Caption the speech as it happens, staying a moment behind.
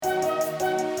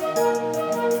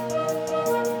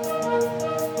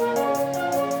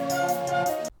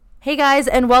Hey guys,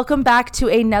 and welcome back to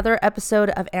another episode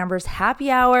of Amber's Happy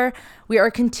Hour. We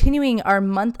are continuing our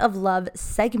Month of Love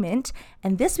segment,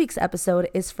 and this week's episode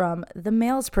is from the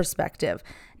male's perspective.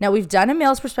 Now, we've done a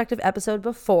male's perspective episode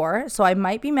before, so I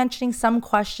might be mentioning some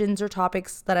questions or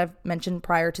topics that I've mentioned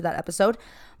prior to that episode,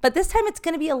 but this time it's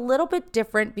going to be a little bit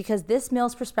different because this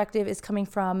male's perspective is coming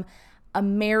from a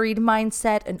married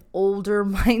mindset, an older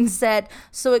mindset,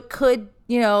 so it could,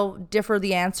 differ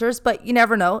the answers, but you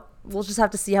never know. We'll just have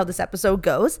to see how this episode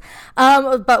goes.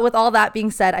 But with all that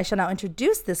being said, I shall now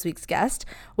introduce this week's guest,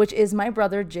 which is my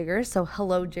brother, Jigger. So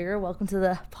hello, Jigger. Welcome to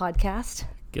the podcast.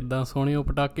 Sonio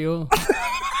Patakio.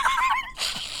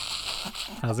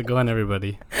 How's it going,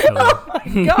 everybody? Hello. Oh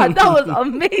my God, that was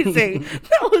amazing.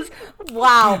 That was,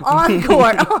 wow,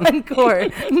 encore.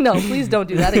 No, please don't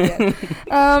do that again.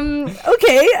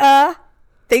 Okay,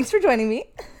 thanks for joining me.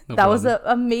 No that problem. was an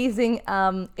amazing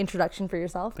introduction for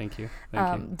yourself. Thank you.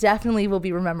 Definitely will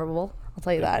be memorable. I'll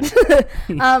tell you that.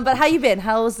 But how you been?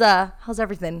 How's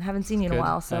everything? Haven't seen you in a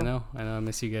while. So I know. I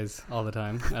miss you guys all the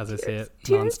time, as I say it,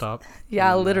 Tears? nonstop.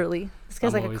 Yeah, And, literally. This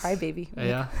guy's I'm like always- a crybaby.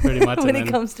 Yeah, pretty much. when it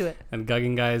comes to it. And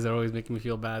Gugging guys are always making me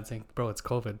feel bad, saying, "Bro, it's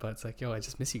COVID," but it's like, "Yo, I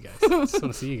just miss you guys. I just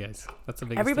want to see you guys." That's the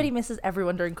biggest Everybody thing. misses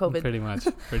everyone during COVID. Pretty much.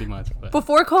 But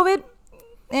Before COVID,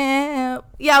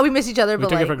 yeah, we miss each other, we but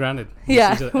took like, it for granted.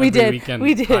 Yeah, Every we did. Weekend,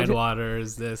 We did.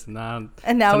 Tidewaters, this and that.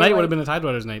 and now Tonight we're would like, have been a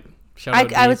Tidewaters night. Shout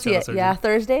out I would Dee, see shout out it. Surgeon. Yeah,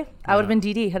 Thursday, I would have Yeah.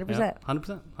 been DD, 100%. Yeah,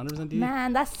 100% D.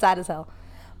 Man, that's sad as hell.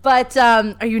 But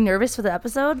are you nervous for the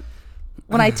episode?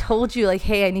 When I told you, like,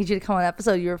 hey, I need you to come on the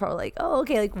episode, you were probably like, oh,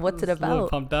 okay, like, what's it A little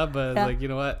about? pumped up, but Yeah. like, you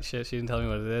know what? Shit, she didn't tell me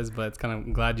what it is, but it's kind of,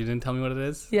 I'm glad you didn't tell me what it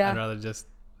is. Yeah. I'd rather just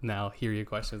now hear your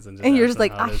questions and just And you're ask just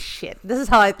them like, how it is. shit, this is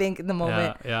how I think in the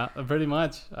moment. Yeah, pretty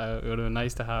much. It would have been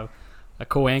nice to have a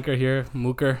co-anchor here,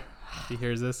 Mooker. He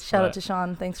hears this. Shout out but to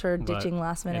Sean. Thanks for but ditching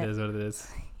last minute. It is what it is.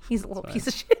 He's a little It's piece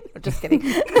of shit. I'm just kidding.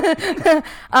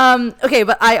 Okay,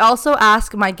 but I also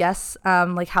ask my guests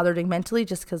like how they're doing mentally,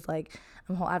 just because like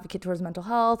I'm a whole advocate towards mental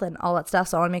health and all that stuff.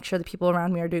 So I want to make sure the people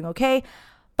around me are doing okay.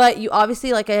 But you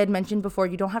obviously, like I had mentioned before,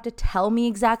 you don't have to tell me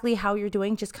exactly how you're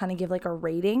doing. Just kind of give like a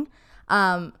rating.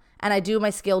 And I do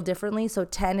my scale differently. So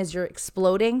 10 is you're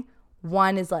exploding.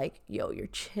 1 is like, yo, you're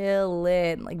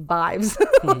chilling, like vibes.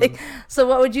 Like, so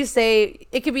what would you say?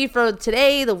 It could be for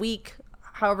today, the week,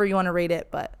 however you want to rate it,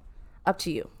 but up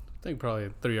to you. I think probably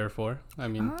 3 or 4. I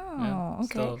mean, Oh, okay.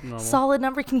 still normal. Solid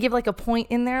number. Can give like a point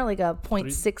in there, like a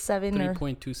 0.67 or.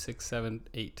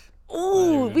 3.2678.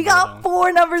 Ooh, we go got down.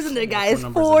 4 numbers in there, guys.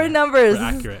 4 in there. numbers. We're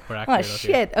accurate. We're Oh accurate.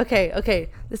 shit. Okay.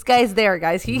 This guy's there,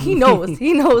 guys. He knows.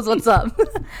 He knows what's up.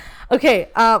 Okay.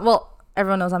 Well,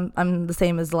 everyone knows I'm the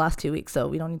same as the last 2 weeks, so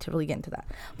we don't need to really get into that.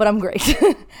 But I'm great.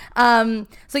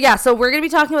 So we're gonna be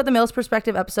talking about the male's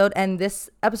perspective episode, and this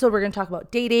episode we're gonna talk about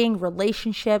dating,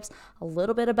 relationships, a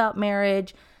little bit about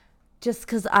marriage, just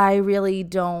because I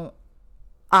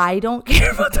don't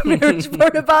care about the marriage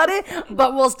part about it,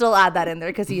 but we'll still add that in there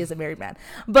because he is a married man.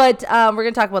 But we're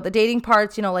going to talk about the dating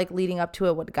parts, like leading up to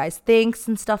it, what guys thinks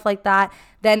and stuff like that.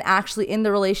 Then actually in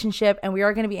the relationship, and we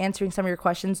are going to be answering some of your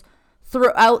questions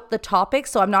throughout the topic.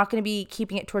 So I'm not going to be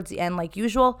keeping it towards the end like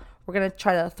usual. We're going to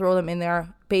try to throw them in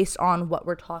there based on what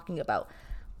we're talking about.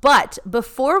 But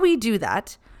before we do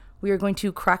that, we are going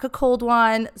to crack a cold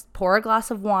one, pour a glass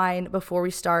of wine before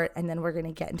we start, and then we're going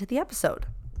to get into the episode.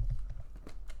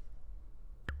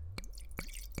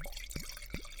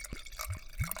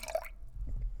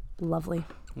 Lovely.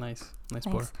 Nice Nice.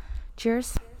 pour.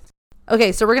 Cheers.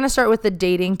 Okay, so we're going to start with the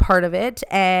dating part of it.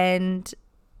 And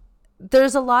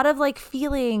there's a lot of like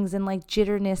feelings and like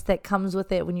jitterness that comes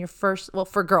with it when you're first, well,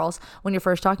 for girls, when you're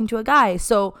first talking to a guy.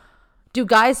 So do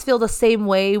guys feel the same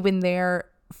way when they're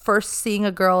first seeing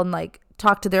a girl and like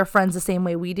talk to their friends the same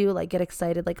way we do? Like get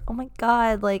excited, like, oh my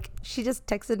God, like she just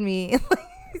texted me.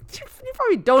 You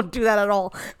probably don't do that at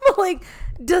all. But like,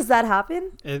 does that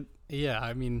happen?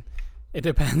 I mean, it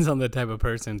depends on the type of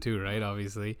person too, right?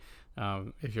 Obviously,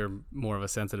 if you're more of a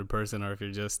sensitive person or if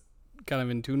you're just kind of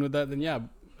in tune with that, then yeah.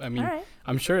 I mean, All right.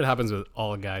 I'm sure it happens with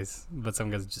all guys, but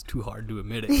some guys are just too hard to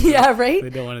admit it. Yeah, right?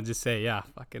 They don't want to just say, yeah,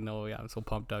 fucking no, yeah, I'm so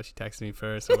pumped up. She texted me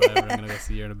first or whatever. I'm going to go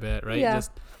see her in a bit, right? Yeah.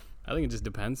 I think it just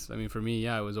depends. I mean, for me,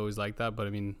 yeah, it was always like that. But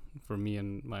I mean, for me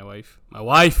and my wife,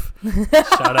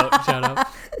 shout out.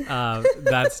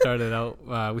 That started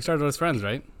out, we started as friends,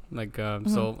 right? Like,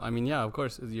 so, I mean, yeah, of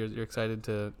course, you're excited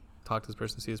to talk to this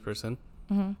person, see this person.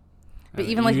 Mm-hmm. But And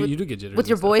even like you do get jitters with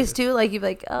your and stuff, boys yeah. too, like you're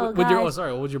like, oh, with guys.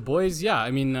 with your boys, yeah. I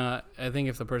mean, I think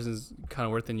if the person's kind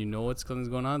of worth it and you know what's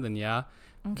going on, then yeah,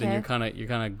 Okay. then you're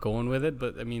kind of going with it.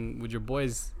 But I mean, with your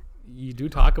boys, you do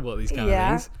talk about these kind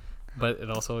Yeah. of things. But it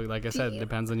also, like I said,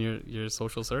 depends on your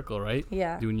social circle, right?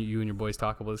 Yeah. Do you and your boys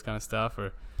talk about this kind of stuff,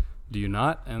 or do you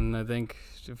not? And I think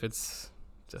if it's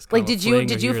just kind Like, of a did you fling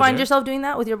did or you here or find there- yourself doing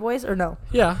that with your boys or no?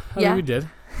 Yeah, I Yeah? mean, we did.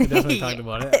 We definitely Yeah, talked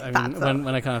about it. I I mean, thought so.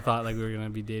 when I kind of thought like we were gonna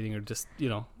be dating or just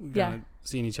Yeah. kinda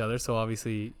seeing each other. So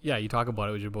obviously, yeah, you talk about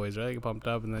it with your boys, right? You get pumped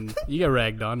up, and then you get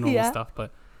ragged on normal Yeah. stuff.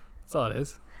 But that's all it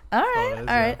is. All all right. it is,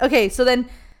 All right. yeah. Okay. So then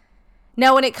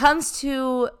now when it comes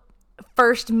to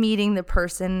first meeting the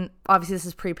person, obviously this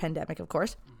is pre-pandemic, of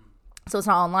course. So it's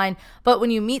not online. But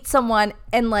when you meet someone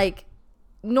and like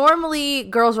normally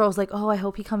girls are always like, oh, I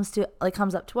hope he comes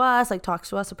up to us, like talks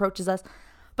to us, approaches us.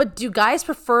 But do guys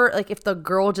prefer like if the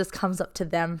girl just comes up to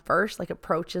them first, like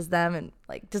approaches them and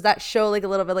like does that show like a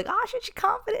little bit like, oh, she's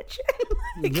confident?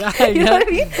 Like, Yeah, you know what I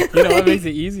mean? You know what makes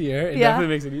it easier? It Yeah.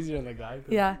 definitely makes it easier on the guy. 'Cause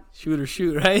Yeah. shoot or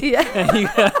shoot, right? Yeah.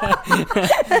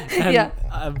 And, Yeah.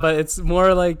 But it's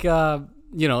more like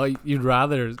you'd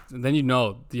rather then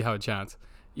you have a chance.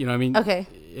 You know what I mean? Okay.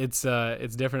 It's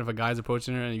different if a guy's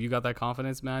approaching her and if you got that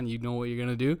confidence, man, you know what you're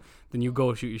gonna do, then you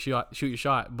go shoot your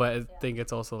shot. But I think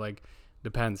it's also like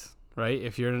depends, right?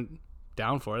 If you're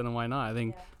down for it, then why not? I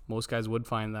think most guys would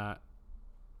find that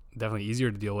definitely easier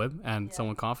to deal with, and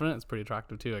someone confident is pretty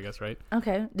attractive too, I guess, right?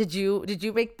 Okay. Did you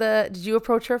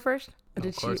approach her first? Or No, did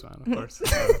of course, she? man, of course.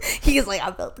 He's like,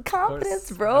 I built the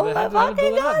confidence, bro. I Had to fucking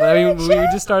build it got up. But I mean, it, we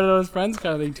shit. just started out as friends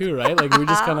kind of thing too, right? Like we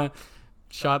just kind of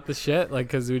shot the shit, like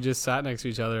because we just sat next to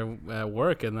each other at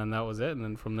work, and then that was it. And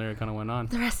then from there, it kind of went on.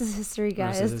 The rest is history,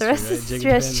 guys. rest is The rest history, is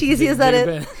right? history. As cheesy as that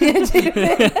Jig- is.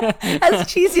 jig- As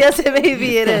cheesy as it may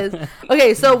be, it is.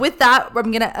 Okay, so with that,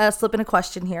 I'm gonna slip in a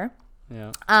question here.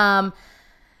 Yeah.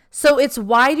 So it's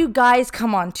why do guys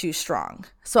come on too strong?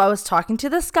 So I was talking to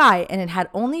this guy and it had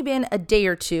only been a day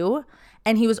or two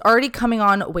and he was already coming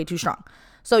on way too strong.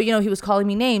 So, you know, he was calling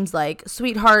me names like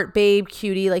sweetheart, babe,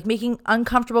 cutie, like making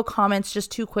uncomfortable comments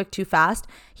just too quick, too fast.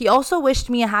 He also wished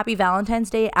me a happy Valentine's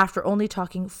Day after only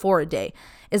talking for a day.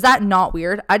 Is that not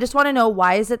weird? I just want to know,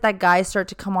 why is it that guys start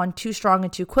to come on too strong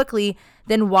and too quickly?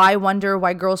 Then why wonder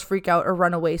why girls freak out or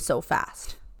run away so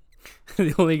fast?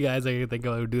 The only guys I can think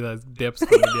of who do that is dips.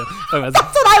 That's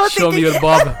what I was show thinking. me your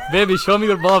bob, baby. Show me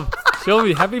your bob. Show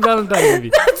me happy Valentine's, baby.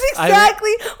 That's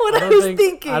exactly what I was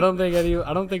thinking. I don't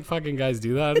think fucking guys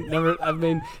do that. I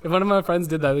mean, if one of my friends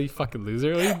did that, you fucking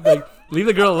loser. Like, leave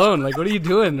the girl alone. Like, what are you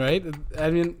doing, right? I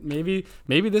mean,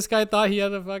 maybe this guy thought he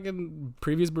had a fucking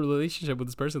previous relationship with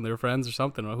this person. They were friends or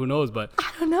something, or who knows? But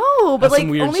I don't know, but That's some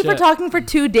like weird only for shit. talking for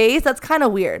 2 days, that's kind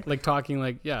of weird. like talking,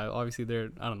 like, yeah, obviously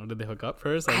I don't know, did they hook up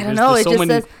first? Like, I don't there's know, just it just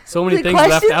says- so many the things left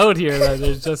question- out here. That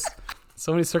there's just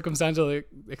so many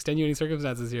extenuating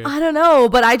circumstances here. I don't know,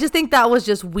 but I just think that was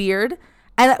just weird.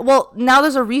 And well, now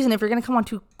there's a reason. If you're gonna come on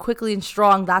too quickly and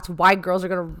strong, that's why girls are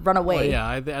gonna run away. Well, yeah,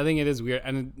 I think it is weird,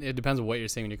 and it depends on what you're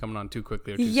saying when you're coming on too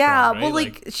quickly or too Yeah, strong, right? well,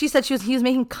 like she said, he was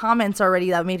making comments already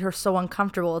that made her so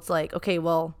uncomfortable. It's like, okay,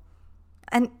 well,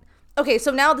 and okay, so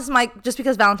now this is just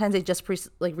because Valentine's Day just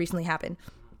recently happened.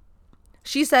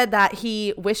 She said that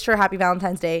he wished her happy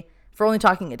Valentine's Day for only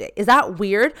talking a day. Is that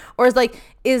weird? Or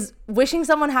is wishing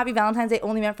someone happy Valentine's Day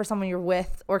only meant for someone you're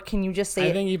with? Or can you just say I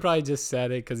it? think he probably just said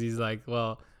it because he's like,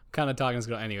 well, kind of talking to this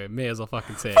girl anyway. May as well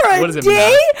fucking say it. For What a does it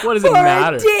day? matter? What does it For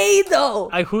matter? a day, though.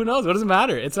 Who knows? What does it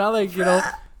matter? It's not like,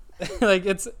 like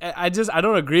it's. I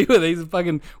don't agree with it. He's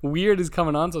fucking weird. He's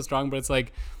coming on so strong, but it's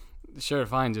like, sure,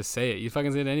 fine, just say it. You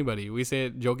fucking say it to anybody. We say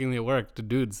it jokingly at work to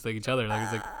dudes, like each other. Like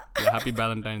it's like, yeah, happy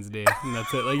Valentine's Day, and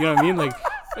that's it. Like, you know what I mean? Like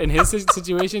in his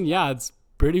situation, yeah, it's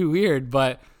pretty weird,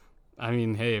 but I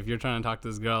mean, hey, if you're trying to talk to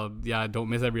this girl, yeah, don't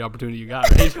miss every opportunity you got,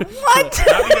 right? What?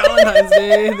 Happy Valentine's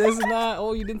Day. This and that.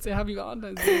 Oh, you didn't say Happy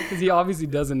Valentine's Day because he obviously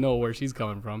doesn't know where she's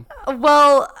coming from.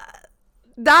 Well,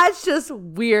 that's just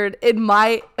weird in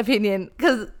my opinion.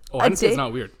 Because Oh, I didn't say it's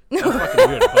not weird. That's fucking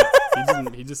weird.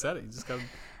 But he just said it. He just got.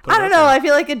 I don't know. I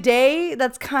feel like a day,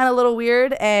 that's kind of a little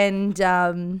weird. And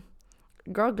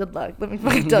girl, good luck. Let me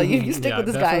fucking tell you. You stick with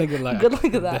this guy. Good luck. Good luck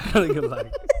with that. Definitely good luck.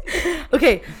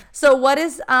 Okay, so what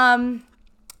is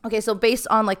okay, so based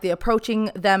on like the approaching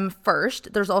them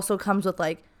first, there's also comes with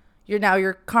like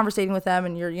you're conversating with them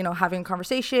and you're having a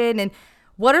conversation. And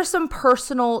what are some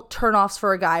personal turnoffs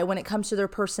for a guy when it comes to their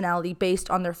personality based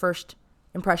on their first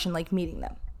impression, like meeting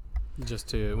them?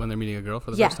 Just when they're meeting a girl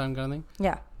for the Yeah. first time, kind of thing.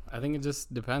 Yeah. I think it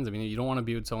just depends. I mean, you don't want to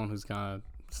be with someone who's kind of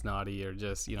snotty or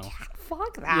just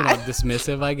Fuck that.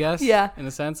 dismissive, I guess. Yeah. In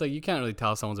a sense, like you can't really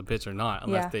tell if someone's a bitch or not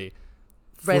unless Yeah. they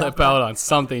Right flip off the out on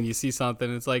something. You see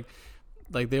something. It's like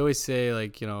they always say,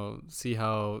 like, see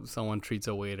how someone treats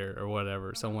a waiter or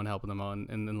whatever, someone helping them out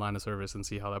in line of service, and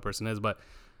see how that person is. But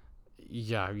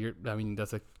yeah,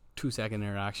 that's a 2-second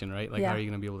interaction, right? Like Yeah. how are you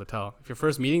gonna be able to tell? If you're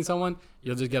first meeting someone,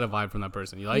 you'll just get a vibe from that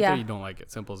person. You like Yeah. it, you don't like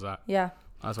it. Simple as that. Yeah.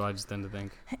 That's what I just tend to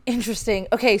think. Interesting.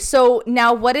 Okay, so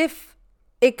now what if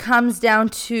it comes down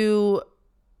to,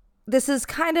 this is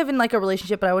kind of in like a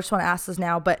relationship, but I just want to ask this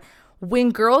now, but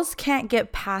when girls can't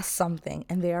get past something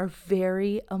and they are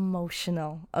very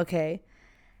emotional, okay,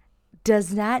 does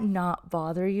that not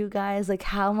bother you guys? Like,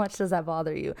 how much does that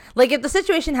bother you? Like, if the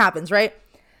situation happens, right?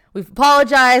 We've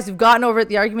apologized, we've gotten over it,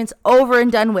 the argument's over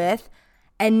and done with,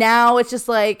 and now it's just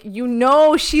like,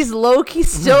 she's low-key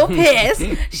still pissed.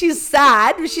 She's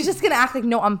sad, but she's just gonna act like,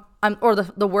 no, I'm, or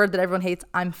the word that everyone hates,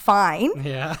 I'm fine.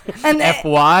 Yeah. And then,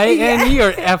 F-Y-N-E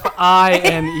or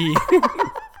F-I-N-E?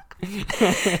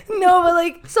 No, but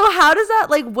like, so how does that,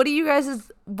 like, what do you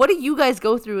guys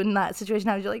go through in that situation?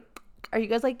 How you're like, are you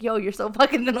guys like, yo, you're so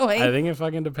fucking annoying? I think it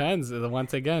fucking depends.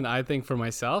 Once again, I think for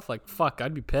myself, like, fuck,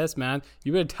 I'd be pissed, man.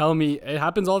 You better tell me. It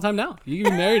happens all the time now. You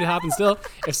can be married, it happens still.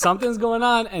 If something's going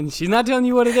on and she's not telling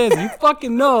you what it is, you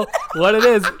fucking know what it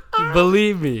is.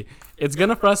 Believe me, it's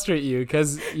gonna frustrate you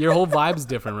because your whole vibe's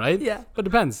different, right? Yeah. But it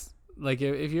depends. Like,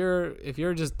 if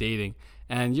you're just dating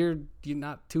and you're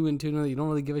not too in tune with it, you don't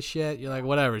really give a shit. You're like,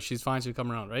 whatever, she's fine, she'll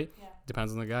come around, right? Yeah.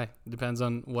 Depends on the guy. Depends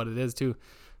on what it is too.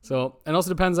 So, and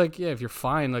also depends, like, yeah, if you're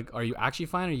fine, like, are you actually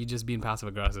fine, or are you just being passive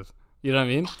aggressive? You know what I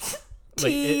mean?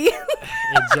 Like, it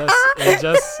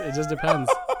just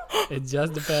depends. It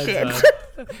just depends.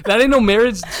 That ain't no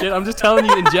marriage shit. I'm just telling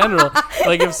you in general.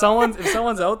 Like, if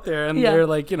someone's out there and they're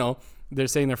like, they're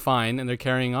saying they're fine and they're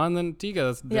carrying on, then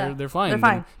they're fine. They're fine.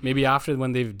 Then maybe after,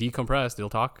 when they've decompressed, they'll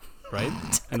talk, right?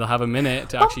 And they'll have a minute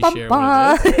to actually share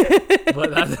what it is.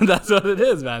 But that's what it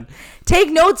is, man. Take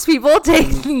notes, people.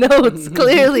 Take notes,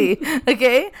 clearly.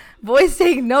 Okay? Boys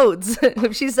take notes.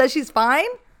 If she says she's fine,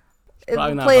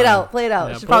 play it out.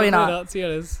 Yeah, she's probably not. Play it out, see how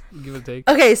it is. Give it a take.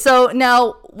 Okay, so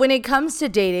now when it comes to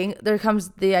dating, there comes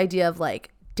the idea of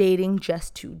like dating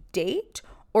just to date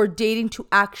or dating to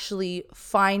actually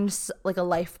find like a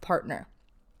life partner.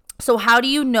 So how do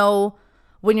you know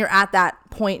when you're at that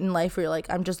point in life where you're like,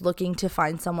 I'm just looking to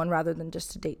find someone rather than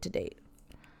just to date?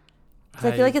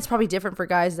 Because I feel like it's probably different for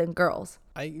guys than girls.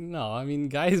 I mean,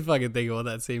 guys fucking think about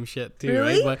that same shit too,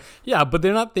 Really? right? But yeah, but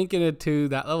they're not thinking it to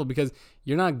that level because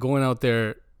you're not going out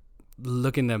there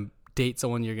looking to date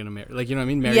someone you're gonna marry. Like, you know what I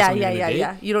mean? Marry someone you're gonna date.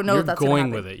 Yeah. You don't know you're if that's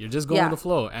going gonna with it. You're just going with the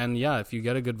flow. And yeah, if you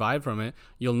get a good vibe from it,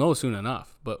 you'll know soon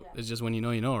enough. But it's just when you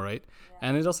know, right? Yeah.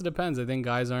 And it also depends. I think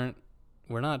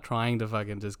we're not trying to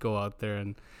fucking just go out there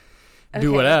and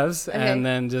do whatevs, and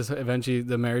then just eventually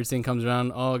the marriage thing comes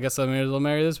around. Oh, I guess I may as well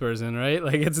marry this person, right?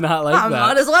 Like, it's not like that.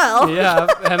 Not as well. Yeah,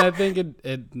 and I think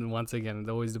it once again, it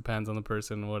always depends on the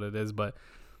person and what it is. But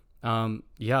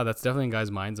yeah, that's definitely in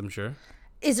guys' minds, I'm sure.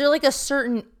 Is there like a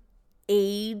certain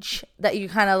age that you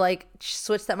kind of like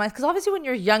switch that mind? Because obviously when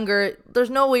you're younger, there's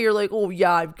no way you're like, oh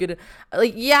yeah, I'm gonna,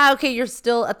 like, yeah, okay, you're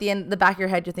still at the back of your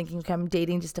head, you're thinking, okay, I'm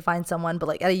dating just to find someone, but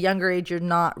like at a younger age, you're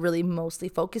not really mostly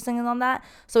focusing on that.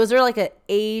 So is there like an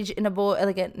age in a boy,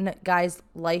 like a guy's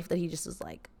life that he just is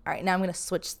like, all right, now I'm gonna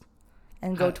switch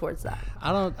and go towards that?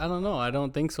 I don't know. I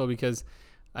don't think so, because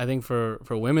I think for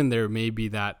women there may be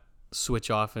that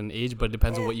switch off in age, but it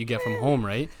depends on what you get from home,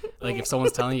 right? Like, if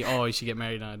someone's telling you, oh, you should get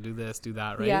married now, do this, do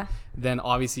that, right? Yeah. Then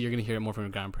obviously you're gonna hear it more from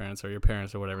your grandparents or your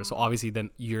parents or whatever. So obviously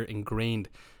then you're ingrained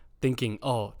thinking,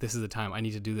 oh, this is the time, I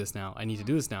need to do this now, I need to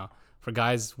do this now. For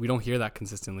guys, we don't hear that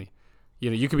consistently.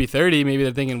 You could be 30, maybe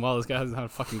they're thinking, well, this guy doesn't have a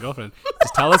fucking girlfriend.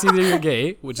 Just tell us either you're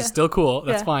gay, which is still cool,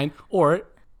 that's fine, or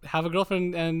have a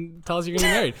girlfriend and tell us you're gonna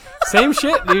be married. Same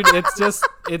shit, dude. It's just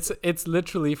it's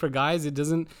literally, for guys,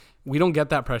 we don't get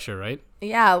that pressure, right?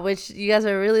 Yeah, which you guys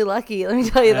are really lucky, let me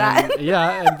tell you that.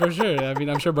 Yeah, and for sure. I mean,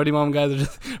 I'm sure Buddy Mom guys are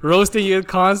just roasting you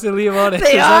constantly about it.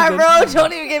 They are, bro.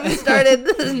 Don't even get me started.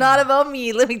 This is not about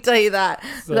me, let me tell you that.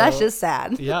 So, that's just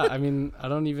sad. Yeah, I mean, I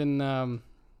don't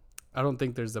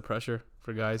think there's the pressure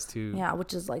for guys to... Yeah,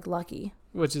 which is like lucky.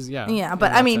 Which is, yeah. Yeah,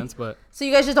 but I mean, so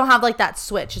you guys just don't have like that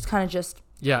switch. It's kind of just...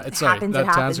 Yeah, to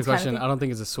answer your question, I don't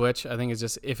think it's a switch. I think it's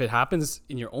just, if it happens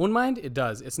in your own mind, it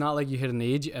does. It's not like you hit an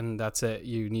age and that's it.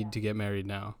 You need to get married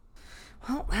now.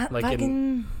 Well,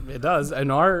 it does. And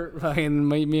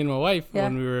me and my wife,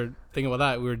 when we were thinking about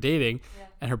that, we were dating,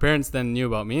 and her parents then knew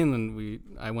about me, and then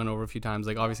I went over a few times,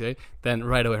 like, obviously. Then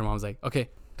right away her mom was like, okay,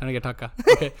 time to get Taka.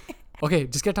 Okay. Okay,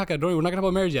 just get Taka. Don't worry, we're not gonna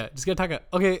have marriage yet. Just get Taka.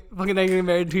 Okay, fucking now you're getting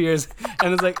married in 2 years.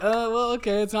 And it's like, well,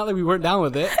 okay. It's not like we weren't down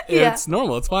with it. It's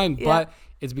normal. It's fine. Yeah. But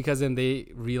it's because then they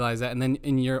realize that. And then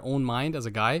in your own mind as a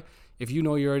guy, if you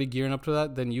know you're already gearing up to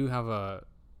that, then you have a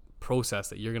process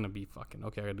that you're gonna be fucking,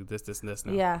 okay, I gotta do this, and this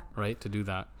now. Yeah. Right? To do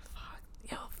that.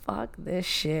 Yo, fuck this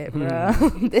shit, bro.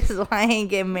 This is why I ain't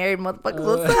getting married, motherfuckers.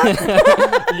 What's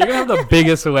up? You're gonna have the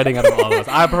biggest wedding out of all of us.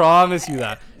 I promise you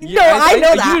that. I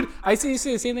know that. Dude, I see you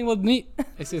say the same thing with me.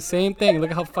 I say the same thing. Look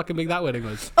at how fucking big that wedding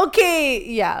was. Okay,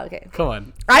 yeah, okay. Come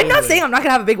on. I'm not saying I'm not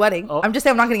gonna have a big wedding. Oh. I'm just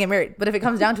saying I'm not gonna get married. But if it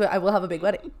comes down to it, I will have a big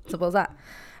wedding. Simple as that.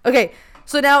 Okay,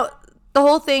 so now the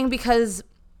whole thing, because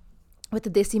with the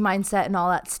Desi mindset and all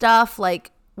that stuff,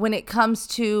 like when it comes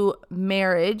to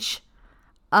marriage,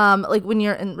 like when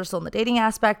you're we're still in the dating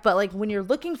aspect, but like when you're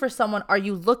looking for someone, are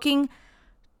you looking,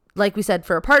 like we said,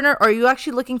 for a partner, or are you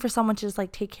actually looking for someone to just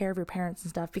like take care of your parents and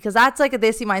stuff? Because that's like a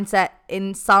Desi mindset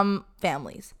in some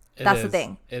families. That's the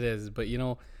thing. It is, but you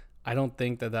know, I don't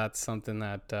think that that's something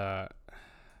that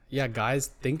guys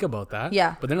think about that.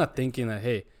 Yeah. But they're not thinking that,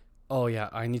 hey, oh yeah,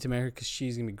 I need to marry her because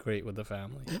she's gonna be great with the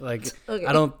family. Like, Okay.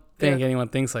 I don't think anyone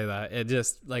thinks like that. It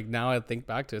just, like, now I think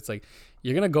back to it, it's like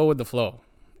you're gonna go with the flow.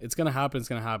 It's gonna happen. It's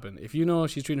gonna happen. If you know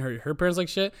she's treating her parents like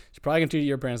shit, she's probably gonna treat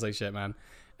your parents like shit, man.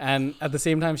 And at the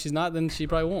same time, she's not, then she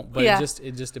probably won't. But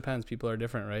it just depends. People are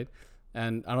different, right?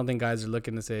 And I don't think guys are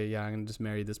looking to say, yeah, I'm gonna just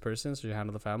marry this person so you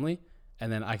handle the family,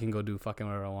 and then I can go do fucking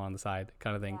whatever I want on the side,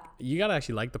 kind of thing. Yeah. You gotta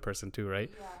actually like the person too, right?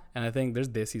 Yeah. And I think there's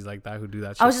Desis like that who do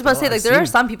that shit. I was just about to say, like, there are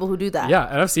some people who do that. Yeah,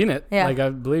 and I've seen it. Yeah. Like,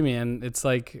 believe me, and it's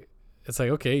like,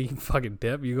 okay, you can fucking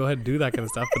dip. You go ahead and do that kind of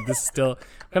stuff. But this is still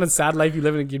kind of sad life you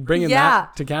live in. You're bringing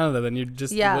that to Canada, then you're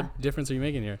just, what difference are you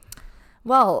making here?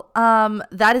 Well,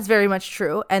 that is very much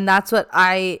true. And that's what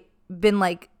I been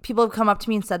like, people have come up to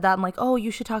me and said that. I'm like, oh,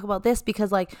 you should talk about this because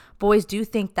like boys do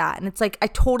think that. And it's like, I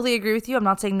totally agree with you. I'm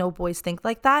not saying no boys think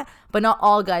like that, but not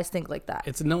all guys think like that.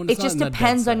 It just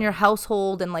depends on your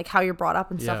household and like how you're brought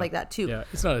up and stuff like that too. Yeah,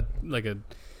 it's not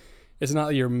it's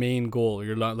not your main goal.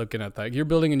 You're not looking at that. You're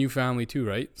building a new family too,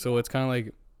 right? So it's kind of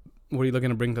like, what are you looking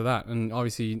to bring to that? And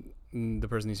obviously the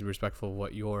person needs to be respectful of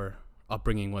what your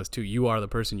upbringing was too. You are the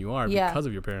person you are because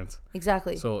of your parents.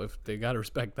 Exactly. So if they got to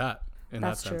respect that in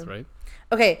that sense, right?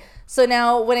 Okay. So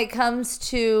now when it comes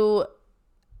to,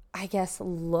 I guess,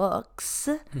 looks,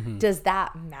 does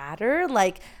that matter?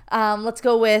 Like, let's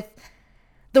go with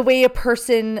the way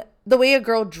a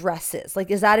girl dresses.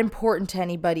 Like, is that important to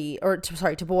anybody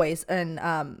to boys?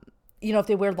 And, you know, if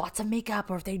they wear lots of makeup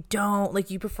or if they don't,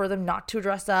 like, you prefer them not to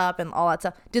dress up and all that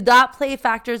stuff. Did that play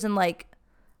factors in, like,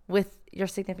 with your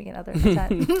significant other?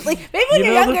 Like, maybe when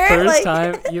you're younger. The first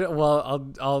time,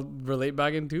 I'll relate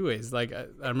back in two ways. Like, I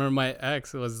remember my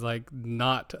ex was like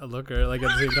not a looker, like at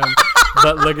the same time,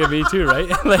 but look at me too, right?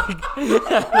 Like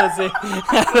at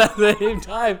the same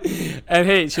time. And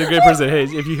hey, she's a great person. Hey,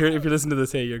 if you listen to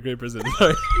this, hey, you're a great person.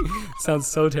 Sorry, sounds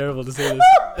so terrible to say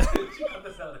this.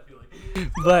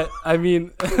 But I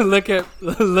mean, look at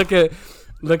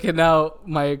now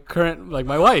my current, like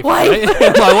my wife. Right?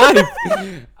 My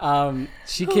wife.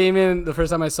 She came in the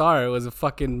first time I saw her. It was a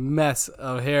fucking mess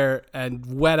of hair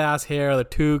and wet ass hair, the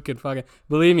toque and fucking.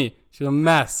 Believe me, she's a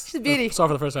mess. She's a beauty. I saw her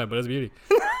for the first time, but it's a beauty.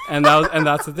 And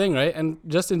that's the thing, right? And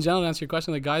just in general, to answer your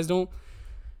question, like guys don't.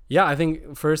 Yeah, I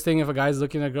think first thing if a guy's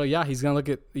looking at a girl, yeah, he's gonna look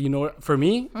at, you know. For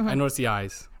me, I notice the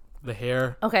eyes, the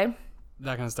hair, okay,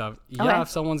 that kind of stuff. Yeah, if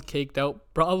someone's caked out,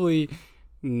 probably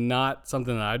not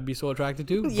something that I'd be so attracted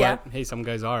to. Yeah. But hey, some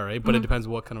guys are, right? But it depends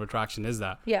what kind of attraction is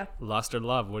that. Yeah. Lust or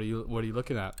love? What are you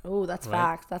looking at? Oh, that's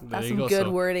facts. That's some good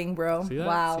wording, bro. See that?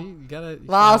 Wow. See, you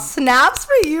gotta, snaps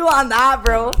for you on that,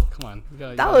 bro. Come on.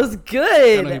 That was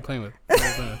good. I know who you're playing with.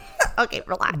 Okay,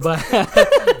 relax.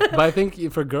 But I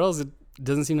think for girls, it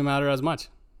doesn't seem to matter as much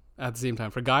at the same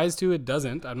time. For guys too, it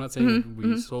doesn't. I'm not saying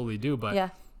we solely do, but yeah.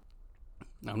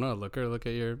 I'm not a looker. Look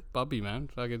at your puppy, man.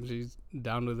 Fucking, she's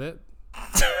down with it.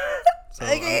 So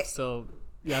okay. I'm still,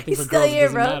 yeah, I think he's for girls here,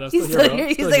 it doesn't matter. He's still here.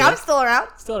 He's like, I'm still around.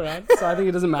 Still around. So I think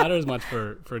it doesn't matter as much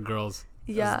for girls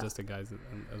as just to guys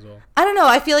as well. I don't know.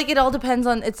 I feel like it all depends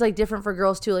on, it's like different for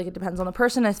girls too. Like it depends on the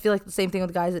person. I feel like the same thing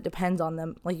with guys. It depends on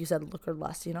them. Like you said, look or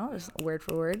lust, you know, there's word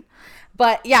for word.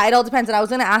 But yeah, it all depends. And I was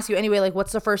going to ask you anyway, like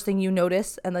what's the first thing you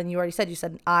notice? And then you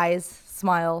said eyes,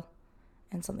 smile,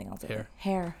 and something else.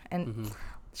 Hair. And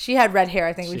she had red hair,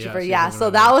 I think. So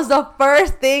that was the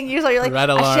first thing you saw. You're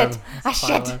like,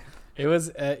 shit. It was,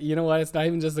 you know what? It's not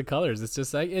even just the colors. It's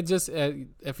just like,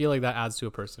 I feel like that adds to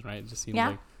a person, right? It just seems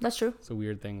like that's true. It's a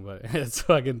weird thing, but it's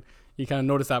fucking, you kind of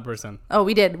notice that person. Oh,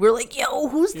 we did. We're like, yo,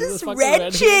 who's this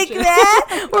red chick,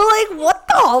 man? We're like, what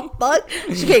the fuck?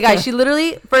 Okay, guys, she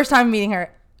literally, first time meeting her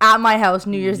at my house,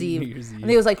 New Year's Eve. I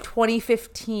think it was like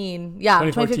 2015. Yeah,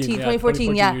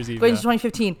 2014. Yeah, going to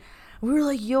 2015. We were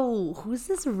like, yo, who's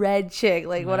this red chick?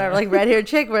 Like, whatever, like red haired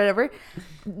chick, whatever.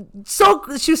 So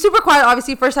she was super quiet,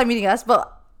 obviously, first time meeting us,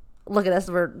 but look at us,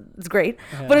 it's great.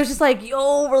 Yeah. But it was just like,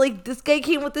 yo, we're like, this guy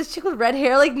came with this chick with red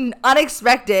hair, like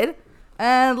unexpected.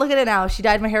 And look at it now. She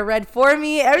dyed my hair red for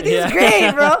me. Everything's Yeah.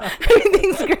 great, bro.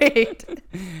 Everything's great.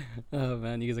 Oh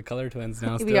man, you guys are color twins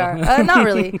now. Still. We are. Not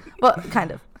really, but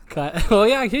kind of. Oh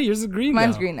yeah, okay, yours is green.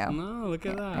 Mine's now. green now. No, look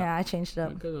at that. Yeah, I changed it up.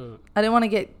 Look at that. I didn't want to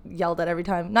get yelled at every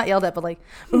time. Not yelled at, but like,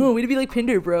 oh, way to be like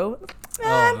Pinder, bro.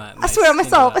 Oh man, I swear on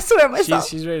myself. I swear on myself.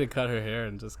 She's ready to cut her hair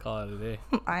and just call it a day.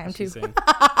 I am too. She's saying.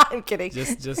 I'm kidding.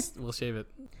 Just we'll shave it.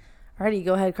 Alrighty,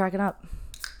 go ahead, crack it up.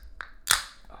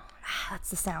 That's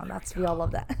the sound. We all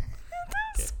love that. Okay.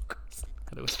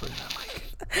 Had to whisper in that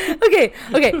mic.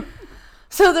 Okay.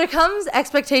 So there comes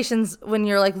expectations when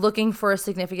you're like looking for a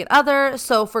significant other.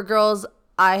 So for girls,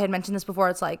 I had mentioned this before.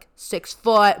 It's like 6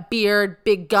 foot, beard,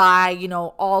 big guy, you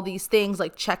know, all these things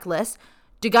like checklist.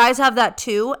 Do guys have that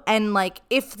too? And like,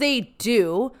 if they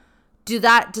do does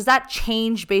that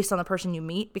change based on the person you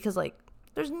meet? Because like,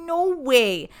 there's no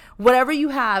way whatever you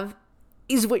have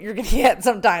is what you're gonna get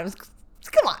sometimes.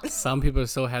 Come on. Some people are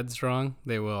so headstrong,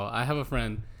 they will. I have a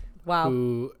friend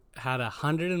who had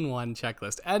 101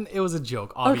 checklist, and it was a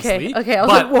joke, obviously. Okay. I was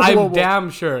but like, whoa. I'm damn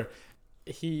sure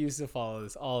he used to follow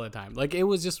this all the time. Like it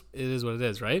is what it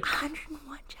is, right?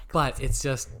 101 checklist. But it's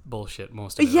just bullshit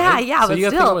most of it. Yeah, right? yeah, So but you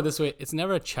gotta still. think about it this way: it's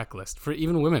never a checklist for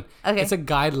even women. Okay. It's a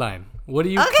guideline. What do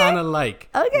you Okay. kind of like?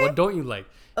 Okay. What don't you like?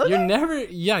 Okay. You're never.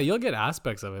 Yeah, you'll get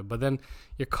aspects of it, but then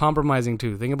you're compromising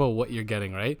too. Think about what you're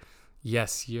getting, right?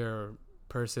 Yes, you're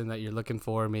person that you're looking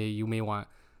for, you may want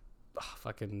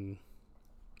fucking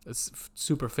a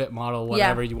super fit model,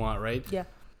 whatever you want, right? Yeah.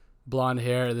 Blonde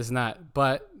hair, this and that,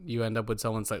 but you end up with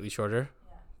someone slightly shorter.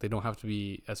 They don't have to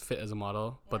be as fit as a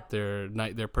model, but their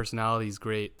personality is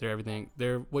great. They're everything.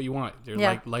 They're what you want.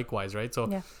 They're likewise, right?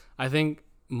 So I think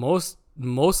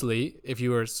mostly if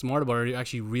you were smart about it, you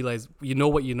actually realize you know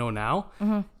what you know now.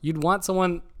 You'd want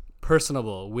someone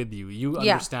personable with you. You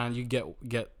understand. You get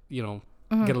you know.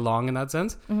 Get along in that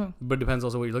sense, but it depends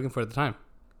also what you're looking for at the time,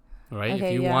 right? Okay,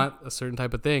 if you want a certain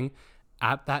type of thing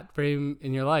at that frame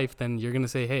in your life, then you're gonna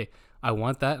say, hey, I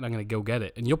want that and I'm gonna go get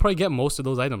it, and you'll probably get most of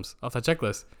those items off that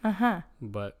checklist.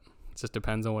 But it just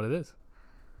depends on what it is.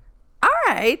 All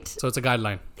right. So it's a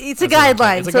guideline. It's a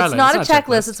guideline. It's So a it's not a checklist.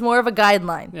 checklist. It's more of a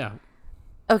guideline. Yeah.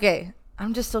 Okay.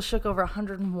 I'm just still shook over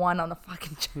 101 on the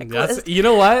fucking checklist. You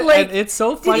know what? Like, and it's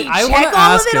so funny. he I check want to all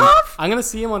of ask it him. off? I'm gonna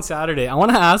see him on Saturday. I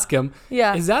want to ask him.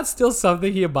 Yeah. Is that still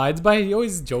something he abides by? He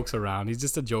always jokes around. He's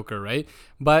just a joker, right?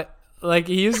 But like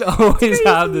he used to always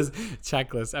have this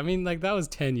checklist. I mean, like that was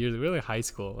 10 years. Really high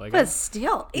school. Like, But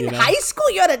still, in You know? high school,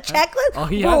 you had a checklist? Oh,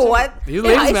 he Bro, had what? He's In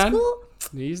ladies, high man. school?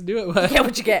 He used to do it. Get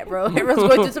what you get, bro. Everyone's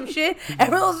going through some shit.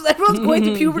 Everyone's going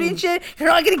through puberty and shit. You're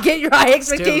not gonna get your high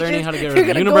expectations. learning how to get You're rid of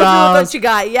gonna the go through unibrows. what you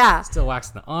got. Yeah. Still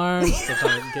waxing the arms. Still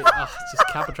trying to get just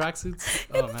Kappa tracksuits.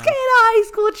 Oh It's man. kind of high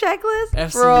school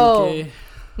checklist, bro. FCUK.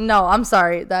 No, I'm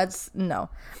sorry. That's no.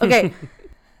 Okay.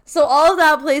 So all of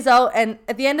that plays out, and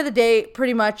at the end of the day,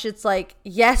 pretty much it's like,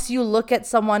 yes, you look at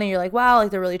someone and you're like, wow, like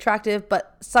they're really attractive,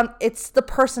 but it's the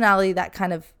personality that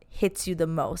kind of hits you the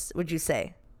most, would you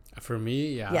say? For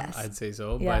me, yeah, Yes. I'd say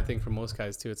so. Yeah. But I think for most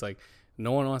guys too, it's like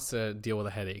no one wants to deal with a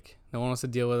headache. No one wants to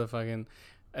deal with a fucking.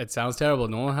 It sounds terrible.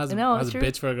 No one has a it's true.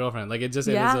 bitch for a girlfriend. Like it is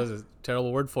a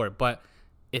terrible word for it, but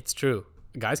it's true.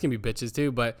 Guys can be bitches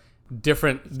too, but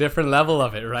different level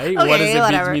of it, right? Okay, what does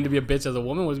whatever. it mean to be a bitch as a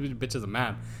woman? What does it mean to be a bitch as a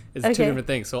man? It's two Okay. different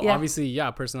things. So Yeah. obviously,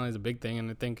 yeah, personality is a big thing,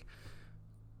 and I think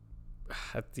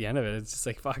at the end of it, it's just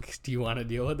like, fuck, do you want to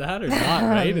deal with that or not,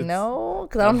 right? No,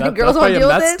 because I don't That- think girls that's want to probably- deal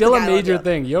with That's it. still The a guy won't major deal.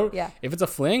 thing. Yeah. If it's a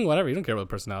fling, whatever, you don't care about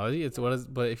personality.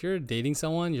 But if you're dating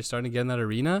someone, you're starting to get in that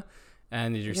arena,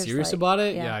 and you're just serious like, about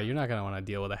it. yeah. Yeah, you're not gonna want to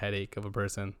deal with a headache of a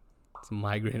person. It's a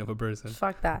migraine of a person.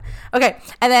 Fuck that. Okay,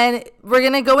 and then we're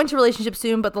gonna go into relationships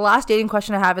soon, but the last dating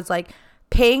question I have is like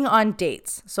paying on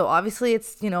dates. So obviously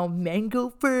it's, men go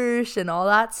first and all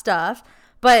that stuff,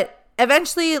 but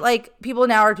eventually like people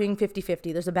now are doing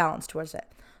 50-50. There's a balance towards it.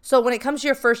 So when it comes to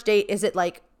your first date, is it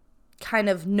like kind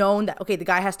of known that, okay, the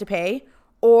guy has to pay,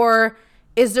 or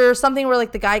is there something where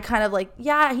like the guy kind of like,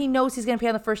 yeah, he knows he's gonna pay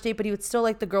on the first date, but he would still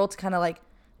like the girl to kind of like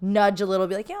nudge a little,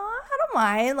 be like, yeah, I don't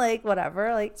mind, like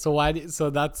whatever, like. So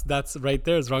that's right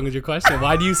there is wrong with your question.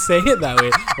 Why do you say it that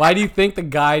way? Why do you think the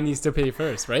guy needs to pay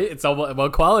first, right? It's all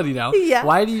about quality now. Yeah.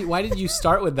 Why did you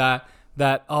start with that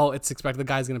it's expected the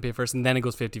guy's going to pay first and then it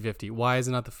goes 50-50? Why is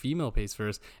it not the female pays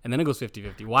first and then it goes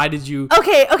 50-50? Why did you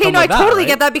Okay, come no, I with that, totally right?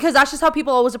 get that, because that's just how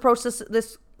people always approach this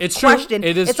It's true. question.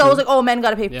 It is It's true. always like, oh, men got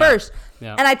to pay Yeah. first.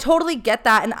 Yeah. And I totally get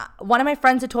that. And one of my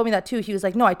friends had told me that too. He was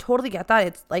like, no, I totally get that.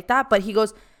 It's like that. But he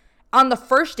goes, on the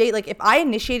first date, like if I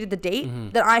initiated the date,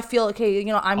 then I feel, okay, I'm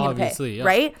going to pay. Obviously, yeah.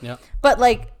 Right? Yeah. But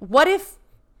like, what if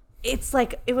it's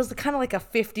like, it was kind of like a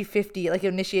 50-50, like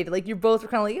initiated. Like you both were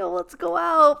kind of like, yo, let's go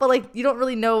out. But like, you don't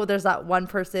really know there's that one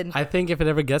person. I think if it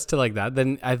ever gets to like that,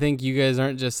 then I think you guys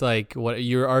aren't just like what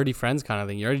you're already friends kind of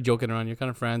thing. You're already joking around. You're kind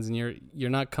of friends, and you're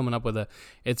not coming up with a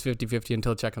it's 50-50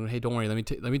 until checking. Hey, don't worry. Let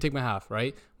me take my half.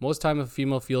 Right. Most time, if a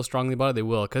female feels strongly about it, they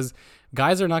will, because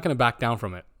guys are not going to back down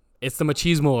from it. It's the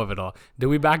machismo of it all. Do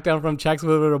we back down from checks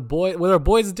with a boy? With our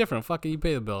boys, it's different. Fuck it, you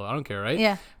pay the bill. I don't care, right?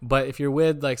 Yeah. But if you're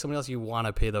with like somebody else, you want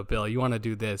to pay the bill. You want to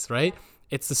do this, right?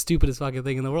 It's the stupidest fucking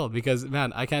thing in the world, because,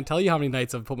 man, I can't tell you how many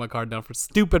nights I've put my card down for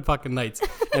stupid fucking nights.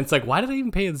 And it's like, why did I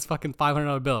even pay this fucking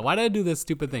 $500 bill? Why did I do this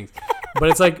stupid things? But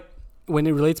it's like, when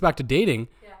it relates back to dating,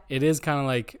 it is kind of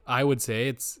like, I would say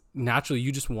it's naturally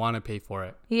you just want to pay for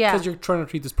it. Yeah. Because you're trying to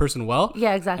treat this person well.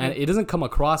 Yeah, exactly. And it doesn't come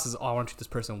across as, oh, I want to treat this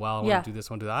person well. I want Yeah. to do this,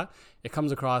 I want to do that. It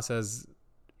comes across as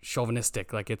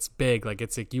chauvinistic. Like, it's big. Like,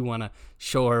 it's like you want to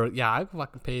show her, yeah, I can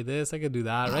fucking pay this. I could do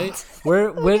that, right?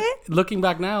 Where looking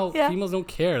back now, Yeah. females don't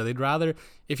care. They'd rather,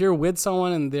 if you're with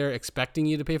someone and they're expecting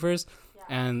you to pay first,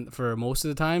 and for most of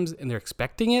the times, and they're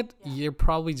expecting it, you're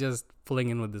probably just fooling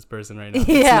in with this person right now. It's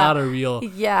Yeah. not a real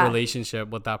Yeah. relationship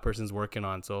what that person's working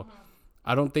on. So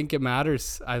I don't think it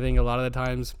matters. I think a lot of the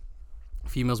times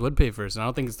females would pay first, and I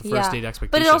don't think it's the first date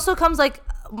expectation. But it also comes like,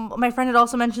 my friend had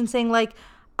also mentioned saying like,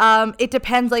 it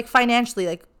depends like financially.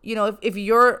 Like, you know, if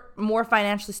you're more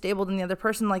financially stable than the other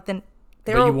person, like then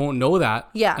but you won't know that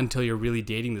Yeah. until you're really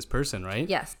dating this person, right?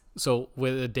 Yes. So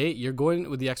with a date, you're going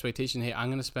with the expectation, hey, I'm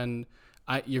going to spend,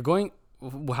 you're going,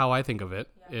 how I think of it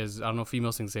is, I don't know if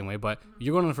females think the same way, but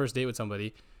you're going on a first date with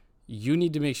somebody, you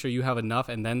need to make sure you have enough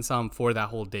and then some for that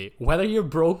whole date. Whether you're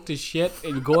broke to shit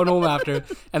and you're going home after,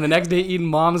 and the next day eating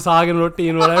mom's hagen roti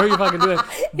and whatever you're fucking doing,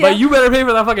 but you better pay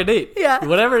for that fucking date. Yeah.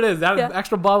 Whatever it is, that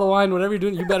extra bottle of wine, whatever you're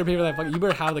doing, you better pay for that fucking, you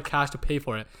better have the cash to pay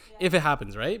for it if it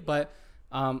happens, right? But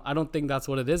I don't think that's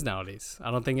what it is nowadays.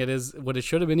 I don't think it is what it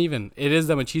should have been even. It is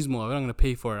the machismo of it. I'm going to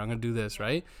pay for it. I'm going to do this,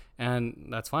 right? And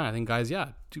that's fine. I think guys,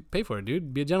 pay for it,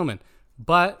 dude. Be a gentleman.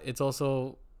 But it's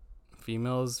also,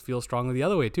 females feel strongly the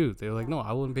other way too. They're like, no,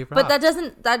 I wouldn't pay for But half.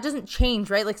 that doesn't change,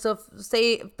 right? Like, so if,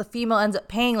 say if the female ends up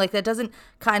paying, like that doesn't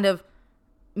kind of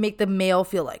make the male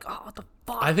feel like, oh, what the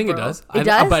fuck, I think bro? it does. It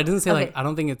does? But it doesn't say Okay. like, I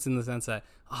don't think it's in the sense that,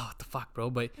 oh, what the fuck, bro.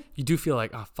 But you do feel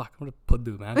like, oh, fuck, I'm going to put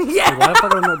do, man. Yeah. Like, why the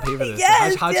fuck am I going to pay for this?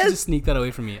 Yes, How'd yes. you just sneak that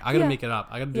away from me? I got to Yeah. make it up.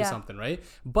 I got to do something, right?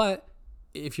 But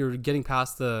if you're getting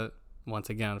past the,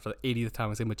 once again, for the 80th time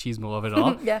I say machismo of it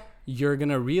all, Yeah. you're going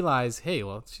to realize, hey,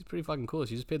 well, she's pretty fucking cool.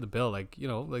 She just paid the bill. Like, you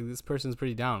know, like this person's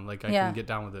pretty down. Like, I can get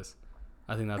down with this.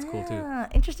 I think that's cool too. Ah,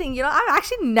 interesting. You know, I've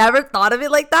actually never thought of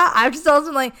it like that. I've just always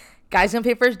been like, guys gonna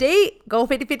pay first date, go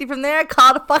 50-50 from there,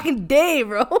 call it a fucking day,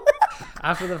 bro.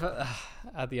 After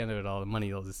at the end of it all, the money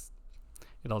it all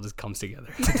just comes together.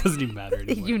 It doesn't even matter It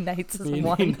anymore. unites as It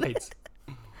one. unites.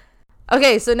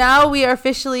 Okay, so now we are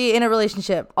officially in a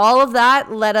relationship. All of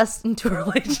that led us into a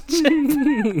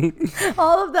relationship.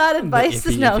 All of that advice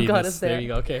has now got us there. There you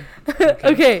go. Okay.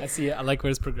 Okay. I see it. I like where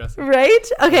it's progressing.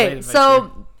 Right? Okay, Right,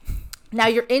 so now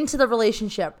you're into the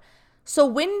relationship. So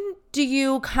when do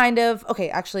you kind of, okay,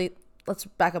 actually, let's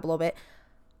back up a little bit.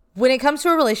 When it comes to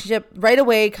a relationship, right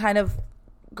away, kind of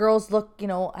girls look, you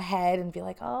know, ahead and be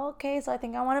like, oh, okay, so I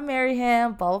think I want to marry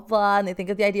him, blah, blah, blah. And they think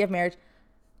of the idea of marriage.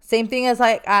 Same thing as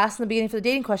I asked in the beginning for the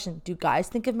dating question. Do guys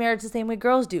think of marriage the same way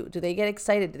girls do? Do they get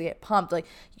excited? Do they get pumped? Like,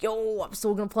 yo, I'm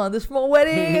still going to plan this for my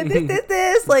wedding.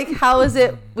 This. Like, how is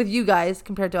it with you guys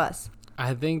compared to us?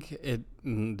 I think it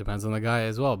depends on the guy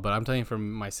as well. But I'm telling you for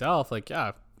myself, like,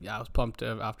 yeah, I was pumped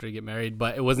after you get married.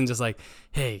 But it wasn't just like,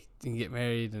 hey, you can get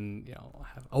married and, you know,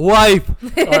 have a wife.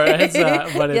 But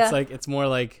it's like, it's more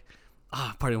like,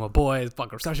 party with my boys,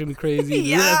 fuck reception be crazy,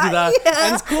 do this, do that.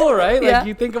 And it's cool, right? Like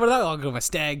you think about that, I'll go to my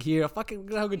stag here, I'll fucking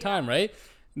have a good time, right?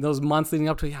 And those months leading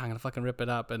up to it, I'm gonna fucking rip it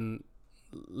up. And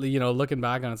you know, looking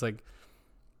back on it, it's like,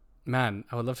 man,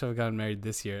 I would love to have gotten married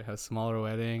this year, have a smaller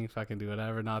wedding, fucking do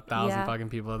whatever, not 1,000 fucking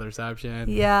people at the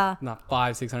reception, not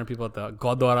 500-600 people at the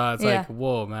Godora. It's like,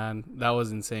 whoa, man, that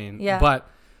was insane. But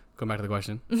going back to the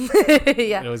question,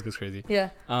 it always goes crazy.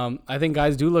 I think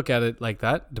guys do look at it like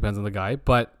that, depends on the guy,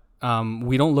 but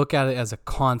we don't look at it as a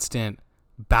constant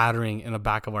battering in the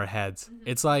back of our heads. Mm-hmm.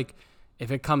 It's like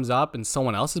if it comes up and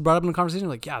someone else has brought up in the conversation,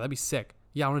 like, yeah, that'd be sick.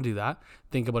 Yeah, I want to do that.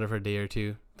 Think about it for a day or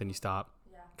two, then you stop.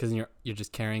 Because you're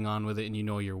just carrying on with it, and you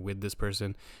know you're with this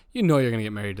person. You know you're gonna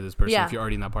get married to this person if you're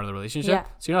already in that part of the relationship.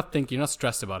 So you're not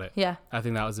stressed about it. I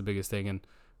think that was the biggest thing. And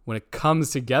when it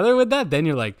comes together with that, then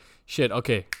you're like, shit,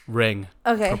 okay, ring,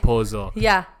 proposal,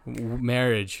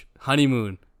 marriage,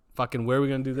 honeymoon. Fucking where are we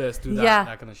gonna do this, do that,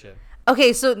 that kind of shit.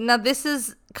 Okay, so now this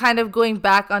is kind of going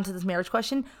back onto this marriage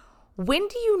question. When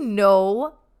do you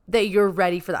know that you're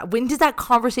ready for that? When does that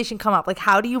conversation come up? Like,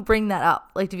 how do you bring that up?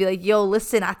 Like, to be like, yo,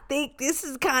 listen, I think this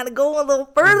is kind of going a little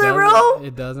further, bro.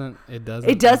 It doesn't. It doesn't?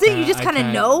 You just kind of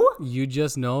know? You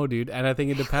just know, dude. And I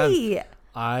think it depends. Hey.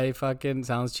 I fucking,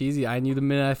 sounds cheesy, I knew the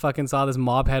minute I fucking saw this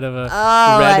mop head of a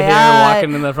Oh red my hair God.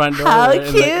 walking in the front door. How and,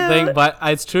 like, cute. but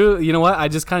it's true. You know what? I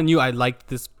just kind of knew I liked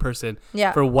this person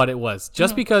Yeah. for what it was.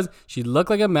 Just because she looked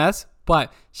like a mess,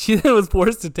 but she then was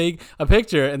forced to take a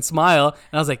picture and smile.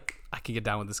 And I was like, I can get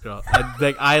down with this girl.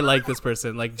 I like this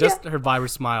person. Like, just her vibe or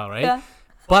smile, right? Yeah.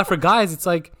 But for guys, it's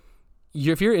like,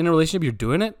 if you're in a relationship, you're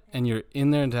doing it, and you're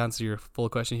in there, and to answer your full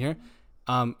question here,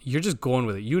 you're just going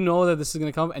with it. You know that this is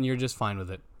going to come, and you're just fine with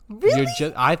it. Really?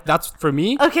 That's for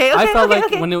me. Okay, I felt okay,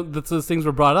 like okay. when those things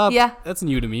were brought up, Yeah. that's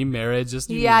new to me. Marriage, just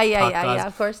Yeah, podcasts,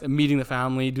 of course. meeting the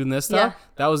family, doing this stuff. Yeah.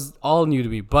 That was all new to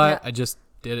me. But Yeah. I just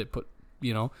did it.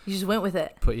 You just went with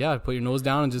it. Put your nose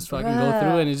down and just fucking go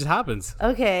through it, and it just happens.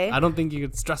 Okay. I don't think you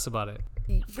could stress about it.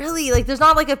 Really? Like, there's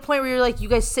not like a point where you're like, you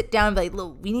guys sit down and be like,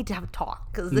 look, we need to have a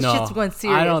talk because this shit's going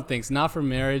serious. I don't think so. Not for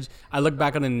marriage. I look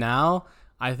back on it now.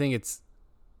 I think it's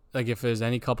like, if there's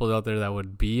any couples out there that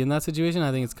would be in that situation,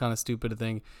 I think it's kind of stupid to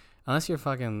think, unless you're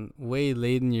fucking way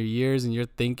late in your years and you're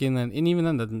thinking, and even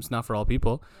then, that's not for all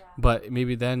people. Yeah. But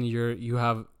maybe then you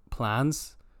have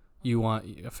plans. You want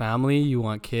a family, you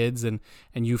want kids, and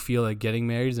you feel like getting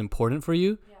married is important for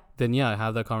you. Yeah. Then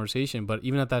have that conversation. But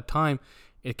even at that time,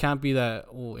 it can't be that,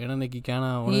 of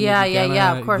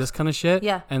course, this kind of shit.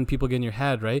 Yeah. And people get in your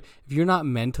head, right? If you're not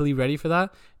mentally ready for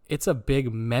that, it's a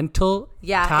big mental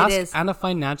task it is. and a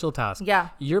financial task. Yeah.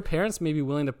 Your parents may be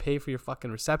willing to pay for your fucking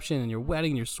reception and your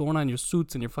wedding, your sauna and your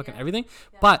suits and your fucking everything,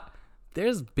 but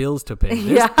there's bills to pay.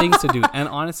 There's things to do. And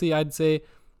honestly, I'd say,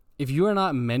 if you are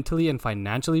not mentally and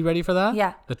financially ready for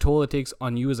that, the toll it takes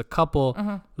on you as a couple,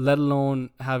 let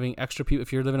alone having extra people,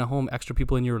 if you're living at home, extra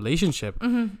people in your relationship,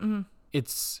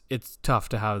 it's tough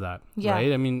to have that,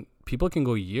 right? I mean, people can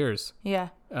go years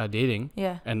dating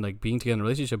and like being together in a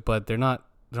relationship, but they don't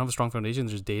have a strong foundation.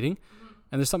 They're just dating.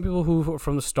 And there's some people who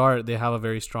from the start, they have a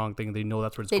very strong thing. They know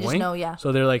that's where it's going. They just know,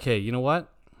 So they're like, hey, you know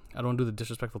what? I don't want to do the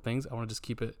disrespectful things. I want to just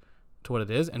keep it to what it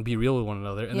is and be real with one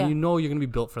another. And then you're going to be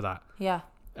built for that. Yeah.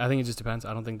 I think it just depends.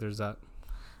 I don't think there's that.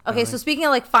 Okay, so speaking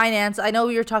of like finance, I know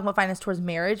we were talking about finance towards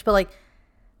marriage, but like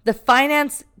the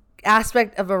finance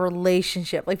aspect of a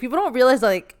relationship, like people don't realize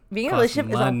like being in a relationship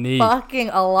is a lot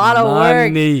of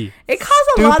work. It costs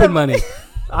a lot of money.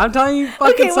 I'm telling you,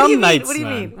 fucking some nights. What do you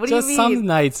mean? What do just you mean? Some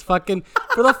nights, fucking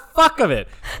for the fuck of it.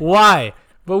 Why?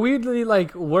 But we'd be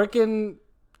like working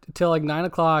till like 9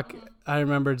 o'clock. I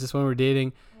remember just when we were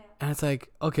dating, and it's like,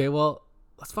 okay, well,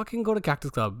 let's fucking go to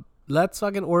Cactus Club. Let's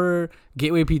fucking order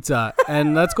Gateway Pizza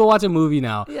and let's go watch a movie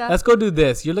now. Yeah. Let's go do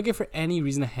this. You're looking for any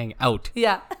reason to hang out.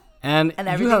 Yeah. And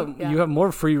you have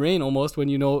more free reign almost when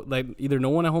you know, like, either no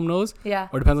one at home knows,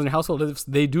 or depends on your household, if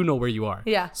they do know where you are.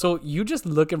 Yeah. So you just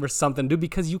looking for something to do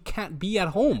because you can't be at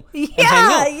home.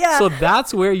 Yeah. So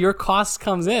that's where your cost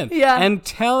comes in. Yeah. And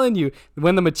telling you,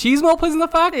 when the machismo plays in the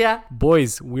fact,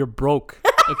 boys, we're broke.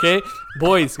 Okay?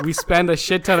 Boys, we spend a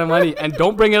shit ton of money, and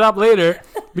don't bring it up later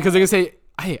because they're gonna say,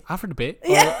 hey, I offered to pay.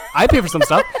 I pay for some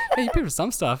stuff. Hey, you pay for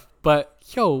some stuff. But,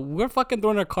 yo, we're fucking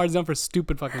throwing our cards down for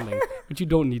stupid fucking things, which you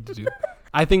don't need to do.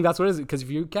 I think that's what it is. Because if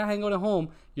you can't hang out at home,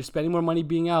 you're spending more money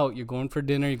being out. You're going for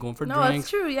dinner. You're going for drinks. No, that's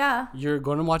true, yeah. You're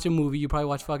going to watch a movie. You probably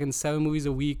watch fucking 7 movies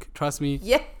a week. Trust me.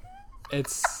 Yeah.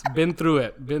 It's been through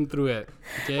it.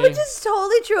 Okay? Which is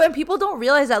totally true. And people don't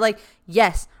realize that, like,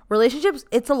 yes, relationships,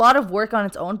 it's a lot of work on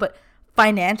its own, but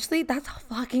financially, that's a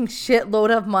fucking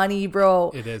shitload of money,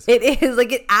 bro. It is.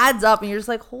 Like, it adds up, and you're just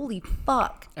like, holy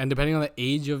fuck. And depending on the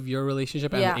age of your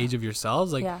relationship and the age of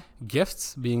yourselves, like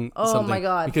gifts being something. Oh my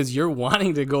God. Because you're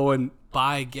wanting to go and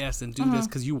buy gifts and do this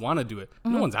because you want to do it.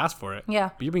 No one's asked for it. Yeah.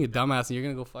 But you're being a dumbass and you're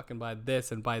going to go fucking buy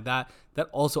this and buy that. That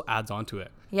also adds on to it.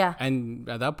 Yeah. And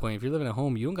at that point, if you're living at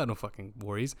home, you don't got no fucking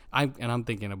worries. I'm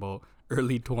thinking about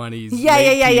early 20s.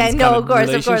 Yeah. No, of course,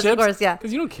 yeah.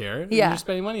 Because you don't care. Yeah. You're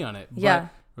spending money on it. Yeah. But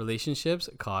relationships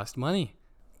cost money.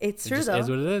 It's true, It just though. is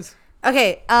what it is.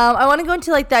 Okay, I want to go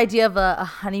into like the idea of a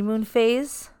honeymoon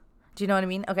phase. Do you know what I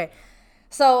mean? Okay,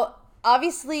 so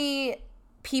obviously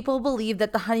people believe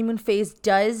that the honeymoon phase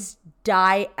does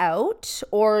die out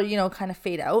or, kind of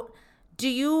fade out.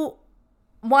 I'm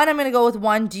going to go with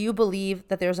 1, do you believe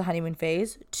that there's a honeymoon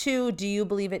phase? 2, do you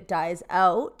believe it dies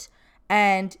out?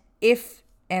 And if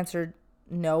answered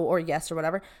no or yes or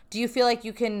whatever, do you feel like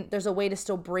there's a way to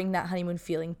still bring that honeymoon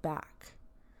feeling back?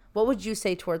 What would you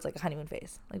say towards like a honeymoon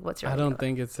phase? Like, what's your I don't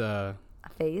think it's a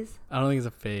phase? I don't think it's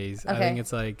a phase. Okay. I think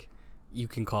it's like you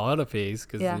can call it a phase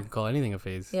because Yeah. you can call anything a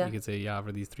phase. Yeah. You could say, yeah,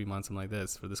 for these 3 months I'm like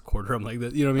this, for this quarter I'm like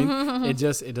this. You know what I mean?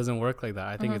 It doesn't work like that.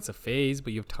 I think it's a phase,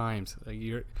 but you have times. Like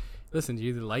listen, you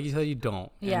either like each other, you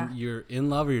don't. Yeah. And you're in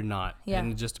love or you're not. Yeah.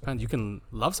 And it just depends. You can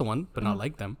love someone but not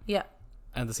like them. Yeah.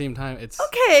 At the same time, it's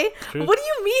Okay. true. What do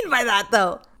you mean by that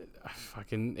though?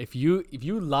 fucking if you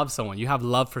love someone, you have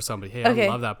love for somebody. Hey, Okay. I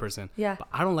love that person. Yeah. But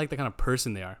I don't like the kind of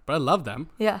person they are. But I love them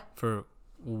Yeah. for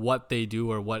what they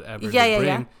do or whatever Yeah, they yeah, bring.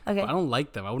 yeah. Okay. But I don't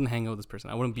like them. I wouldn't hang out with this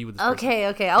person. I wouldn't be with this person. Okay.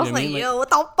 I was You know what I like, mean? yo, what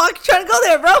the fuck? You trying to go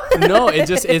there, bro? No,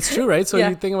 it's true, right? So Yeah.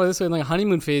 you think about it this way, like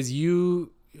honeymoon phase,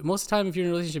 most of the time if you're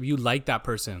in a relationship, you like that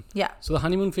person. Yeah. So the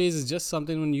honeymoon phase is just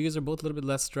something when you guys are both a little bit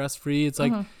less stress free. It's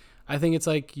like I think it's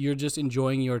like you're just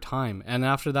enjoying your time. And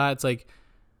after that, it's like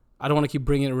I don't want to keep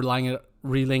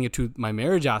relaying it to my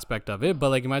marriage aspect of it, but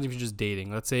like imagine if you're just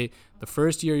dating. Let's say the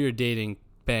first year you're dating,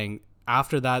 bang,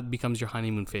 after that becomes your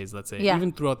honeymoon phase, let's say. Yeah.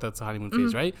 Even throughout that's the honeymoon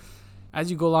phase, right? As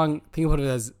you go along, think about it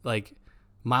as like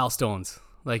milestones.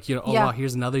 Like, you know, oh Yeah. wow,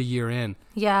 here's another year in.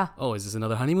 Yeah. Oh, is this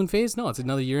another honeymoon phase? No, it's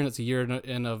another year, and it's a year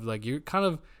in of like you're kind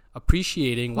of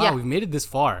appreciating, wow, Yeah. we've made it this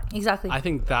far. Exactly. I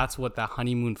think that's what that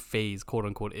honeymoon phase, quote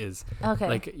unquote, is. Okay.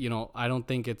 Like, you know, I don't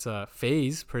think it's a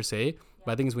phase per se,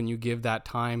 but I think it's when you give that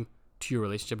time to your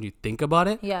relationship and you think about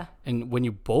it. Yeah. And when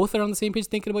you both are on the same page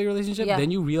thinking about your relationship, Yeah.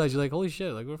 then you realize you're like, holy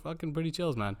shit, like we're fucking pretty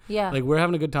chills, man. Yeah. Like we're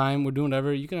having a good time, we're doing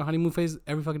whatever. You can have a honeymoon phase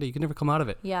every fucking day. You can never come out of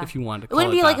it. Yeah. If you want to. It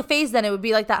wouldn't be it like that. a phase then. It would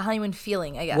be like that honeymoon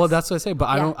feeling, I guess. Well, that's what I say, but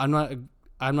Yeah.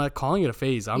 I'm not calling it a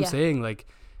phase. I'm Yeah. saying like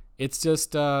it's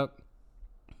just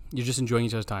you're just enjoying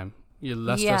each other's time. You're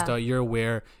less Yeah. stressed out. You're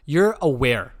aware. You're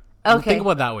aware. Okay. Think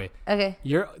about it that way. Okay.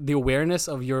 You're the awareness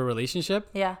of your relationship.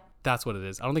 Yeah. That's what it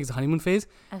is. I don't think it's a honeymoon phase.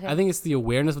 Okay. I think it's the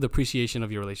awareness of the appreciation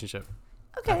of your relationship.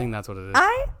 Okay. I think that's what it is.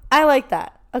 I like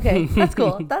that. Okay, that's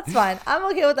cool. That's fine. I'm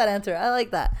okay with that answer. I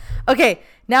like that. Okay,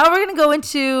 now we're gonna go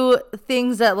into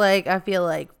things that like I feel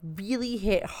like really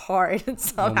hit hard in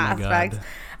some Oh my aspects.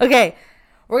 God. Okay,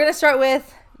 we're gonna start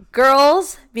with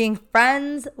girls being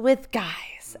friends with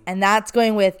guys, and that's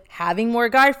going with having more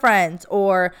guy friends,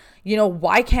 or you know,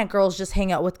 why can't girls just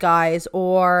hang out with guys,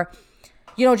 or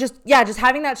you know, just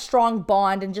having that strong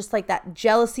bond and just like that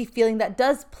jealousy feeling that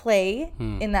does play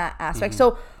in that aspect.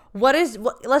 So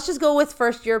let's just go with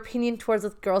first your opinion towards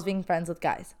with girls being friends with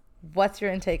guys. What's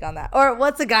your intake on that? Or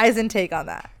what's a guy's intake on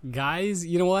that? Guys,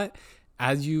 you know what?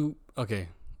 Early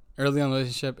on in the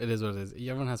relationship, it is what it is.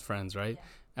 Everyone has friends, right?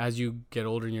 Yeah. As you get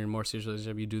older and you're in a more serious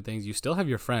relationship, you do things. You still have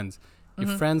your friends.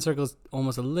 Your friend circle is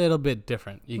almost a little bit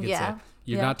different, you could say.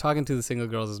 You're not talking to the single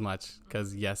girls as much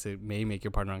because, yes, it may make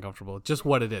your partner uncomfortable. Just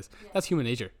what it is. Yeah. That's human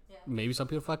nature. Yeah. Maybe some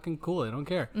people are fucking cool. They don't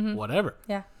care. Whatever.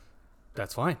 Yeah.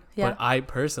 That's fine. Yeah. But I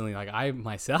personally,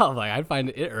 myself, I'd find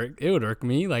it would irk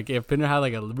me. Like, if Pinder had,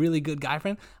 like, a really good guy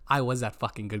friend, I was that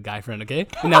fucking good guy friend, okay?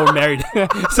 And now we're married.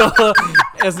 So,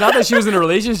 it's not that she was in a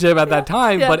relationship at that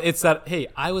time, but it's that, hey,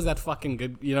 I was that fucking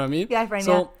good, you know what I mean? Guy friend,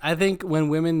 So, I think when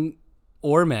women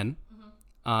or men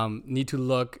need to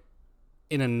look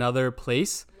in another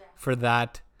place for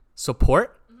that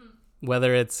support,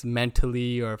 whether it's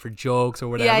mentally or for jokes or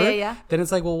whatever, then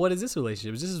it's like, well, what is this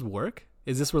relationship? Is this work?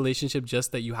 Is this relationship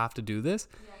just that you have to do this?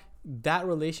 Yeah. That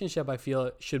relationship, I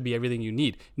feel, should be everything you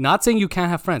need. Not saying you can't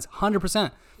have friends,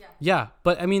 100%. Yeah,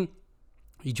 but I mean,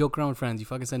 you joke around with friends, you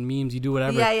fucking send memes, you do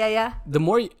whatever. Yeah. The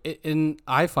more, and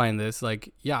I find this,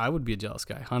 like, yeah, I would be a jealous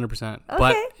guy, 100%. Okay.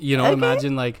 But, you know,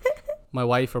 imagine, like, my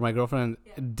wife or my girlfriend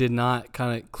did not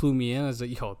kind of clue me in as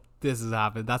like, yo, this has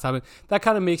happened, that's happened. That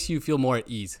kind of makes you feel more at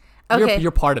ease. Okay.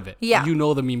 You're part of it. Yeah. You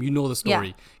know the meme, you know the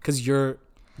story, because they're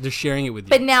sharing it with you.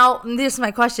 But now, this is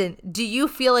my question. Do you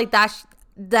feel like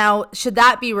now, should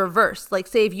that be reversed? Like,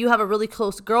 say if you have a really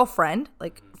close girlfriend,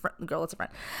 like, girl, it's a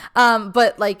friend.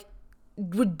 But, like,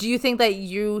 do you think that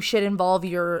you should involve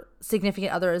your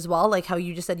significant other as well? Like how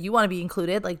you just said you want to be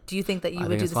included. Like, do you think that you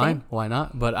would do the same? Why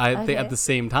not? But I think at the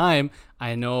same time,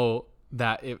 I know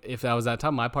that if that was that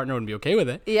time, my partner wouldn't be okay with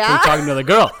it. Yeah. So he's talking to another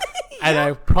girl. And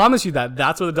I promise you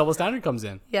that's where the double standard comes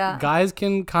in. Yeah. Guys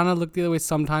can kind of look the other way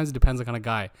sometimes. It depends on the kind of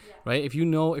guy, right? If you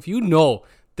know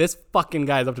this fucking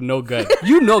guy is up to no good.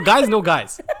 Guys know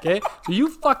guys, okay? So you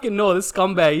fucking know this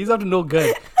scumbag, he's up to no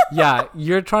good. Yeah,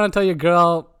 you're trying to tell your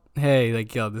girl, hey,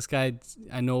 like, yo, this guy,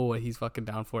 I know what he's fucking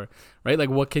down for, right? Like,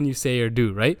 what can you say or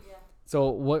do, right? Yeah. So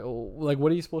what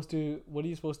are you supposed to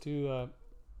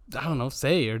I don't know,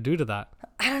 say or do to that?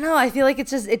 I don't know. I feel like it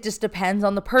just depends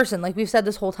on the person. Like we've said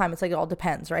this whole time, it's like it all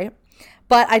depends, right?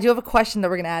 But I do have a question that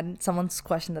we're going to add, someone's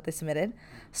question that they submitted.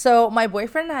 So my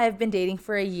boyfriend and I have been dating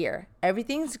for a year.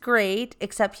 Everything's great,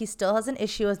 except he still has an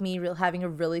issue with me having a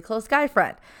really close guy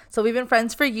friend. So we've been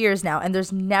friends for years now, and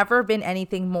there's never been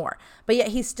anything more. But yet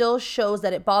he still shows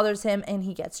that it bothers him, and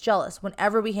he gets jealous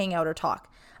whenever we hang out or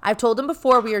talk. I've told him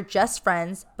before we are just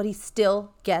friends, but he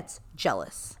still gets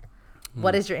jealous.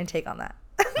 What is your intake on that?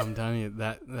 I'm telling you,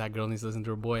 that girl needs to listen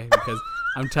to her boy, because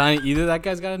I'm telling you, either that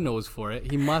guy's got a nose for it.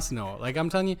 He must know. Like, I'm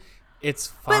telling you, it's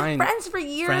fine. But friends for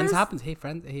years. Friends happens. Hey,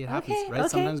 friends. Hey, it happens, right?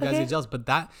 Sometimes guys get jealous,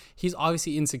 but he's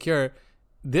obviously insecure.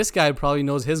 This guy probably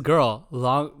knows his girl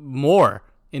more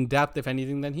in depth, if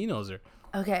anything, than he knows her.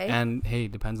 Okay. And hey,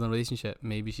 depends on the relationship.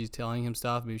 Maybe she's telling him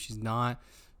stuff. Maybe she's not.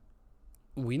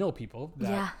 We know people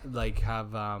that like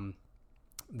have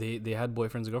they had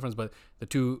boyfriends and girlfriends, but the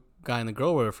two guy and the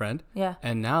girl were a friend. Yeah.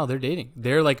 And now they're dating.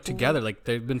 They're like together. Like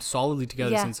they've been solidly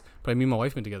together since probably me and my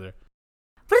wife been together.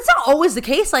 But it's not always the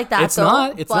case like that. It's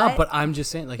not. But I'm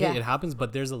just saying, like, hey, it happens.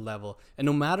 But there's a level, and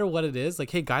no matter what it is, like,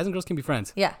 hey, guys and girls can be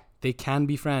friends. Yeah. They can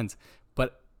be friends,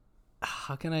 but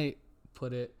how can I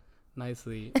put it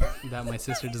nicely that my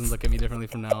sister doesn't look at me differently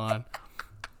from now on?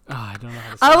 I don't know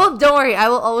how to say it. Don't worry. I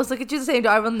will always look at you the same.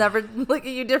 I will never look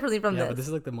at you differently from this. Yeah, but this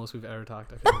is like the most we've ever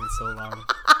talked. I feel like it's so long.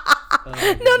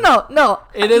 No.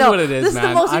 It is what it is, this man. This is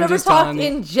the most we've ever talked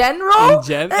in general.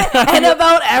 And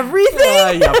about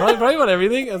everything. Yeah, probably about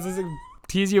everything. I was just like,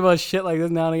 tease you about shit like this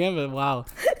now and again, but wow,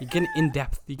 you're getting in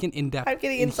depth. I'm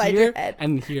getting inside your head.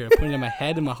 And here, putting it in my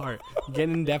head and my heart. You're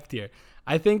getting in depth here.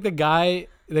 I think the guy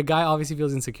obviously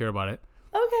feels insecure about it.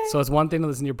 Okay. So it's one thing to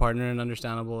listen to your partner and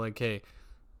understandable, like, hey,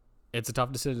 it's a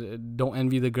tough decision. Don't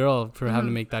envy the girl for having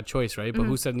to make that choice, right? But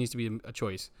who said it needs to be a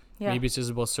choice? Yeah. Maybe it's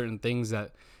just about certain things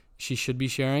that she should be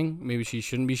sharing. Maybe she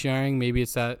shouldn't be sharing. Maybe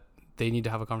it's that they need to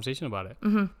have a conversation about it.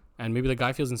 Mm-hmm. And maybe the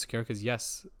guy feels insecure because,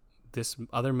 yes, this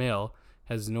other male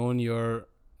has known your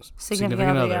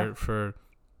significant other for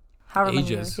however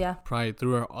ages, probably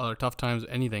through our tough times,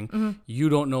 anything. Mm-hmm. You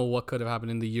don't know what could have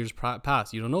happened in the years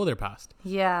past. You don't know their past.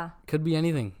 Yeah. Could be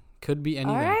anything. All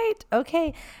right.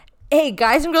 Okay. Hey,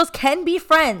 guys and girls can be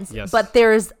friends, but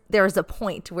there's a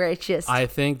point where it's just... I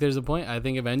think there's a point. I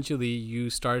think eventually you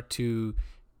start to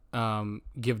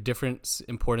give different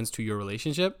importance to your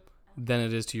relationship than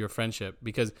it is to your friendship,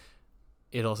 because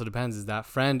it also depends. If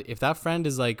that friend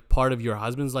is like part of your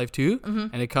husband's life too,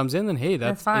 and it comes in, then hey,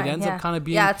 that's fine. It ends up kind of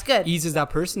being... Yeah, it's good. Eases that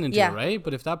person into it, right?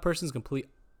 But if that person's complete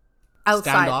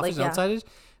standoffish, outside,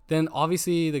 then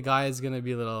obviously the guy is going to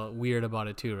be a little weird about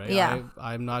it too, right? Yeah.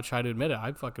 I'm not trying to admit it.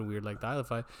 I'm fucking weird like that.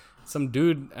 If some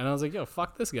dude, and I was like, yo,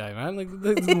 fuck this guy, man. Like,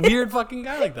 this weird fucking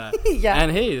guy like that. Yeah. And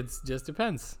hey, it just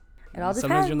depends. It all depends.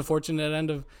 Sometimes you're in the fortunate end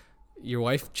of your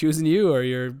wife choosing you or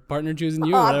your partner choosing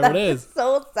you, whatever it is.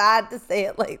 So sad to say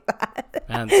it like that.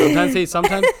 And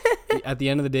sometimes at the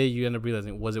end of the day, you end up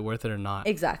realizing, was it worth it or not?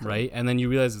 Exactly. Right? And then you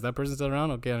realize, if that person's still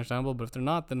around, okay, understandable. But if they're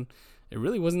not, then it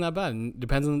really wasn't that bad. And it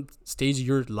depends on the stage of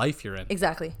your life you're in.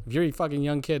 Exactly. If you're a fucking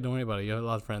young kid, don't worry about it. You have a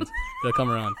lot of friends. They'll come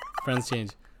around. Friends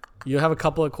change. You'll have a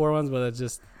couple of core ones, but it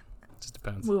just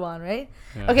depends. Move on, right?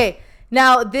 Yeah. Okay.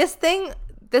 Now, this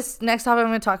next topic I'm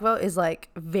going to talk about is like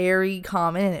very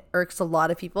common, and it irks a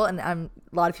lot of people. And a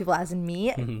lot of people, as in me,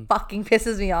 it fucking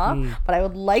pisses me off. But I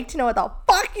would like to know what the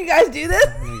fuck you guys do this.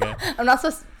 Okay. I'm not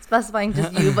specifying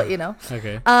just you, but you know.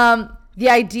 Okay. The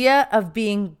idea of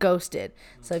being ghosted.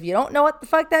 So if you don't know what the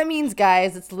fuck that means,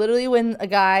 guys, it's literally when a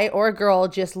guy or a girl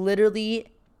just literally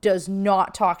does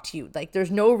not talk to you. Like,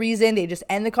 there's no reason. They just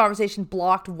end the conversation,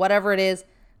 blocked, whatever it is,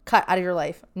 cut out of your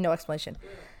life. No explanation.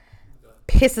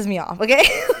 Pisses me off, okay?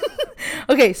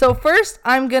 Okay, so first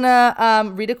I'm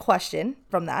gonna read a question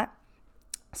from that.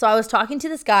 So I was talking to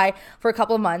this guy for a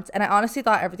couple of months, and I honestly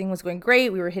thought everything was going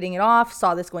great. We were hitting it off,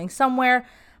 saw this going somewhere.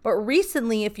 But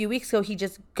recently, a few weeks ago, he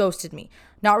just ghosted me.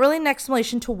 Not really an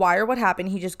explanation to why or what happened.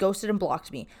 He just ghosted and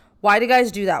blocked me. Why do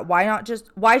guys do that?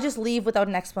 Why just leave without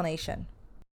an explanation?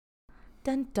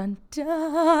 Dun, dun,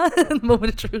 dun.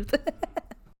 Moment of truth.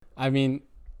 I mean,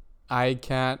 I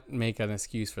can't make an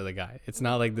excuse for the guy. It's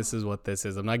not like this is what this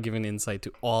is. I'm not giving insight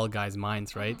to all guys'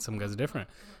 minds, right? Some guys are different.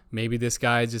 Maybe this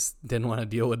guy just didn't want to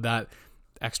deal with that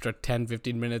extra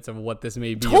 10-15 minutes of what this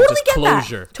may be. Totally just get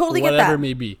closure. That. Totally whatever get that. It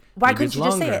may be. Why maybe couldn't you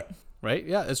just say it? Right?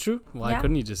 Yeah, it's true. Why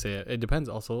couldn't you just say it? It depends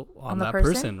also on that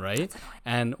person, right?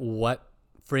 And what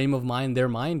frame of mind their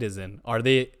mind is in. Are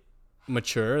they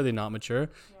mature? Are they not mature?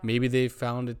 Yeah. Maybe they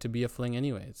found it to be a fling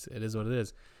anyways. It is what it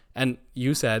is. And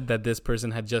you said that this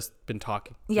person had just been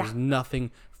talking. Yeah. There's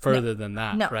nothing further than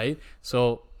that, right?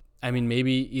 So, I mean,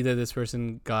 maybe either this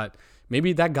person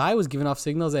maybe that guy was giving off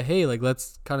signals that, hey, like,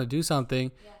 let's kind of do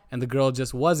something. Yeah. And the girl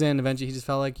just wasn't. Eventually, he just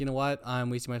felt like, you know what? I'm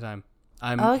wasting my time.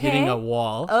 I'm hitting a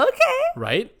wall. Okay.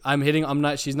 Right?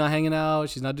 She's not hanging out.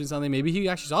 She's not doing something. Maybe he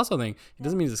actually saw something. It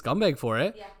doesn't mean he's a scumbag for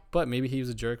it. Yeah. But maybe he was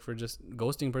a jerk for just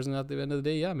ghosting a person at the end of the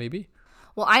day. Yeah, maybe.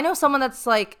 Well, I know someone that's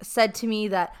like said to me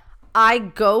that I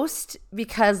ghost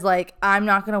because like I'm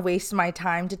not going to waste my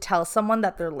time to tell someone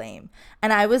that they're lame.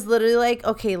 And I was literally like,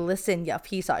 okay, listen, you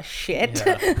piece of shit.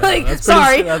 Yeah, like,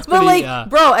 sorry.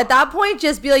 Bro, at that point,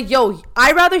 just be like, yo,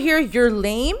 I'd rather hear you're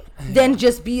lame than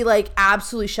just be like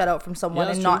absolutely shut out from someone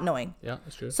and not knowing. Yeah,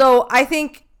 that's true. So I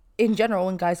think in general,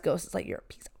 when guys ghost, it's like, you're a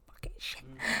piece of fucking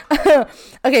shit.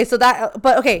 Okay,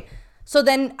 so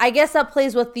then I guess that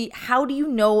plays with the, how do you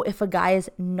know if a guy is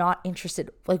not interested?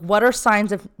 Like, what are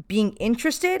signs of being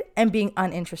interested and being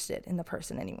uninterested in the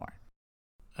person anymore?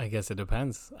 I guess it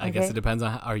depends. I guess it depends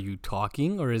on, are you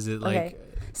talking or is it like... Okay.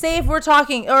 Say if we're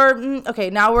talking, or,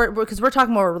 now because we're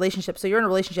talking more relationship. So you're in a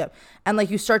relationship and like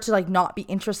you start to like not be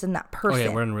interested in that person. Oh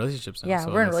yeah, we're in relationships now. Yeah,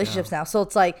 so we're in relationships now. So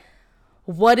it's like,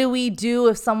 what do we do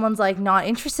if someone's like not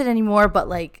interested anymore, but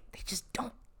like they just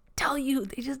don't tell you,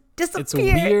 they just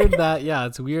disappear?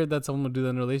 It's weird that someone would do that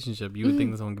in a relationship. You would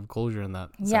think that someone would give closure in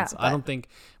that sense. I don't think,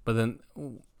 but then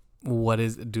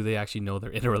do they actually know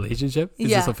they're in a relationship? Is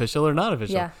this official or not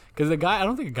official? Because I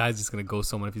don't think a guy's just gonna ghost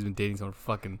someone if he's been dating someone for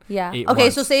fucking 8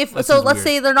 months. So let's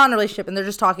say they're not in a relationship and they're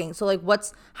just talking. So like,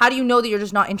 how do you know that you're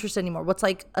just not interested anymore? What's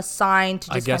like a sign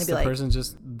to just kind of be like, I guess the person's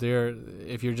just there.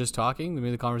 If you're just talking, maybe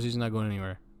the conversation's not going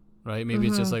anywhere. Right? Maybe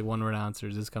it's just like one word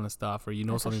answers, this kind of stuff, or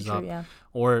something's up,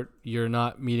 or you're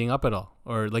not meeting up at all,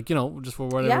 or like, just for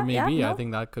whatever it may be. I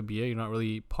think that could be it. You're not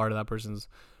really part of that person's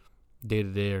day to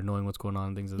day or knowing what's going on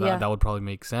and things like that. That would probably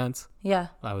make sense. Yeah.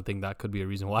 I would think that could be a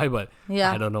reason why, but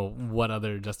I don't know what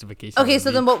other justification. Okay,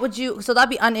 so then so that'd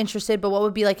be uninterested, but what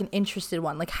would be like an interested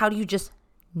one? Like, how do you just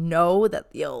know that,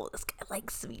 yo, this guy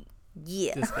likes me?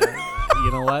 Yeah. This guy,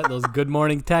 you know what? Those good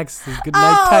morning texts, those good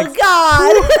night texts.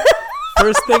 Oh, God.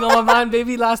 First thing on my mind,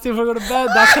 baby, last thing before I go to bed.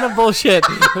 That kind of bullshit.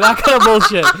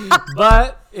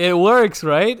 But it works,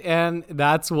 right? And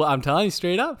that's what I'm telling you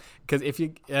straight up. Because if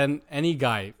any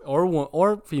guy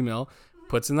or female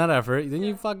puts in that effort, then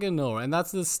you fucking know. And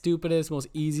that's the stupidest, most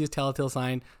easiest telltale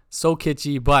sign. So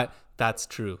kitschy, but that's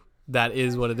true. That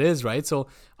is what it is, right? So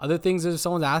other things is if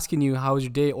someone's asking you, how was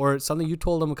your day? Or something you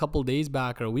told them a couple of days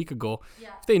back or a week ago. Yeah.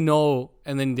 If they know,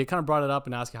 and then they kind of brought it up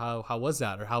and ask you, how was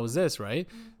that? Or how was this, right?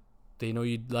 Mm-hmm. They know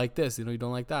you like this, they know you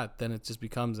don't like that. Then it just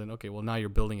becomes now you're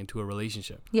building into a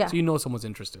relationship. Yeah. So you know someone's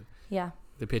interested. Yeah.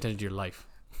 They pay attention to your life.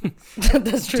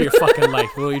 That's true. To your fucking life.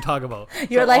 What are you talking about?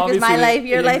 Your life is my life.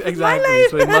 Your life is my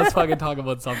life. So we must fucking talk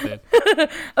about something.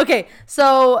 Okay.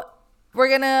 So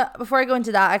before I go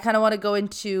into that, I kind of want to go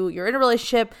into, you're in a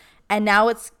relationship and now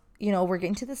it's, we're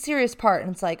getting to the serious part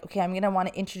and it's like, okay, I'm going to want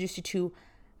to introduce you to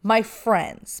my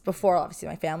friends before obviously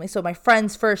my family. So my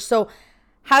friends first. So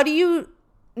how do you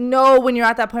know when you're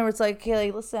at that point where it's like, okay,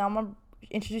 like, listen, I'm gonna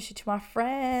introduce you to my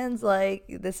friends, like,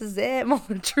 this is it, moment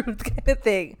of truth kind of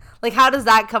thing? Like, how does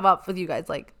that come up with you guys?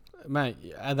 Like, man,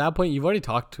 at that point you've already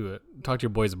talked to your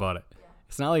boys about it.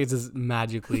 It's not like it's just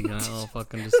magically gonna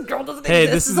fucking just this girl doesn't hey,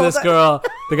 exist. This is this girl.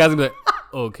 The guy's gonna be like,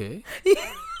 okay,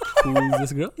 who is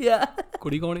this girl? Yeah.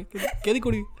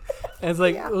 And it's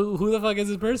like, who the fuck is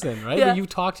this person, right? But you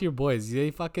talk to your boys, they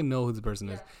fucking know who this person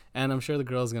is, and I'm sure the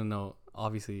girl's gonna know.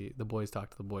 Obviously, the boys talk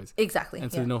to the boys. Exactly. And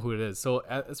so they know who it is. So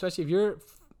especially if you're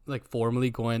like formally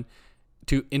going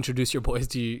to introduce your boys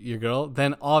to your girl,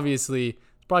 then obviously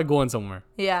it's probably going somewhere.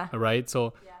 Yeah. Right?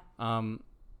 So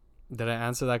did I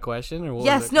answer that question? Or what?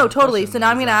 Yes, no, totally. So now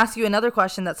I'm going to ask you another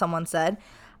question that someone said.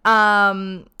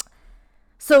 So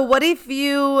what do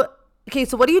you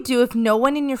do if no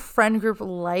one in your friend group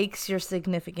likes your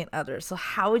significant other? So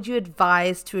how would you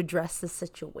advise to address the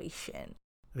situation?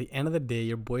 At the end of the day,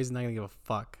 your boy's not gonna give a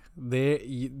fuck.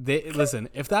 They listen.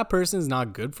 If that person is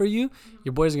not good for you,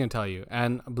 your boys are gonna tell you.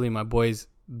 And believe my boys,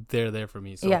 they're there for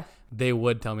me. So they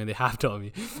would tell me. They have told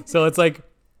me. So it's like,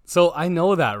 so I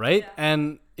know that, right? Yeah.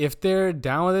 And if they're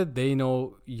down with it, they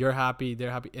know you're happy.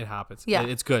 They're happy. It happens. Yeah,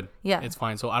 it's good. Yeah, it's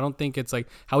fine. So I don't think it's like,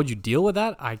 how would you deal with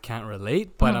that? I can't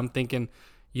relate, but I'm thinking,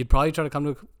 you'd probably try to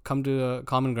come to a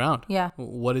common ground. Yeah.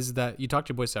 What is that? You talk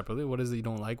to your boys separately. What is it you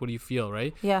don't like? What do you feel,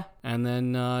 right? Yeah. And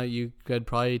then you could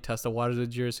probably test the waters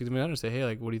with your significant other and say, hey,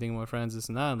 like, what do you think of my friends, this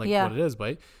and that, and like what it is,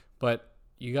 right? But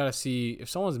you got to see if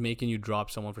someone's making you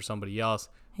drop someone for somebody else,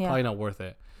 probably not worth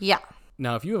it. Yeah.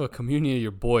 Now, if you have a community of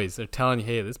your boys, they're telling you,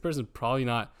 hey, this person's probably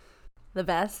not the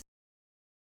best.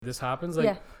 This happens.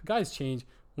 Like, guys change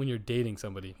when you're dating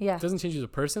somebody. Yeah. It doesn't change you as a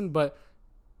person, but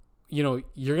you know,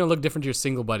 you're gonna look different to your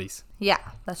single buddies. Yeah,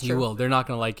 that's true. You will. They're not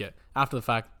gonna like it. After the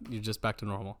fact, you're just back to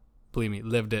normal. Believe me,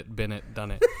 lived it, been it,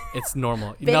 done it. It's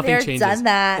normal. Been Nothing there, changes. done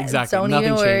that. Exactly. Don't Nothing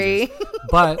even worry. changes.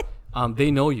 But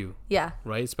they know you, Yeah.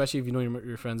 right? Especially if you know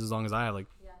your friends as long as I have, like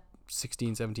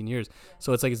 16, 17 years.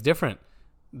 So it's like it's different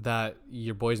that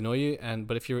your boys know you.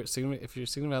 But if you're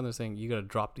significant other saying you gotta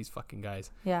drop these fucking guys,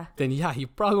 Yeah. then yeah, you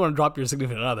probably want to drop your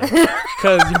significant other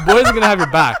because your boys are gonna have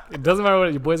your back. It doesn't matter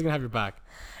what, your boys are gonna have your back.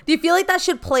 Do you feel like that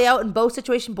should play out in both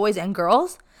situations, boys and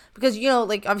girls? Because, you know,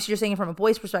 like, obviously you're saying it from a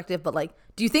boy's perspective, but, like,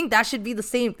 do you think that should be the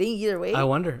same thing either way? I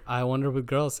wonder with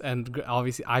girls. And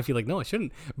obviously, I feel like, no, it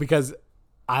shouldn't. Because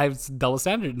I've double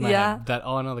standard in my head that,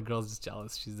 oh, no, the girl's just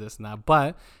jealous. She's this and that.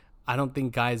 But I don't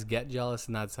think guys get jealous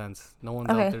in that sense. No one's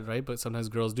out there, right? But sometimes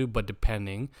girls do. But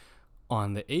depending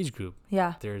on the age group.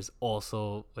 Yeah. There's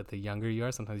also, with the younger you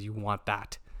are, sometimes you want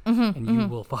that. And you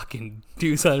will fucking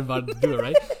do something about it to do it,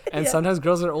 right? And sometimes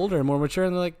girls are older and more mature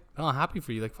and they're like, oh, happy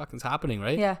for you. Like, fucking it's happening,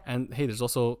 right? Yeah. And hey, there's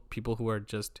also people who are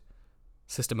just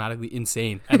systematically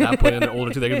insane at that point and they're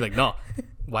older too. They're gonna be like, no,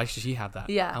 why should she have that?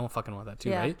 Yeah. I don't fucking want that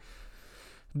too, right?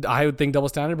 I would think double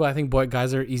standard, but I think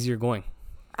guys are easier going.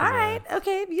 All right.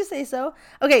 Okay. You say so.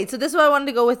 Okay. So this is what I wanted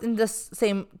to go with in this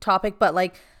same topic, but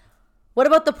like, what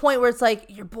about the point where it's like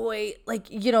your boy, like,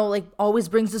 you know, like always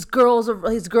brings his girl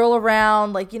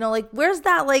around, like, you know, like where's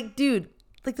that, like, dude,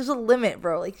 like there's a limit,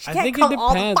 bro. Like she can't come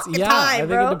all the fucking time, I think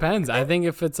bro. it depends. I think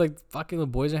if it's like fucking the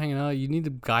boys are hanging out, you need the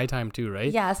guy time too,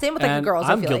 right? Yeah, same with like the girls.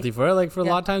 I'm guilty for it. Like for a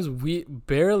lot of times, we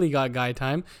barely got guy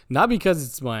time. Not because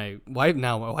it's my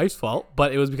wife's fault,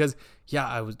 but it was because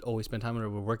I would always spend time with her.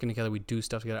 We're working together. We do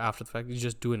stuff together after the fact. You're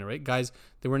just doing it, right? Guys,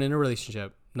 they weren't in a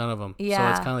relationship. None of them. Yeah. So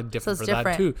it's kind of like different for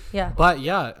that too. Yeah. But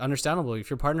yeah, understandable. If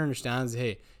your partner understands,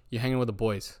 hey, you're hanging with the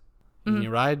boys.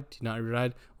 You ride, do you not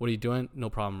ride? What are you doing?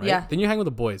 No problem, right? Yeah. Then you hang with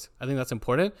the boys. I think that's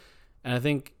important. And I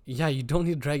think, you don't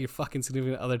need to drag your fucking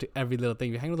significant other to every little thing.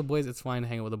 If you hang with the boys, it's fine to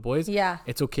hang with the boys. Yeah.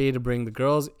 It's okay to bring the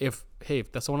girls. If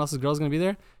that someone else's girl's going to be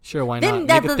there, sure, why then not?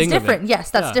 that's Make a thing different. of it. Yes,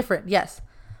 that's different. Yes.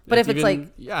 But if it's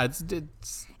like... Yeah, it's...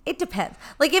 It depends.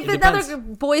 Like if It another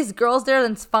boy's girl's there,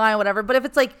 then it's fine, whatever. But if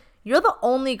it's like... You're the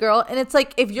only girl, and it's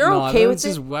like if you're okay with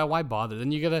it, why bother?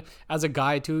 Then you gotta, as a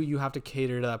guy too, you have to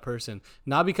cater to that person,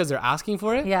 not because they're asking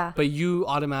for it, but you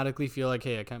automatically feel like,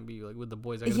 hey, I can't be like with the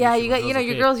boys. Yeah, you got,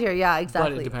 your girl's here, yeah,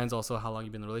 exactly. But it depends also how long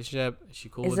you've been in the relationship. Is she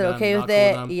cool with with them? Is it okay with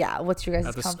it? Cool with yeah. What's your guys'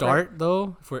 at the comfort? start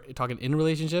though? If we're talking in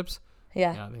relationships,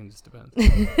 I think it just depends.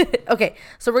 Okay,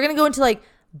 so we're gonna go into like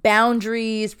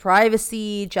boundaries,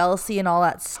 privacy, jealousy, and all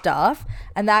that stuff,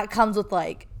 and that comes with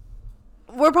like.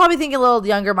 We're probably thinking a little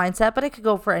younger mindset, but it could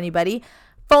go for anybody.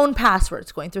 Phone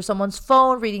passwords, going through someone's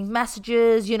phone, reading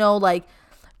messages, you know, like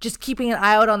just keeping an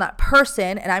eye out on that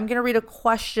person. And I'm going to read a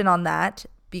question on that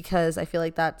because I feel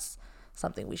like that's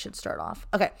something we should start off.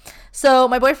 Okay. So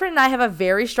my boyfriend and I have a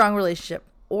very strong relationship,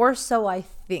 or so I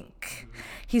think.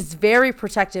 He's very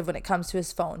protective when it comes to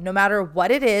his phone. No matter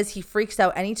what it is, he freaks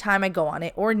out anytime I go on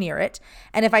it or near it.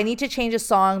 And if I need to change a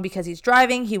song because he's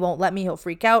driving, he won't let me, he'll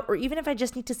freak out. Or even if I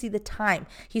just need to see the time,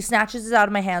 he snatches it out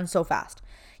of my hand so fast.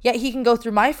 Yet he can go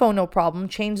through my phone no problem,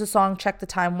 change the song, check the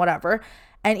time, whatever.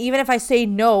 And even if I say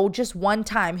no just one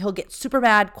time, he'll get super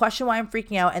mad, question why I'm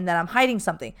freaking out, and then I'm hiding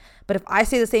something. But if I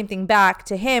say the same thing back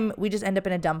to him, we just end up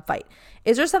in a dumb fight.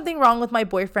 Is there something wrong with my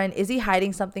boyfriend? Is he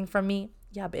hiding something from me?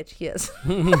 Yeah, bitch, he is.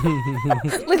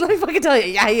 Like, let me fucking tell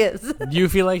you. Yeah, he is. You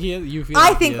feel like he is?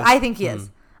 I think he is.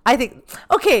 I think,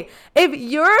 okay,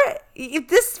 if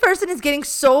this person is getting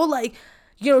so like,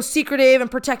 you know, secretive and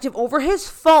protective over his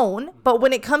phone, but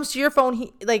when it comes to your phone,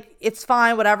 he like, it's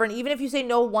fine, whatever. And even if you say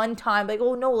no one time, like,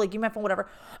 oh no, like, give me my phone, whatever.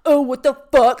 Oh, what the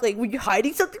fuck? Like, were you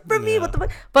hiding something from me? What the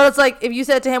fuck? But it's like, if you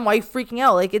said to him, why are you freaking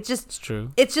out? Like, it's just, it's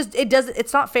true.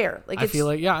 It's not fair. Like, I feel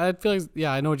like,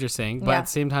 I know what you're saying. But at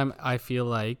the same time, I feel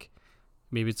like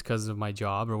maybe it's because of my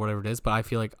job or whatever it is, but I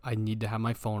feel like I need to have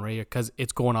my phone ready because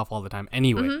it's going off all the time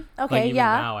anyway. Mm-hmm. Okay, like even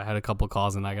now I had a couple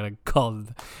calls and I gotta call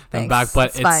them back.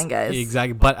 But it's fine, guys.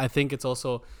 Exactly. But I think it's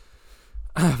also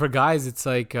for guys, it's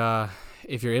like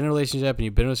if you're in a relationship and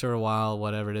you've been with her for a while,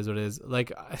 whatever it is.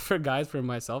 Like for guys, for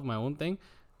myself, my own thing,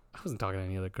 I wasn't talking to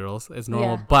any other girls. It's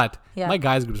normal, but my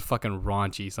guys group is fucking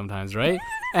raunchy sometimes, right?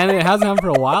 And it hasn't happened for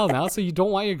a while now, so you don't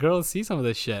want your girl to see some of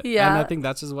this shit. Yeah. And I think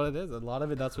that's just what it is. A lot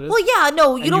of it, that's what it is. Well, yeah,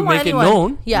 no, you don't want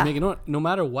anyone. You make it known. No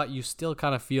matter what, you still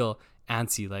kind of feel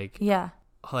antsy. Like,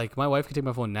 like my wife can take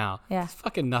my phone now. Yeah. There's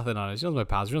fucking nothing on it. She knows my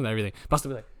password, she knows everything. But I'll still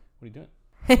be like, what are you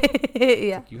doing?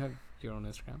 Yeah. Like, you have your own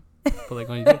Instagram? But like,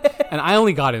 when you do it. And I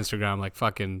only got Instagram like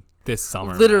fucking this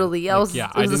summer. Literally, it was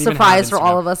a surprise for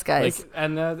all of us guys. Like,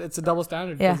 and it's a double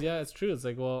standard because it's true. It's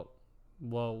like,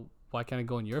 well, why can't it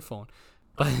go on your phone?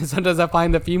 But sometimes I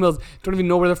find that females don't even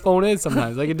know where their phone is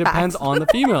sometimes. Like, it depends on the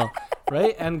female,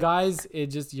 right? And guys,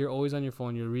 you're always on your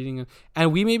phone. You're reading.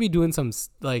 And we may be doing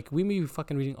we may be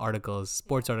fucking reading articles,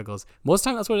 sports articles. Most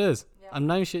time, that's what it is. Yeah. I'm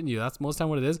not even shitting you. That's most time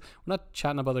what it is. We're not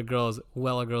chatting about other girls,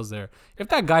 girls there. If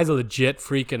that guy's a legit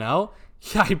freaking out,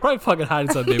 yeah, he probably fucking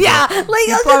hiding something. Yeah, like,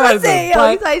 I was gonna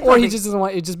say, or he just doesn't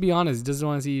want, just be honest. He doesn't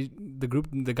want to see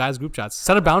the guys' group chats.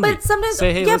 Set a boundary. But sometimes,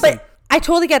 say, hey, yeah, listen. but I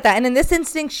totally get that. And in this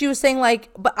instinct, she was saying,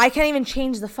 like, but I can't even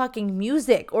change the fucking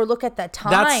music or look at the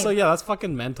time. That's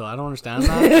fucking mental. I don't understand that.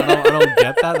 I don't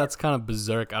get that. That's kind of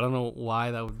berserk. I don't know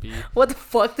why that would be. What the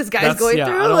fuck this guy's going through?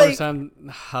 I don't understand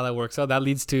how that works out. That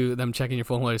leads to them checking your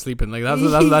phone while you're sleeping. Like, that's shit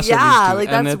leads to. Like,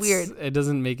 that's weird. It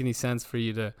doesn't make any sense for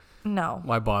you to. No.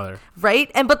 Why bother?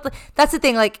 Right? But that's the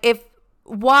thing. Like, if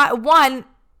one,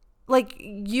 like,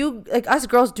 you, like, us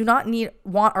girls do not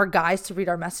want our guys to read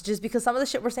our messages, because some of the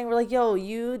shit we're saying, we're like, yo,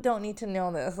 you don't need to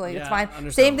know this. Like, it's fine.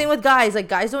 Same thing with guys. Like,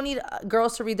 guys don't need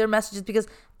girls to read their messages, because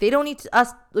they don't need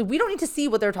us. Like, we don't need to see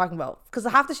what they're talking about, because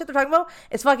half the shit they're talking about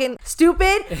is fucking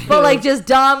stupid, but like just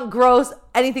dumb, gross,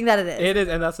 anything that it is. It is,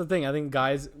 and that's the thing. I think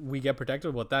guys, we get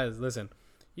protected about that. Is, listen,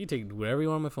 you take whatever you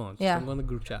want on my phone. Yeah. Don't go in the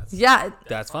group chats. Yeah.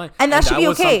 That's fine. And that should be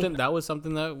okay. That was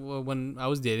something that when I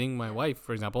was dating my wife,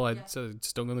 for example, I said,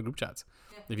 just don't go in the group chats.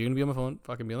 If you're going to be on my phone,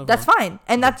 fucking be on the phone. That's fine.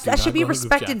 And that should be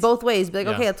respected both ways. Be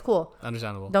like, okay, that's cool.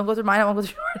 Understandable. Don't go through mine, I won't go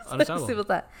through yours. Understandable. See what's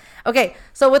that. Okay,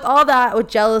 so with all that, with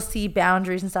jealousy,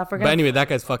 boundaries and stuff, we're going to... But anyway, that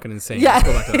guy's fucking insane. Yeah.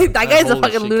 That guy's a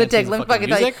fucking lunatic. Let me fucking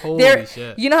tell you. Holy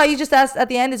shit. You know how you just asked at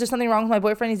the end, is there something wrong with my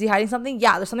boyfriend? Is he hiding something?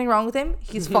 Yeah, there's something wrong with him.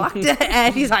 He's fucked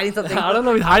and he's hiding something. I don't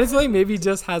know if he's hiding something. Maybe he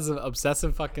just has an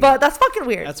obsessive fucking... But that's fucking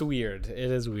weird. That's weird.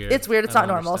 It is weird. It's weird. It's not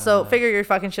normal. So figure your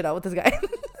fucking shit out with this guy.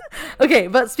 Okay,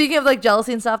 but speaking of like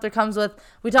jealousy and stuff, there comes with...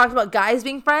 We talked about guys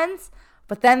being friends,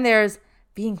 but then there's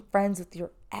being friends with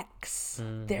your ex.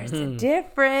 There's a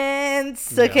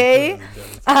difference, okay?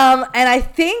 And I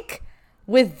think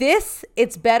with this,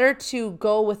 it's better to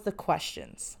go with the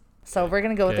questions. So we're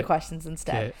going to go with the questions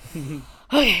instead.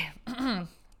 Okay.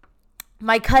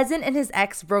 My cousin and his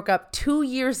ex broke up 2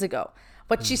 years ago,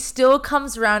 but she still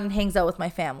comes around and hangs out with my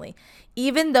family,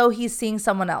 even though he's seeing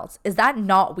someone else. Is that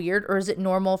not weird, or is it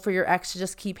normal for your ex to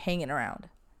just keep hanging around?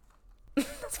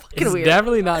 That's fucking weird. It's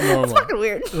definitely not normal. It's fucking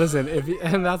weird. Listen,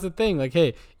 and that's the thing. Like,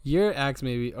 hey, your ex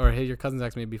maybe, or hey, your cousin's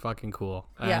ex may be fucking cool,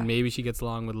 and maybe she gets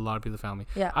along with a lot of people in the family.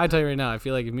 Yeah. I tell you right now, I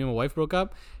feel like if me and my wife broke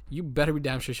up, you better be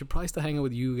damn sure she'll probably still hang out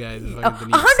with you guys.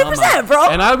 100%, bro.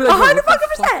 And I'll be like, what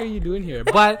the fuck are you doing here?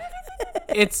 But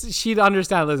she'd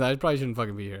understand. Listen, I probably shouldn't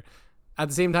fucking be here. At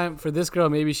the same time, for this girl,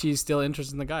 maybe she's still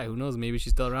interested in the guy. Who knows? Maybe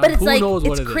she's still around. But it's Who like, knows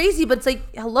what it's crazy, but it's like,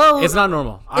 hello. It's not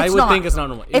normal. I would think it's not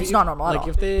normal. It's not normal at all. Like,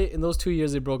 if they, in those 2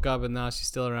 years, they broke up and now she's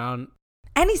still around.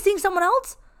 And he's seeing someone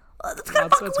else? That's kind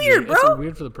of fucking weird, bro. It's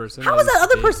weird for the person. How is that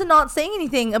other person not saying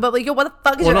anything about, like, yo, what the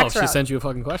fuck is your ex around? She sent you a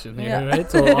fucking question here,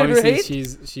 right? So obviously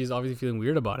she's obviously feeling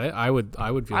weird about it. I would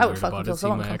feel weird about it.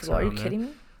 So uncomfortable. Are you kidding me?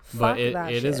 But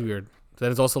it is weird. Then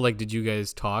it's also like, did you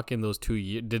guys talk in those 2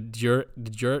 years? Did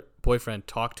your boyfriend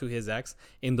talk to his ex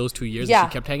in those 2 years that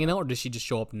she kept hanging out, or did she just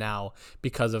show up now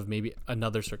because of maybe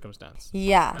another circumstance?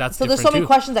 Yeah. That's so there's so many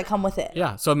questions that come with it.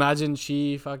 Yeah. So imagine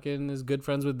she fucking is good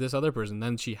friends with this other person.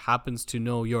 Then she happens to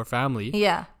know your family.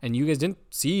 Yeah. And you guys didn't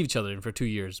see each other for 2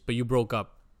 years, but you broke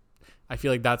up. I feel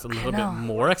like that's a little bit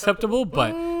more acceptable,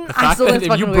 but the fact that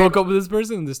if you broke up with this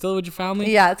person and they're still with your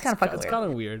family, yeah, it's kind of fucking weird. It's kind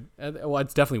of weird. Well,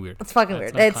 it's definitely weird. It's fucking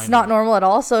weird. It's not normal at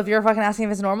all. So if you're fucking asking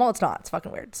if it's normal, it's not. It's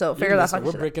fucking weird. So figure that fucking shit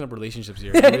out. We're breaking up relationships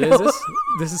here.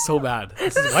 This is so bad. Why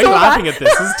are you laughing at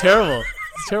this? This is terrible.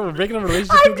 It's terrible. We're breaking up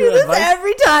relationships. I do this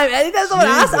every time. Anytime someone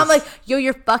asks, I'm like, yo,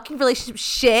 your fucking relationship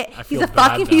shit. He's a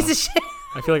fucking piece of shit.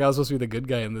 I feel like I was supposed to be the good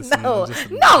guy in this. No,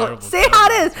 say how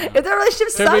it is. If their relationship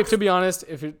sucks. To be honest,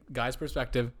 if your guy's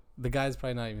perspective, the guy's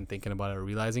probably not even thinking about it or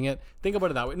realizing it. Think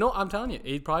about it that way. No, I'm telling you,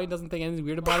 he probably doesn't think anything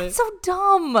weird about it. So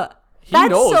dumb. He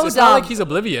knows. So it's not like he's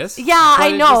oblivious. Yeah,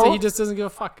 I know. He just doesn't give a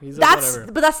fuck. He's like, whatever.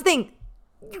 But that's the thing.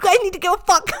 You guys need to give a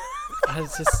fuck.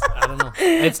 It's just, I don't know.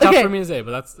 It's tough for me to say,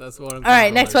 but that's what I'm. All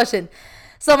right, next question.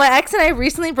 So my ex and I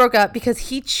recently broke up because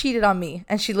he cheated on me,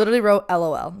 and she literally wrote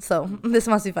LOL. So this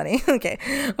must be funny. Okay.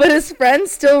 But his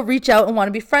friends still reach out and want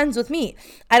to be friends with me.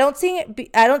 I don't see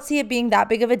it being that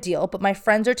big of a deal, but my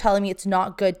friends are telling me it's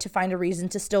not good to find a reason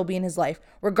to still be in his life,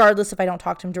 regardless if I don't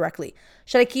talk to him directly.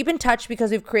 Should I keep in touch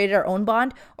because we've created our own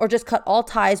bond, or just cut all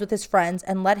ties with his friends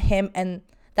and let him and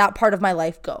that part of my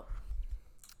life go?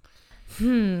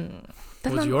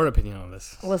 What's your opinion on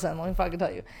this? Listen, let me fucking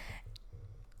tell you.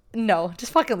 No,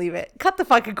 just fucking leave it. Cut the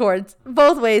fucking cords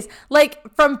both ways. Like,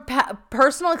 from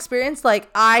personal experience, like,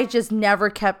 I just never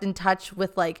kept in touch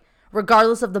with, like,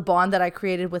 regardless of the bond that I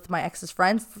created with my ex's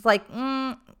friends. It's like,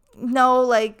 no,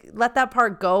 like, let that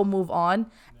part go, move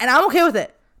on. And I'm okay with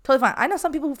it. Totally fine. I know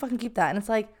some people who fucking keep that. And it's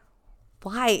like,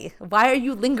 why? Why are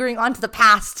you lingering on to the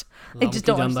past? I just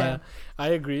don't understand. I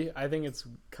agree. I think it's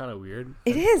kind of weird.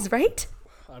 It is, right?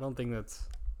 I don't think that's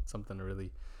something to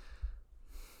really...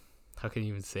 How can you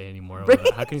even say any more about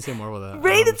that? How can you say more about that?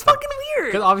 Right? It's fucking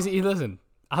weird. Because obviously, listen,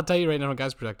 I'll tell you right now from a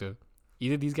guy's perspective.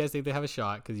 Either these guys think they have a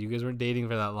shot because you guys weren't dating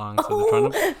for that long, so they're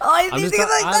trying to... I didn't think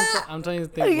like that. I'm trying to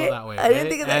think about that way. Okay? I didn't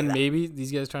think and like maybe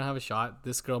these guys trying to have a shot.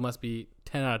 This girl must be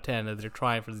 10 out of 10 that they're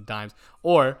trying for the dimes.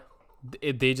 Or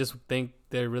they just think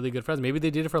they're really good friends. Maybe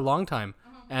they did it for a long time.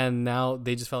 And now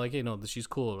they just felt like, hey, no, she's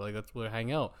cool. Like, that's where they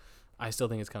hang out. I still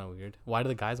think it's kind of weird. Why do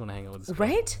the guys want to hang out with this girl?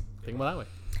 Right? Think about it that way.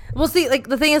 Well, see, like,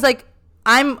 the thing is, like,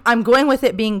 I'm going with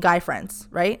it being guy friends,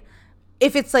 right?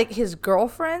 If it's like his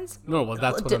girlfriends, no, well,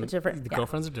 that's what different. The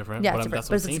girlfriends are different. Yeah, but different. That's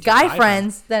But what if I'm it's saying. guy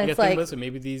friends, then it's like, listen,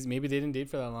 maybe they didn't date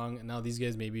for that long, and now these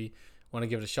guys maybe want to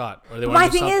give it a shot, or they my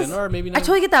want to do thing something, is, or maybe I not,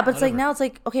 totally get that, but it's like whatever. now it's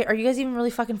like, okay, are you guys even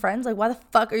really fucking friends? Like, why the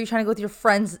fuck are you trying to go with your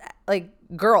friend's like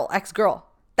ex-girl?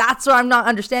 That's what I'm not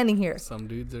understanding here. Some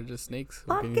dudes are just snakes.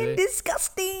 What can you Fucking say?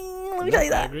 disgusting. Let me tell you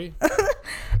that. I agree.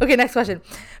 Okay, next question.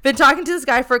 Been talking to this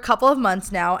guy for a couple of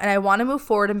months now, and I want to move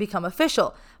forward and become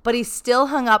official, but he's still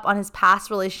hung up on his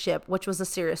past relationship, which was a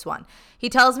serious one. He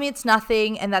tells me it's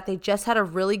nothing and that they just had a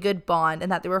really good bond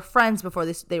and that they were friends before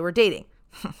they were dating.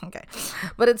 Okay.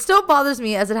 But it still bothers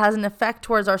me as it has an effect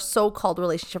towards our so-called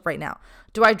relationship right now.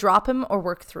 Do I drop him or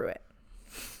work through it?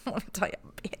 Let me tell you,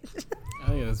 bitch. I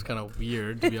think that's kind of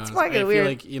weird, to be honest. fucking I feel weird.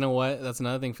 like, you know what? That's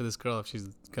another thing for this girl, if she's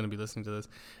going to be listening to this,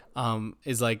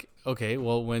 is like, okay,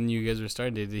 well, when you guys were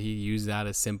starting, did he use that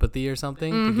as sympathy or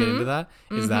something to get into that?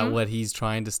 Is that what he's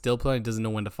trying to still play? He doesn't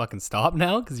know when to fucking stop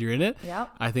now because you're in it? Yeah.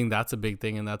 I think that's a big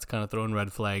thing, and that's kind of throwing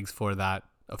red flags for that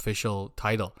official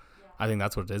title. I think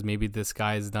that's what it is. Maybe this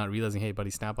guy is not realizing, hey, buddy,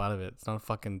 snap out of it. It's not a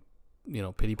fucking,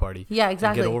 pity party. Yeah,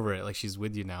 exactly. And get over it. Like, she's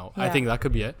with you now. Yeah. I think that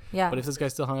could be it. Yeah. But if this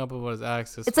guy's still hung up about his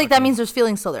ex, It's like that means there's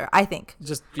feelings still there, I think.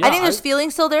 Yeah, I think there's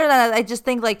feelings still there. That I just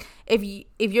think, like, if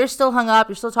you're still hung up,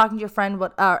 you're still talking to your friend,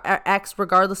 ex,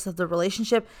 regardless of the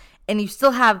relationship, and you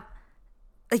still have,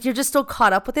 like, you're just still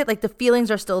caught up with it. Like, the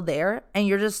feelings are still there, and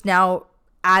you're just now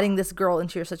adding this girl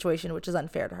into your situation, which is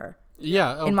unfair to her.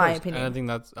 Yeah, in my opinion.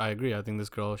 And I agree. I think this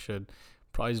girl should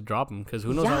probably just drop him because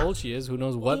who knows how old she is? Who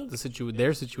knows what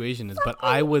their situation is? But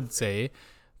I would say,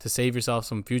 to save yourself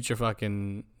some future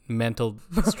fucking mental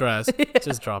stress,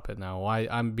 just drop it now. Why?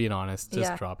 I'm being honest.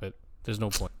 Just drop it. There's no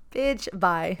point. Bitch,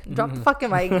 bye. Drop the fucking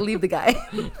mic. Leave the guy.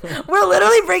 We're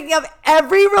literally breaking up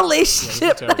every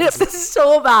relationship. Yeah, This is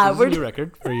so bad. This is a new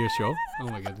record for your show. Oh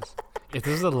my goodness. If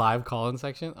this is a live call-in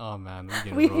section, oh man,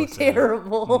 We'd be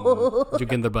terrible.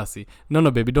 Juginder Basi.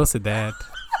 No, baby, don't say that.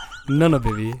 No,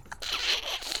 baby.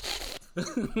 I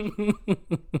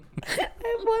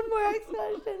have one more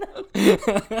question.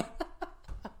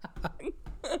 Okay.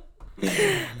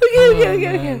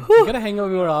 You gotta hang out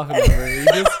with me more often.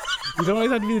 You don't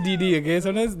always have to be the DD, okay?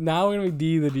 Sometimes now we're gonna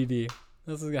be the DD.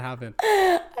 That's what's gonna happen.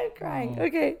 I'm crying.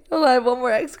 Okay, hold on. I have one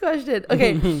more X question.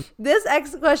 Okay, this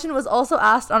X question was also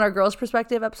asked on our Girls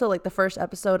Perspective episode, like the first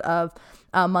episode of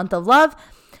Month of Love.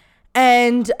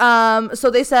 And so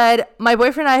they said, my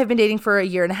boyfriend and I have been dating for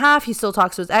 1.5 years. He still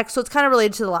talks to his ex. So it's kind of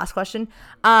related to the last question.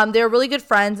 They're really good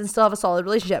friends and still have a solid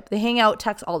relationship. They hang out,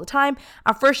 text all the time.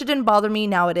 At first it didn't bother me.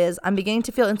 Now it is. I'm beginning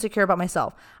to feel insecure about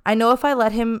myself. I know if I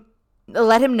let him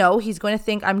know, he's going to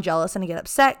think I'm jealous and get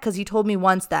upset because he told me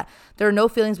once that there are no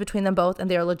feelings between them both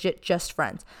and they are legit just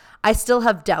friends. I still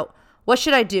have doubt. What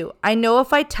should I do? I know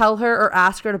if I tell her or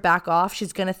ask her to back off,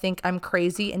 she's going to think I'm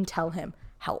crazy and tell him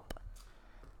help.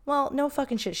 Well, no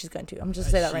fucking shit she's going to. I'm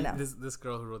just going to say that right now. This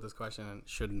girl who wrote this question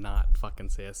should not fucking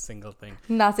say a single thing.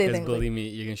 Not say a thing. Because believe me,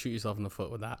 you're going to shoot yourself in the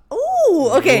foot with that.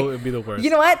 Ooh, okay. It would be the worst. You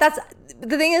know what? That's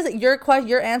the thing is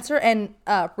your answer and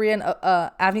Bria and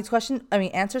Avni's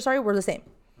answer, were the same.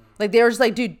 Like, they were just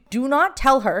like, dude, do not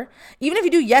tell her. Even if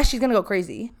you do, yes, she's going to go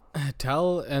crazy.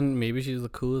 And maybe she's the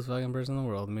coolest fucking person in the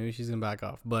world. Maybe she's going to back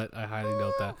off. But I highly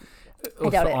doubt that. I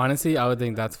doubt it. Honestly, I would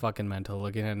think that's fucking mental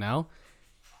looking at it now.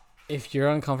 If you're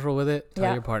uncomfortable with it,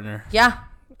 tell your partner. Yeah.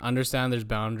 Understand there's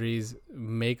boundaries.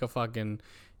 Make a fucking...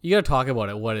 You got to talk about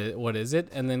it. What is it?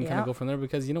 And then kind of go from there.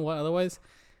 Because you know what? Otherwise,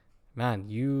 man,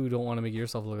 you don't want to make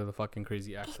yourself look like the fucking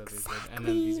crazy ex that they did. And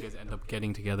then these guys end up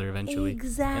getting together eventually.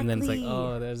 Exactly. And then it's like,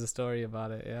 oh, there's a story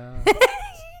about it. Yeah.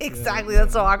 Exactly.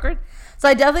 That's so awkward. So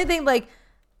I definitely think, like,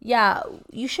 yeah,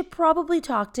 you should probably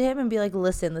talk to him and be like,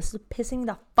 listen, this is pissing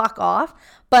the fuck off.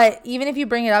 But even if you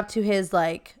bring it up to his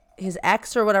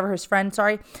ex or whatever, his friend,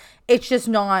 it's just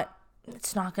not,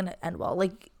 it's not going to end well.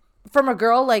 Like, from a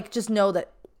girl, like, just know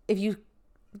that if you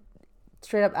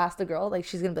straight up ask the girl, like,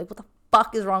 she's gonna be like, what the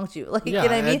fuck is wrong with you? Like, Yeah, you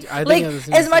know what I mean? I Like,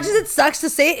 think as much as it sucks to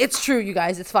say it, it's true, you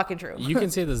guys. It's fucking true. You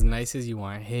can say it as nice as you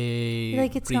want. Hey,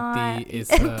 like, it's Preeti, not.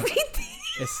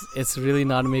 it's really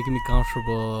not making me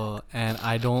comfortable, and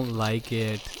I don't like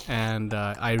it, and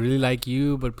I really like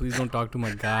you, but please don't talk to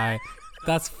my guy.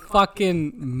 That's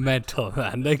fucking mental,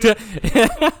 man. Like,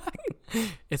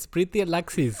 it's Preeti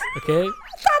Alexis, okay?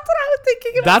 That's what I was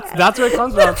thinking about. That's where it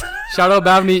comes from. Shout out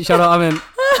Bavni, shout out Amin.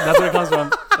 That's where it comes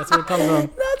from. That's where it comes from.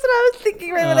 That's what I was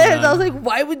thinking right when I heard it. I was like,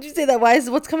 why would you say that?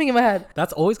 What's coming in my head?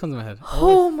 That's always comes in my head.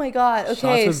 Oh my god.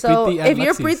 Okay, with so Preeti and if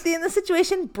you're Lexis. Preeti in the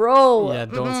situation, bro, Yeah,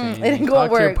 don't say anything. it didn't go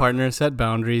Talk to your work. partner, set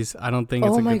boundaries. I don't think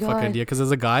it's Oh a my good fucking God. idea. Because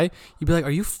as a guy, you'd be like,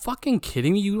 are you fucking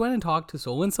kidding me? You went and talked to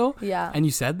so-and-so? Yeah. And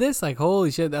you said this? Like,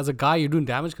 holy shit. As a guy, you're doing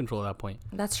damage control at that point.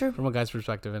 That's true. From a guy's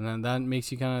perspective. And then that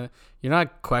makes you kind of... You're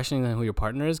not questioning who your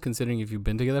partner is, considering if you've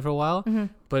been together for a while. Mm-hmm.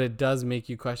 But it does make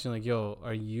you question, like, yo,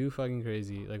 are you fucking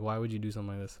crazy? Like, why would you do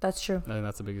something like this? That's true. I think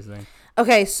that's the biggest thing.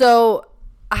 Okay, so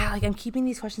I'm keeping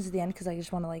these questions at the end because I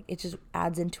just want to, like, it just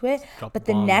adds into it. Drop But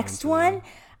the bombs next into one,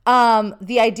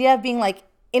 the idea of being, like,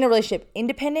 in a relationship,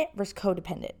 independent versus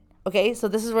codependent. Okay, so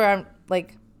this is where I'm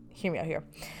like, hear me out here.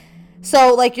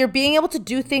 So, like, you're being able to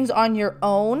do things on your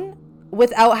own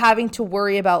without having to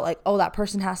worry about, like, oh, that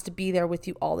person has to be there with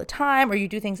you all the time, or you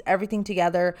do everything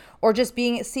together, or just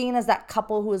being seen as that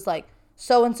couple who is like,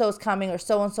 so and so is coming, or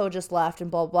so and so just left, and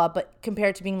blah blah. But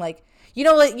compared to being like, you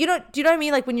know, like, do you know what I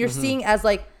mean? Like, when you're seeing as,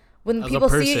 like, when As a people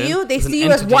see person, you, they as an see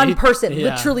you as one entity. person,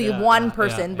 Yeah, literally yeah, one yeah,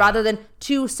 person, yeah. rather than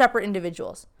two separate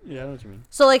individuals. Yeah, I know what you mean.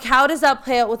 So, like, how does that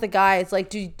play out with the guys? Like,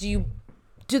 do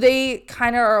they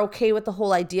kind of are okay with the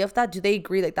whole idea of that? Do they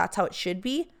agree like that's how it should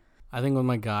be? I think with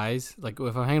my guys, like,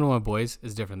 if I'm hanging with my boys,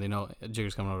 it's different. They know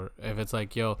Jigger's coming over. If it's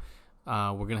like, yo,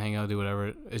 we're going to hang out, do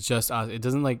whatever. It's just us. It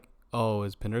doesn't like, oh,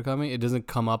 is Pinder coming? It doesn't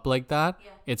come up like that.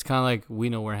 Yeah. It's kind of like, we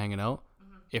know we're hanging out.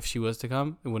 Mm-hmm. If she was to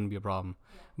come, it wouldn't be a problem.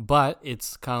 Yeah. But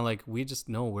it's kind of like, we just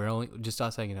know we're only just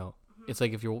us hanging out. Mm-hmm. It's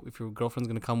like, if your girlfriend's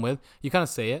going to come with, you kind of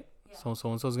say it. Yeah.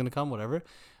 So-and-so is going to come, whatever.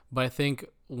 But I think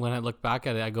when I look back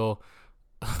at it, I go,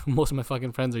 most of my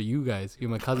fucking friends are you guys. You're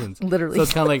my cousins. Literally. So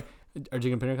it's kind of like, are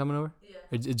Jig and Pinder coming over? Yeah.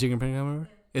 Is Jig and Pinder coming over?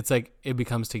 Yeah. It's like, it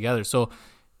becomes together. So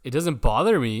it doesn't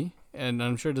bother me. And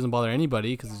I'm sure it doesn't bother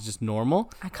anybody because it's just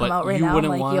normal. I come out right now, I'm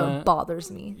like, yo, it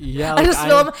bothers me. Yeah, like, I just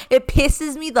feel it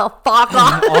pisses me the fuck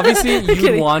off. Obviously,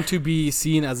 you want to be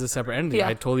seen as a separate entity. Yeah.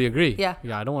 I totally agree. Yeah.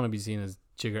 Yeah, I don't want to be seen as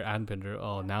Jigger and Pinder.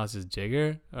 Oh, now it's just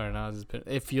Jigger? Or now it's just Pinder.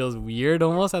 It feels weird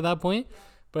almost at that point.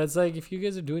 But it's like, if you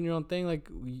guys are doing your own thing, like,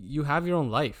 you have your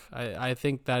own life. I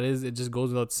think it just goes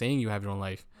without saying you have your own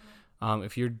life.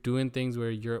 If you're doing things where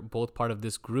you're both part of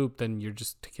this group, then you're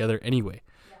just together anyway.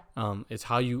 It's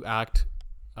how you act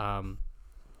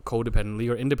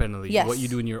codependently or independently. Yes. What you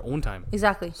do in your own time.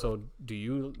 Exactly. So do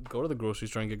you go to the grocery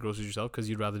store and get groceries yourself because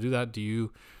you'd rather do that? Do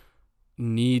you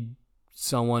need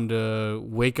someone to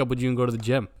wake up with you and go to the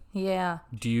gym? Yeah.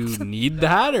 Do you need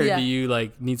that, or Yeah. do you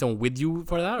like need someone with you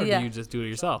for that, or Yeah. do you just do it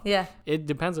yourself? Yeah. It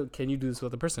depends on, can you do this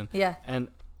with a person? Yeah. And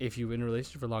if you've been in a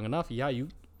relationship for long enough,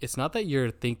 it's not that you're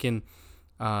thinking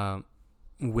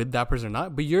with that person or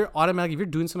not, but you're automatically, if you're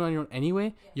doing something on your own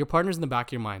anyway, your partner's in the back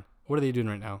of your mind. What are they doing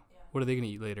right now? What are they going to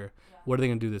eat later? What are they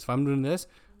going to do this? If I'm doing this,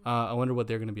 I wonder what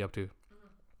they're going to be up to.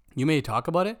 You may talk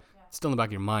about it. It's still in the back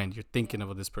of your mind. You're thinking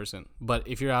of this person. But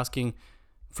if you're asking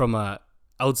from a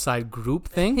outside group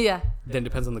thing, then it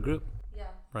depends on the group.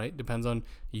 Right? Depends on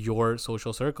your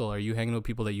social circle. Are you hanging out with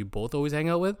people that you both always hang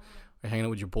out with? Are you hanging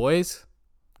out with your boys?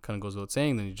 Kind of goes without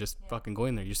saying. Then you just fucking go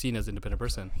in there. You're seen as an independent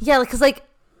person. Yeah, because like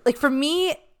for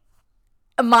me,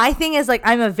 my thing is like,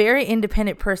 I'm a very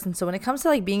independent person. So when it comes to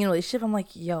like being in a relationship, I'm like,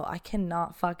 yo, I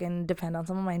cannot fucking depend on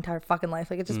someone my entire fucking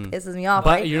life. Like, it just pisses me off.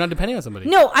 But right? you're not depending on somebody.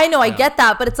 No, I know, I get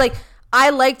that, but it's like,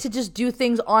 I like to just do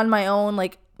things on my own,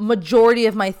 like majority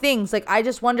of my things. Like, I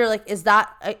just wonder, like, is that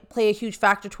play a huge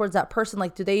factor towards that person?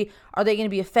 Like, are they going to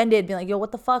be offended, being like, yo,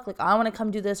 what the fuck? Like, I want to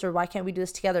come do this, or why can't we do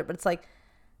this together? But it's like,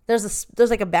 there's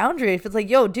like a boundary. If it's like,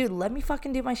 yo, dude, let me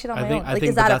fucking do my shit on my own. Like,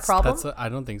 is that a problem? I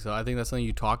don't think so. I think that's something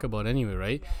you talk about anyway,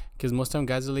 right? Because most time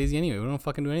guys are lazy anyway. We don't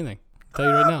fucking do anything. I'll tell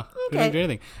you right now. We don't do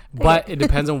anything. But it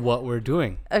depends on what we're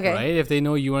doing. Okay. Right? If they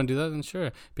know you want to do that, then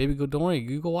sure. Baby, don't worry.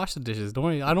 You go wash the dishes. Don't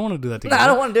worry. I don't want to do that together. No, I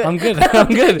don't want to do it. I'm good. I'm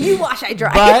good. You wash, I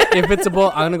dry. But if it's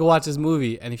about, I'm going to go watch this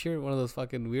movie. And if you're one of those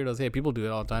fucking weirdos, hey, people do it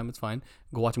all the time. It's fine.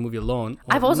 Go watch a movie alone.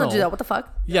 Well, I've also do that. What the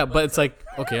fuck? Yeah, but it's like,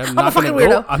 okay, I'm a not going to fucking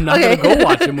go. weirdo. I'm not going to go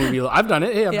watch a movie alone. I've done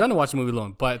it. Hey, I've done to watch a movie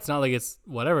alone. But it's not like it's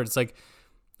whatever. It's like,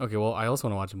 okay, well, I also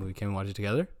want to watch a movie. Can we watch it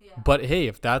together? Yeah. But hey,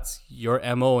 if that's your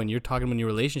MO and you're talking about your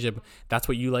relationship, that's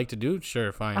what you like to do,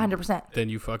 sure, fine. 100%. Then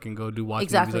you fucking go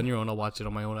watch movies on your own. I'll watch it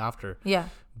on my own after. Yeah.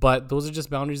 But those are just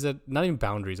boundaries that, not even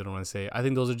boundaries, I don't want to say. I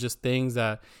think those are just things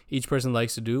that each person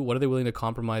likes to do. What are they willing to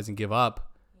compromise and give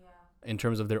up in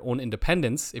terms of their own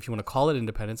independence? If you want to call it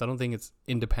independence, I don't think it's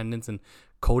independence and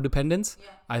codependence. Yeah.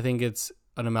 I think it's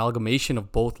an amalgamation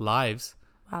of both lives.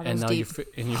 Wow, and now deep.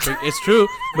 It's true,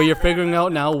 but you're figuring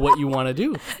out now what you want to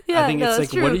do. Yeah, I think it's like,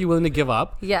 true. what are you willing to give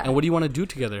up? Yeah. And what do you want to do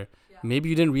together? Yeah. Maybe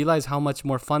you didn't realize how much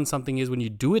more fun something is when you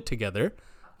do it together,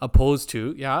 opposed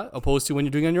to when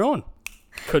you're doing it on your own.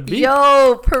 Could be.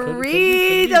 Yo,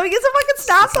 Paris. Let me get some fucking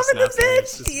snaps up in this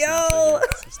bitch. Yo.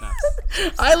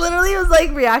 I literally was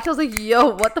like reacting. I was like,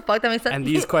 yo, what the fuck? That makes sense. And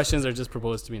these questions are just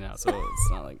proposed to me now, so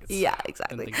it's not like it's... Yeah,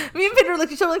 exactly. Me and Peter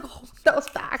looked at each other like, oh, that was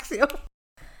facts, yo.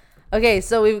 Okay,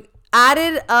 so we've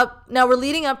added up. Now we're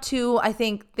leading up to, I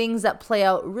think, things that play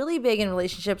out really big in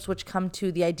relationships, which come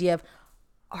to the idea of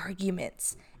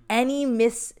arguments. Any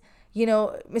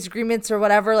misagreements or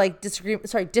whatever, like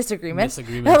disagreements. Misagreements.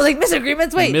 Like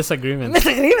misagreements. Wait. Misagreements.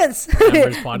 Misagreements.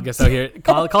 Podcast out here.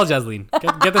 Call Jasleen.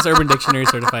 Get this Urban Dictionary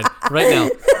certified right now.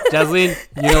 Jasleen,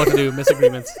 you know what to do.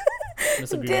 Misagreements.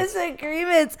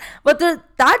 Disagreements. But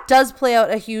that does play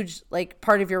out a huge like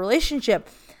part of your relationship.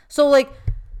 So like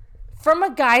from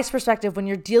a guy's perspective, when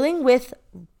you're dealing with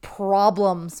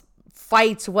problems,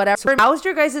 fights, whatever,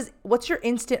 what's your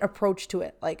instant approach to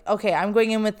it? Like, okay, I'm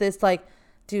going in with this like,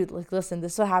 dude, like, listen,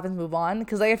 this is what happens, move on.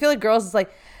 Because, like, I feel like girls, it's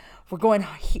like, we're going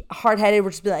hard-headed.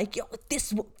 We're just be like, yo, this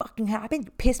is what fucking happened.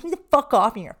 You pissed me the fuck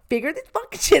off, and you're figuring this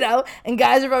fucking shit out. And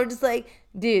guys are probably just like,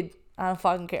 dude, I don't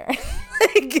fucking care.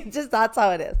 Like, just that's how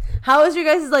it is. How is your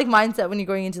guys' like mindset when you're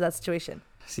going into that situation?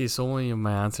 See, so many of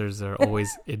my answers are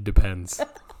always, it depends.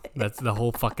 That's the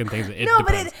whole fucking thing.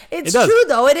 But it's true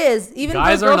though. It is. Even from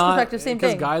a girl's perspective, same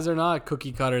thing. Because guys are not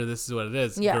cookie cutter. This is what it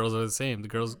is. Yeah. Girls are the same. The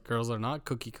girls are not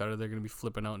cookie cutter. They're gonna be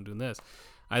flipping out and doing this.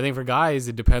 I think for guys,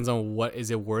 it depends on what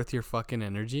is it worth your fucking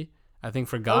energy. I think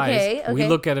for guys, we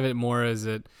look at it more as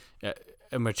a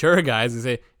mature guys and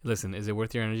say, listen, is it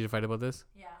worth your energy to fight about this?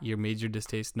 Yeah. You made your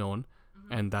distaste known,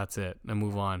 and that's it. And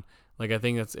move on. Like I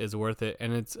think it's worth it.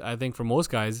 And I think for most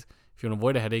guys, if you want to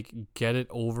avoid a headache, get it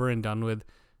over and done with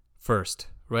first,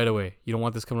 right away. You don't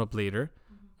want this coming up later.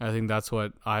 I think that's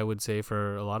what I would say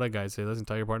for a lot of guys. Say, listen,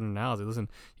 tell your partner now. Say, listen,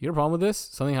 you got a problem with this?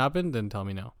 Something happened? Then tell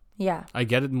me now. Yeah. I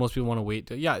get it. Most people want to wait.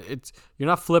 You're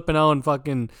not flipping out in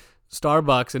fucking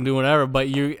Starbucks and doing whatever, but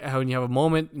when you have a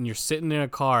moment and you're sitting in a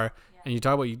car and you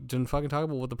didn't fucking talk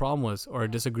about what the problem was or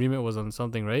a disagreement was on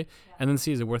something, right? Yeah. And then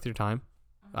see, is it worth your time?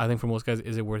 I think for most guys,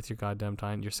 is it worth your goddamn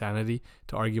time, your sanity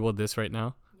to argue about this right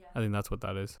now? I think that's what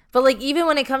that is. But like even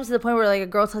when it comes to the point where like a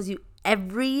girl tells you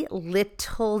every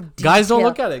little detail, guys don't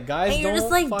look at it. Guys and don't. You're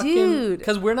just like, dude,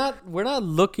 because we're not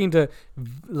looking to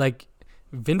like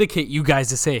vindicate you guys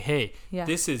to say, hey,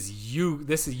 this is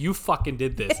you fucking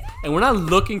did this, and we're not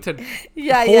looking to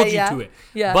hold you to it.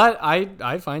 Yeah. But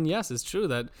I find yes, it's true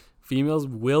that females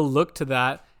will look to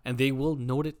that and they will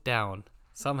note it down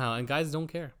somehow, and guys don't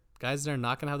care. Guys are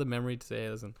not gonna have the memory to say, hey,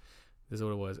 listen, this is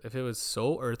what it was. If it was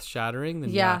so earth-shattering,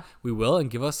 then we will,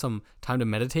 and give us some time to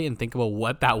meditate and think about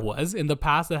what that was in the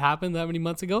past that happened that many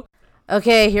months ago.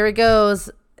 Okay, here it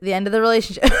goes. The end of the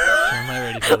relationship. I'm not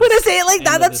ready for this. When I say it like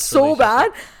that, that's so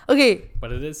bad. Okay.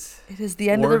 But it is. It is the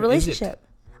end of the relationship.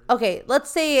 Okay,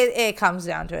 let's say it comes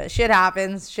down to it. Shit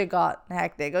happens. Shit got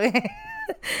hectic. Okay.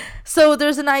 So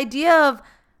there's an idea of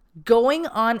going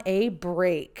on a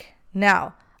break.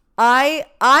 Now, I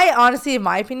honestly, in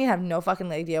my opinion, have no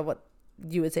fucking idea what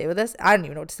you would say with this. I don't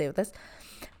even know what to say with this.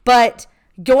 But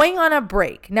going on a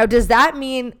break. Now, does that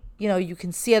mean, you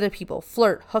can see other people,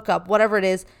 flirt, hook up, whatever it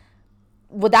is?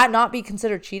 Would that not be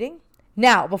considered cheating?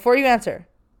 Now, before you answer,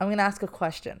 I'm going to ask a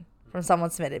question from someone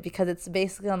submitted because it's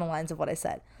basically on the lines of what I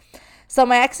said. So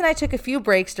my ex and I took a few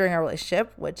breaks during our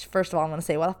relationship, which first of all, I'm going to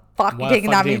say, what the fuck you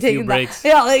taking that? Me taking that?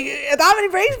 Yeah, like that many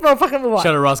breaks, bro, fucking move on.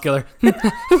 Shut up, Ross Geller.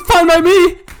 Fine by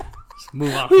me.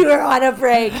 Move on. We were on a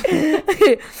break.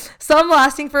 Some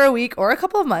lasting for a week or a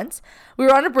couple of months. We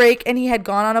were on a break and he had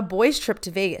gone on a boys' trip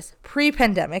to Vegas.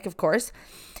 Pre-pandemic, of course.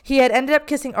 He had ended up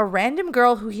kissing a random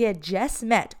girl who he had just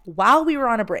met while we were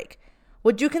on a break.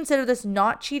 Would you consider this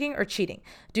not cheating or cheating?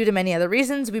 Due to many other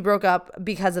reasons, we broke up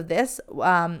because of this,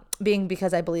 being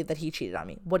because I believe that he cheated on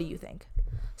me. What do you think?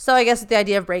 So I guess with the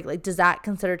idea of break, like, does that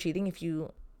consider cheating if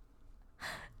you...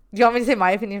 Do you want me to say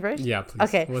my opinion first? Yeah, please.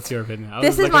 Okay. What's your opinion?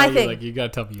 This is my thing. Like, you gotta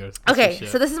tell me yours. Okay,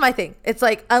 so this is my thing. It's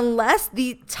like, unless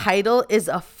the title is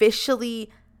officially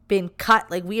been cut,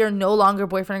 like we are no longer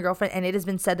boyfriend and girlfriend, and it has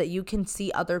been said that you can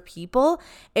see other people,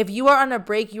 if you are on a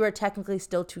break, you are technically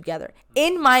still together,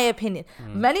 in my opinion.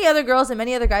 Many other girls and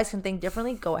many other guys can think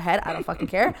differently. Go ahead, I don't fucking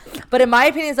care. But in my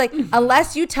opinion, it's like,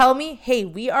 unless you tell me, hey,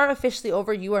 we are officially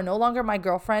over, you are no longer my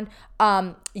girlfriend,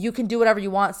 you can do whatever you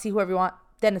want, see whoever you want,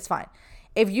 then it's fine.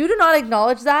 If you do not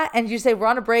acknowledge that and you say we're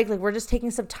on a break, like we're just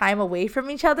taking some time away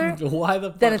from each other, Why the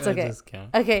fuck? then it's okay.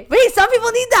 Okay. Wait, some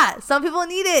people need that. Some people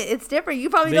need it. It's different. You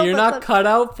probably don't. You're not cut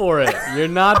out for it. You're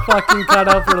not fucking cut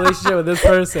out for a relationship with this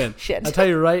person. Shit. I'll tell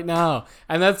you right now.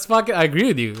 And that's fucking, I agree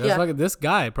with you. That's fucking, this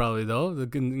guy probably though,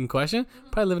 in question,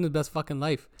 probably living his best fucking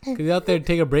life. Because he's out there to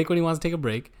take a break when he wants to take a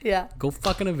break. Yeah. Go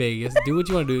fucking to Vegas. Do what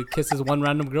you want to do. Kiss this one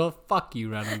random girl. Fuck you,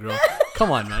 random girl.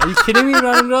 Come on, man. Are you kidding me,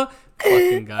 random girl?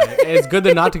 Fucking guy. It's good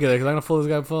they're not together because I'm gonna fool this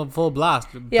guy full blast.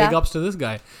 Yeah. Big ups to this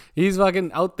guy. He's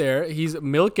fucking out there. He's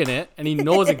milking it, and he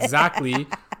knows exactly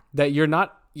that you're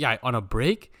not. Yeah, on a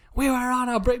break. We were on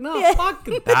a break. No, fuck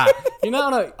that. You're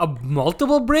not on a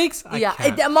multiple breaks. I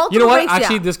can't. Multiple you know what? breaks,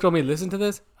 Actually, this girl may listen to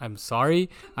this. I'm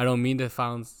sorry. I don't mean to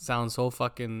sound so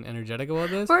fucking energetic about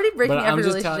this. We're already breaking but every I'm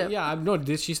just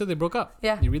relationship. she said they broke up.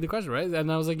 Yeah. You read the question, right?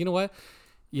 And I was like, you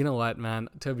know what, man?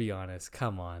 To be honest,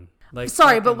 come on. Like,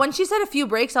 sorry, but when she said a few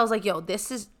breaks, I was like, yo,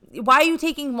 this is, why are you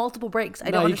taking multiple breaks?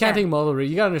 I don't understand. You can't take multiple breaks.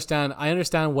 You gotta understand. I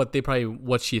understand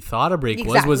what she thought a break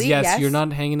exactly, was yes, you're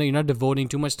not hanging out, you're not devoting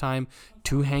too much time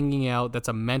to hanging out. That's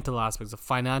a mental aspect, it's a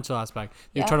financial aspect.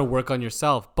 You're trying to work on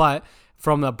yourself. But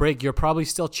from a break, you're probably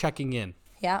still checking in.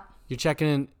 Yeah. You're checking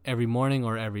in every morning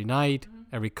or every night,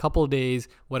 every couple of days,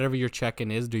 whatever your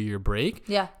check-in is, do your break.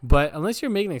 Yeah. But unless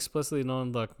you're making explicitly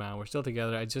known, look, man, we're still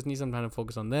together. I just need some time to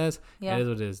focus on this. Yeah. It is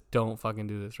what it is. Don't fucking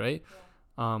do this, right?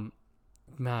 Yeah.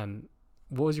 Man,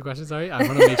 what was your question? Sorry, I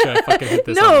want to make sure I fucking hit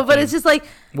this. No, but it's just like,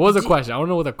 what was the question? I want to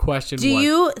know what the question was. Do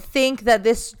you think that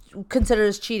this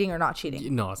considers cheating or not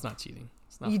cheating? No, it's not cheating.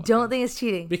 It's not. You don't think it's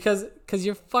cheating? Because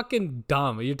you're fucking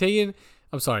dumb. You're taking.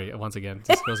 I'm sorry. Once again,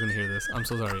 this girl's gonna hear this. I'm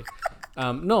so sorry.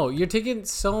 No, you're taking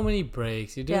so many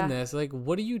breaks. You're doing this. Like,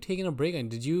 what are you taking a break on?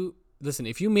 Did you listen?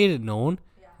 If you made it known,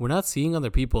 we're not seeing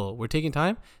other people, we're taking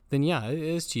time, then yeah, it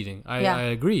is cheating. I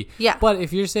agree. Yeah. But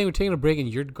if you're saying we're taking a break and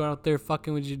you're going out there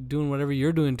fucking with you, doing whatever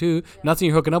you're doing too, not saying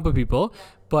you're hooking up with people,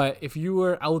 but if you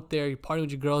were out there, you're partying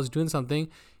with your girls, doing something,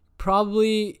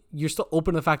 probably you're still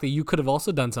open to the fact that you could have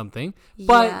also done something,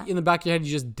 but in the back of your head,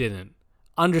 you just didn't.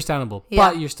 Understandable.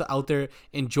 But you're still out there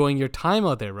enjoying your time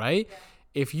out there, right?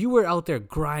 If you were out there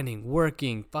grinding,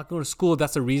 working, fucking going to school,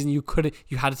 that's the reason you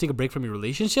had to take a break from your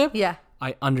relationship. Yeah.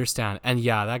 I understand. And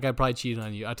yeah, that guy probably cheated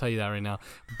on you. I'll tell you that right now.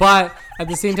 But at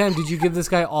the same time, did you give this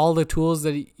guy all the tools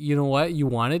that you know what you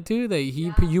wanted to? That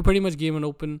you pretty much gave him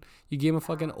a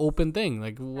fucking open thing.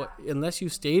 Like what? Unless you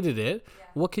stated it,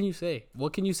 what can you say?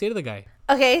 What can you say to the guy?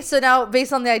 Okay, so now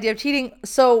based on the idea of cheating,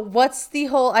 so what's the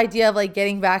whole idea of like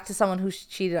getting back to someone who's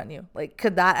cheated on you? Like,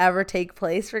 could that ever take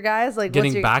place for guys? Like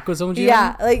getting back with someone cheated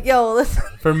on you? like yo, listen.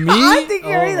 For me, I think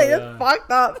you're right. That's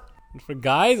fucked up. For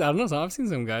guys, I don't know. So I've seen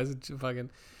some guys who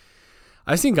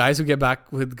I've seen guys who get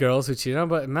back with girls who cheat on,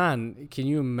 but man, can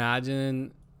you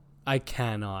imagine? I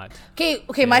cannot.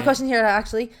 Okay. My question here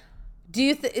actually,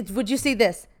 would you say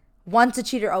this? Once a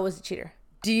cheater, always a cheater.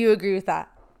 Do you agree with that?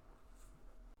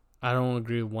 I don't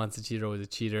agree with once a cheater, always a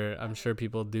cheater. I'm sure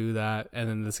people do that, and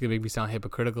then this is gonna make me sound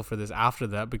hypocritical for this after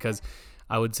that, because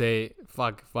I would say,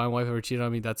 fuck, if my wife ever cheated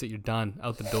on me, that's it, you're done,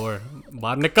 out the door,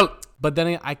 bar nickel. But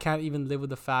then I can't even live with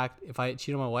the fact if I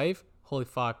cheat on my wife, holy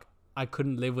fuck, I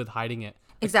couldn't live with hiding it.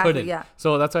 Exactly. Yeah.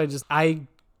 So that's why I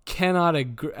cannot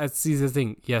agree. See the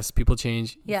thing. Yes, people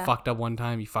change. Yeah. You fucked up one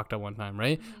time, right?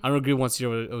 Mm-hmm. I don't agree once a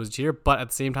cheater was a cheater, but at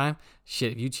the same time,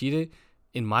 shit, if you cheated,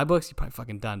 in my books, you're probably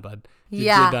fucking done, bud.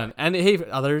 You're done. And hey, for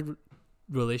other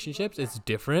relationships, it's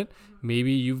different.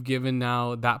 Maybe you've given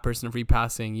now that person a free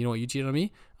pass saying, you know what, you cheated on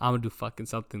me, I'm gonna do fucking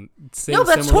something. No,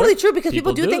 but that's totally true, because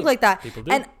people do think like that. People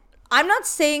do. And I'm not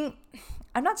saying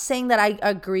that I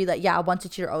agree that once a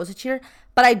cheater, always a cheater.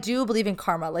 But I do believe in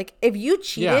karma. Like, if you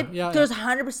cheated, there's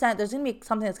 100%, there's going to be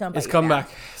something that's going to bite you back.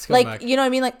 It's come back. You know what I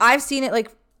mean? Like, I've seen it, like,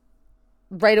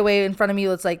 right away in front of me.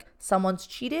 It's like, someone's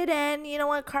cheated, and you know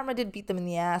what? Karma did beat them in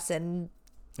the ass, and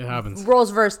it happens.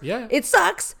 Roles reversed. Yeah. It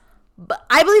sucks. But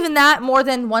I believe in that more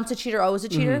than once a cheater, always a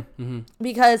cheater. Mm-hmm.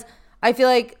 Because I feel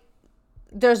like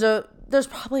there's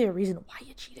probably a reason why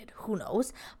you cheated. Who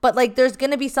knows? But like, there's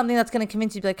gonna be something that's gonna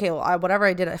convince you to be like, okay, well, whatever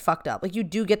I did, I fucked up. Like, you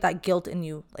do get that guilt in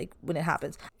you, like, when it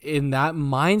happens. In that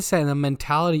mindset and the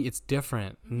mentality, it's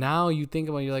different. Now you think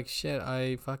about it, you're like, shit,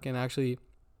 I fucking actually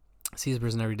see this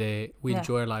person every day. We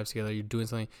enjoy our lives together. You're doing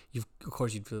something. Of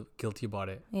course, you'd feel guilty about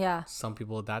it. Yeah. Some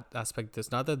people, that aspect,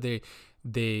 it's not that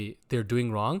they're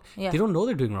doing wrong. Yeah. They don't know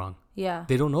they're doing wrong. Yeah.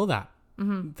 They don't know that.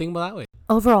 Think about it that way.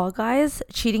 Overall, guys,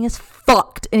 cheating is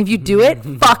fucked. And if you do it,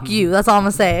 fuck you. That's all I'm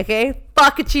going to say, okay?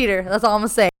 Fuck a cheater. That's all I'm going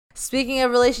to say. Speaking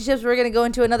of relationships, we're going to go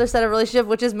into another set of relationship,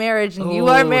 which is marriage. And you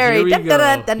are married. Here we go.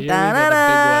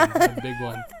 The big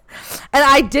one. And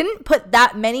I didn't put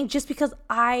that many just because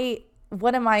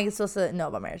what am I supposed to know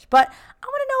about marriage? But I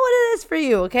want to know what it is for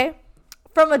you, okay?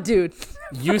 From a dude.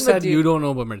 You said you don't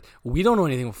know about marriage. We don't know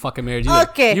anything about fucking marriage either.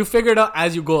 Okay. You figure it out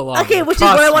as you go along. Okay, which is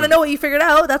what I want to know what you figured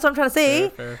out. That's what I'm trying to say.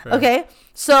 Fair. Okay,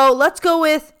 so let's go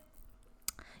with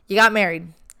you got married,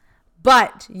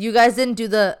 but you guys didn't do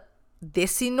the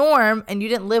Desi norm and you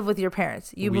didn't live with your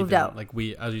parents. You moved out. Like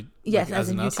we, as you, yes, like, as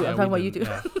in you two. I'm yeah, talking about you two.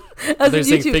 Yeah. As They're in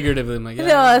saying you two. figuratively. I'm like, yeah.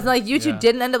 No, it's like you two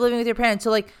didn't end up living with your parents.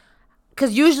 So like,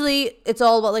 because usually it's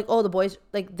all about like, oh, the boys,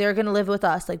 like they're going to live with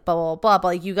us, like blah, blah, blah. But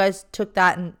like you guys took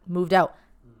that and moved out.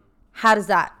 How does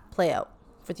that play out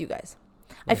with you guys?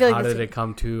 Like, I feel like how did it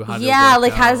come to? How did yeah, it work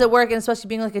like how out? does it work? And especially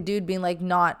being like a dude being like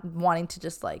not wanting to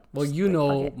just like. Well, just, you like,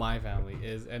 know, fuck it. my family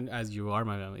is, and as you are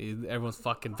my family, everyone's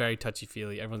fucking very touchy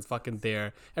feely. Everyone's fucking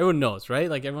there. Everyone knows, right?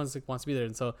 Like everyone's like wants to be there,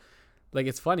 and so, like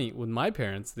it's funny with my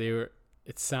parents. They were.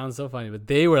 It sounds so funny, but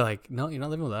they were like, "No, you're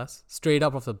not living with us." Straight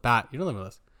up off the bat, you're not living with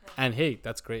us. And hey,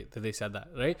 that's great that they said that,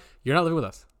 right? You're not living with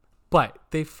us. But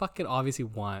they fucking obviously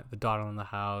want the daughter in the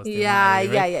house.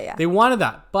 Yeah. They wanted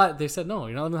that, but they said no,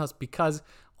 you're not living in the house because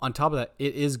on top of that,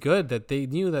 it is good that they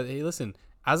knew that. Hey, listen,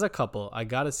 as a couple, I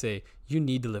gotta say, you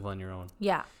need to live on your own.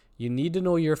 Yeah. You need to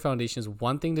know your foundation is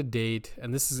one thing to date,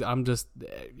 and this is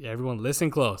everyone listen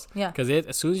close. Yeah. Because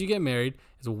as soon as you get married,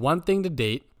 it's one thing to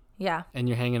date. Yeah. And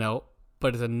you're hanging out,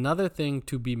 but it's another thing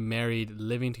to be married,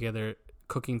 living together,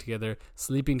 cooking together,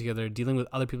 sleeping together, dealing with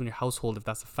other people in your household, if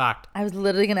that's a fact. I was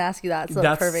literally going to ask you that. So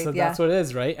that's perfect. So that's what it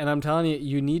is, right? And I'm telling you,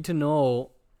 you need to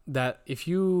know that if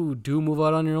you do move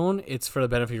out on your own, it's for the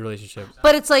benefit of your relationship.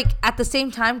 But it's like at the same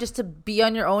time, just to be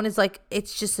on your own is like,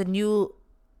 it's just a new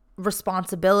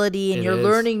responsibility and you're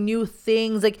learning new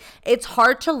things. Like it's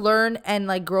hard to learn and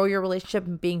like grow your relationship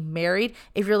and being married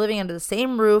if you're living under the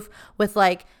same roof with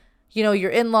like, you know,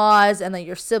 your in-laws and like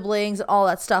your siblings and all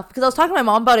that stuff. Because I was talking to my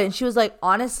mom about it and she was like,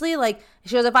 honestly, like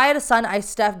she goes, if I had a son, I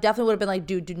definitely would have been like,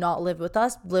 dude, do not live with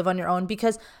us, live on your own,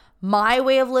 because my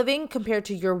way of living compared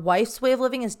to your wife's way of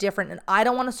living is different. And I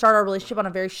don't want to start our relationship on a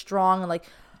very strong and like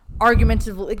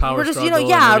argumentative, like power we're just, you know, struggle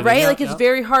yeah, and right? everything. Like it's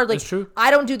very hard. Like That's true. I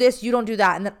don't do this, you don't do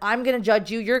that. And then I'm going to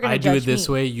judge you. You're going to judge me. I do it this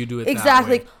way, you do it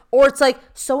exactly. that way. Or it's like,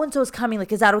 so-and-so is coming.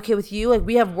 Like, is that okay with you? Like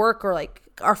we have work or like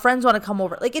our friends want to come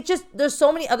over. Like it just, there's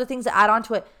so many other things to add on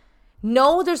to it.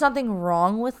 No, there's nothing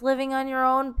wrong with living on your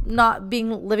own,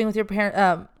 living with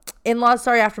your in-laws,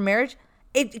 after marriage.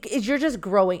 You're just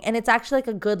growing, and it's actually like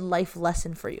a good life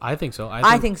lesson for you. I think so.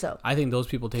 I think so. I think those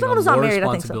people take Someone on who's not more married,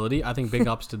 responsibility. I think big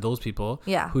ups to those people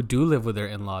Yeah. who do live with their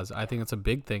in-laws. I think it's a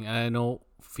big thing. And I know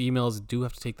females do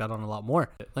have to take that on a lot more.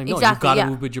 Like, no, Exactly, you got to yeah.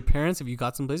 move with your parents. If you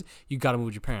got someplace, you got to move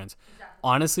with your parents. Exactly.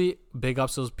 Honestly, big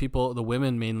ups to those people, the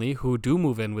women mainly, who do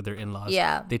move in with their in-laws.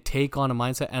 Yeah. They take on a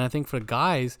mindset. And I think for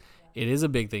guys, it is a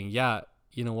big thing. Yeah,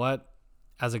 you know what?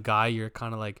 As a guy, you're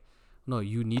kind of like, no,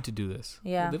 you need to do this.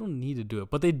 Yeah. Well, they don't need to do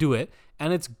it, but they do it.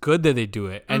 And it's good that they do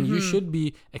it. And you should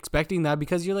be expecting that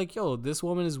because you're like, yo, this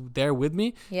woman is there with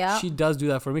me. Yeah. She does do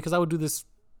that for me because I would do this,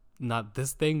 not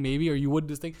this thing maybe, or you would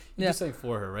do this thing. You do something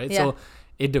for her, right? Yeah. So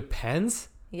it depends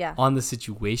on the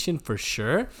situation for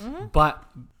sure. But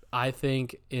I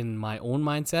think in my own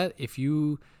mindset, if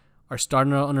you are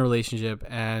starting out on a relationship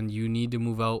and you need to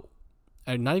move out,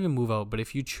 not even move out, but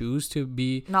if you choose to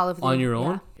be Not live with on you, your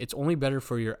own, yeah. it's only better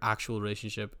for your actual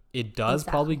relationship. It does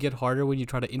probably get harder when you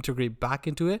try to integrate back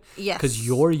into it. Yes. Because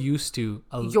you're used to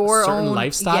Your certain own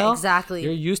lifestyle. Yeah, exactly.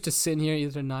 You're used to sitting here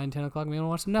either 9, 10 o'clock, maybe you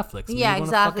want to watch some Netflix. Yeah,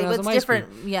 exactly. But it's different.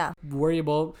 Yeah. Worry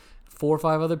about 4 or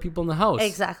 5 other people in the house.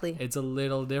 Exactly. It's a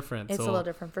little different. It's a little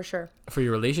different for sure. For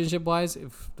your relationship wise,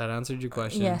 if that answered your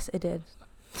question. Yes, it did.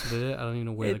 Did it? I don't even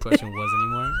know where the question was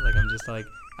anymore. Like I'm just like,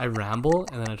 I ramble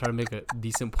and then I try to make a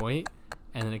decent point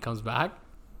and then it comes back.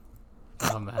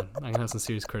 Oh man, I'm gonna have some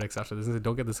serious critics after this.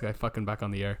 Don't get this guy fucking back on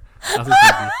the air. That's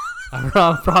what's gonna be.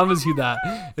 I promise you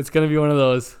that. It's gonna be one of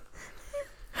those.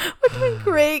 We're doing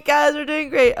great, guys. We're doing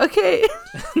great. Okay.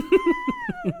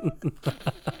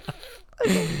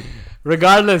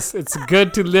 Regardless, it's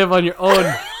good to live on your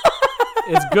own.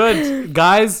 It's good.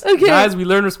 Guys, we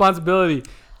learn responsibility.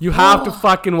 You have to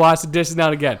fucking wash the dishes now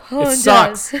and again. It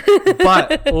sucks.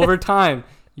 But over time,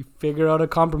 you figure out a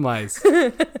compromise.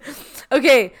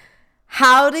 Okay.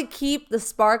 How to keep the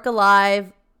spark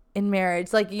alive in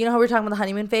marriage. Like, you know how we were talking about the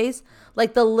honeymoon phase?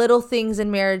 Like the little things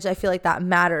in marriage, I feel like that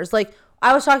matters. Like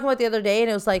I was talking about the other day and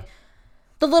it was like,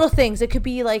 the little things. It could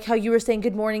be like how you were saying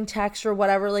good morning text or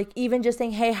whatever. Like even just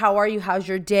saying, hey, how are you? How's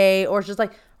your day? Or just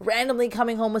like randomly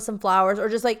coming home with some flowers, or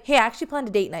just like, hey, I actually planned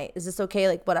a date night. Is this okay?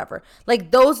 Like whatever.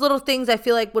 Like those little things I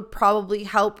feel like would probably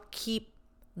help keep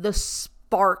the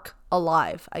spark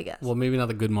alive, I guess. Well, maybe not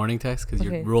the good morning text because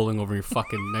you're rolling over your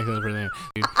fucking next to the person.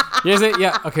 Dude. You say,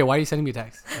 yeah, okay, why are you sending me a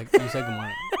text? Like, you said good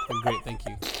morning. Like, great, thank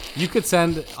you. You could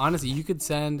send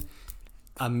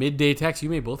a midday text. You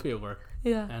may both be at work.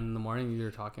 Yeah. And in the morning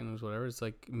you're talking or whatever. It's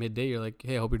like midday. You're like,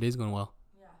 hey, I hope your day's going well.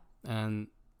 Yeah. And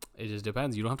it just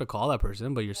depends. You don't have to call that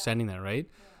person, but you're sending that, right?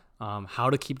 Yeah.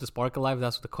 How to keep the spark alive.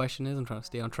 That's what the question is. I'm trying to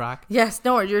stay on track. Yes.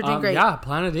 No, you're doing great. Yeah.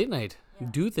 Plan a date night. Yeah.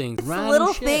 Do things. It's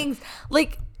little shit. Things.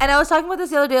 Like, and I was talking about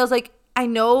this the other day. I was like, I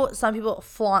know some people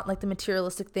flaunt like the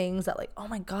materialistic things that like, oh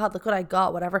my God, look what I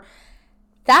got, whatever.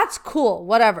 That's cool,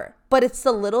 whatever. But it's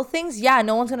the little things. Yeah,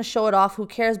 no one's gonna show it off. Who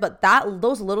cares? But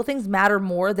those little things matter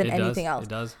more than anything else. It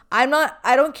does. I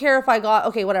don't care if I got,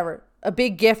 okay, whatever, a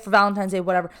big gift for Valentine's Day,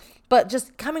 whatever. But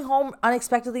just coming home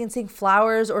unexpectedly and seeing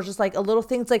flowers or just like a little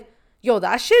thing, it's like, yo,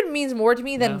 that shit means more to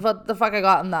me than what the fuck I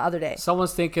got on the other day.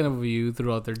 Someone's thinking of you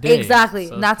throughout their day. Exactly.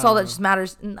 So and that's all that just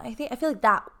matters. And I feel like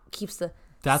that keeps the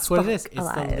That's what it is. It's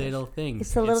alive. the little things.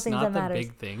 It's the little things that matter. It's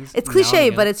not the big things. It's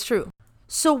cliche, but it's true.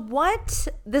 So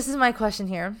this is my question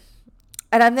here.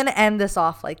 And I'm going to end this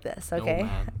off like this, okay?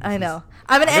 I know.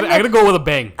 I'm going to go with a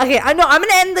bang. Okay, I know. I'm going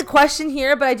to end the question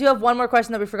here, but I do have one more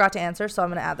question that we forgot to answer, so I'm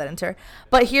going to add that into her.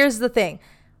 But here's the thing.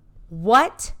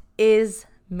 What is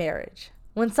marriage?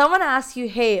 When someone asks you,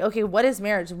 hey, okay, what is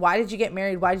marriage? Why did you get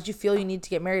married? Why did you feel you need to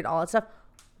get married? All that stuff.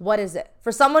 What is it?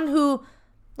 For someone who,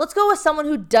 let's go with someone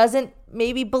who doesn't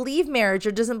maybe believe marriage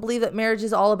or doesn't believe that marriage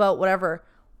is all about whatever.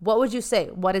 What would you say?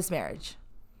 What is marriage?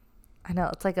 I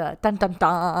know, it's like a dun dun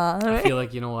dun. I feel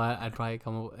like, you know what? I'd probably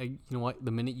come up, you know what?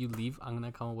 The minute you leave, I'm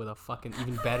going to come up with a fucking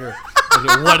even better.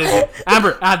 Okay, what is it?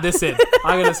 Amber, add this in.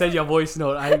 I'm going to send you a voice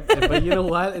note. But you know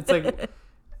what? It's like,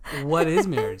 what is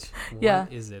marriage?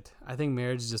 What is it? I think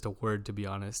marriage is just a word, to be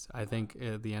honest. I think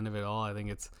at the end of it all, I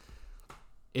think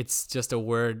it's just a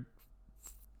word,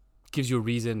 gives you a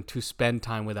reason to spend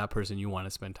time with that person you want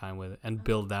to spend time with and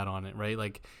build that on it, right?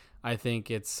 Like, I think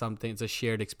it's a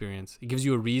shared experience. It gives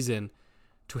you a reason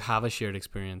to have a shared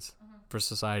experience for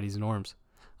society's norms.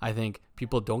 I think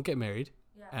people don't get married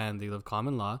and they live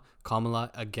common law. Common law,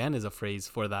 again, is a phrase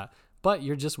for that. But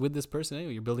you're just with this person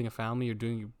anyway. You're building a family. You're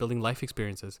building life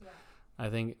experiences. Yeah. I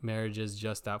think marriage is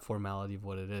just that formality of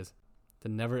what it is. Why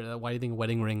do you think a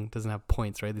wedding ring doesn't have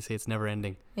points, right? They say it's never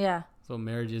ending. Yeah. So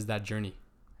marriage is that journey.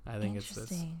 I think it's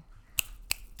this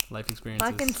life experiences.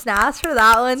 Fucking snaps for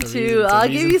that one too. I'll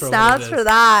give you snaps for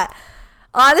that.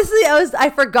 Honestly, I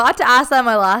forgot to ask that in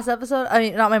my last episode. I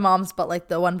mean, not my mom's, but like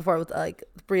the one before with like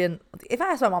Brian. If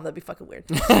I asked my mom, that'd be fucking weird.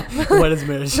 What is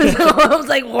marriage? I was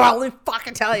like, well, let me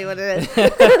fucking tell you what it is.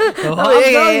 No,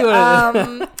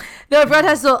 I forgot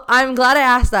to. So I'm glad I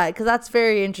asked that because that's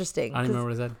very interesting. I don't even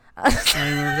remember what I said. I don't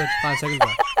even remember that 5 seconds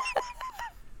ago.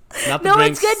 No,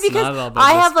 drinks, it's good because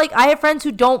I have friends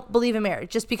who don't believe in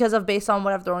marriage just because of based on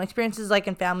whatever their own experiences like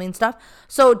in family and stuff.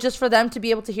 So just for them to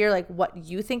be able to hear like what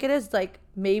you think it is, like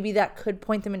maybe that could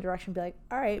point them in direction and be like,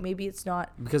 all right, maybe it's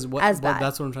not as bad.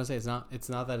 That's what I'm trying to say. It's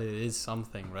not that it is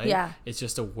something, right? Yeah. It's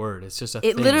just a word. It's just a thing.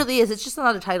 It literally is. It's just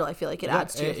another title. I feel like it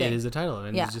adds to it. It is a title,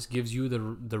 and it just gives you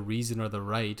the reason or the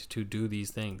right to do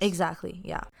these things. Exactly.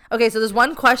 Yeah. Okay. So there's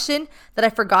one question that I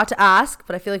forgot to ask,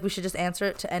 but I feel like we should just answer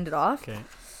it to end it off. Okay.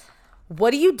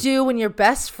 What do you do when your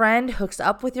best friend hooks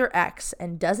up with your ex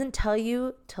and doesn't tell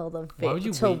you till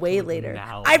way later?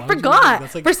 Now? I forgot.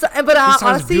 That's like, but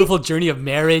honestly, beautiful journey of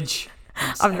marriage.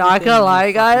 I'm not gonna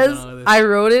lie, guys. I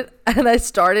wrote it and I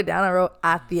started down. I wrote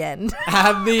at the end.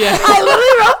 At the end. I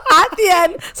literally wrote at the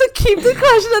end. So keep the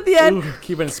question at the end. Ooh,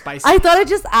 keep it spicy. I thought I'd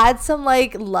just add some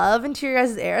like love into your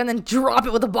guys' air and then drop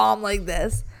it with a bomb like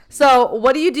this. So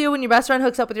what do you do when your best friend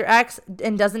hooks up with your ex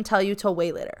and doesn't tell you till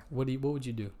way later? What would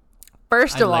you do?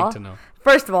 First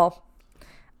of all,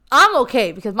 I'm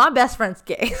okay because my best friend's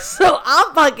gay, so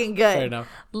I'm fucking good. Fair enough.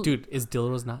 Dude, is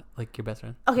Dilrose not like your best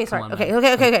friend? Okay, sorry. Okay. We're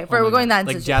going that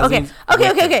like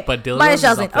okay. But Dilrose minus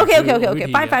Jasmine.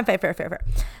 Okay. Fine. Fair.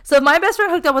 So if my best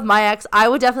friend hooked up with my ex, I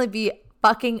would definitely be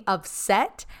fucking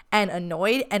upset and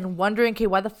annoyed and wondering, okay,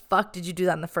 why the fuck did you do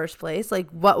that in the first place? Like,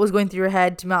 what was going through your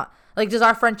head to not like? Does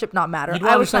our friendship not matter?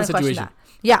 I was trying to question that.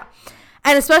 Yeah,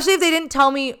 and especially if they didn't tell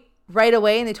me right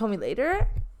away and they told me later,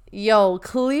 yo,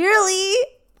 clearly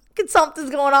something's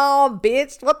going on,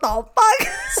 bitch. What the fuck?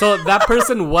 So that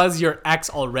person was your ex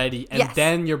already, and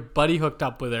then your buddy hooked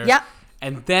up with her. Yep.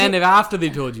 And then if after they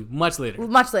told you, much later.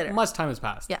 Much time has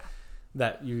passed. Yeah.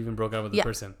 That you even broke up with the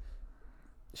person.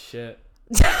 Shit.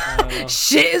 I don't know.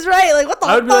 Shit is right. Like, what the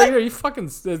I would be like, fuck? are you fucking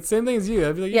same thing as you?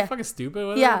 I'd be like, Yeah. you fucking stupid.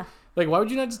 Whatever. Yeah. Like, why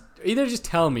would you not just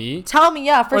tell me? Tell me,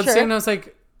 yeah, for Or at the sure. same time, it's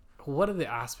like, what are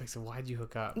the aspects of why'd you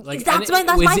hook up? Like, That's and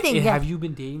my thing, yeah. Have you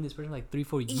been dating this person like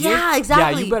 3-4 years? Yeah,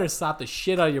 exactly. Yeah, you better slap the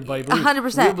shit out of your buddy.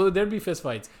 100%. There'd be fist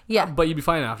fights. Yeah. But you'd be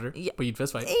fine after. Yeah. But you'd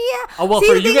fist fight. Yeah. Oh, well, See,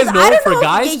 for the you thing guys is, I know, don't for know.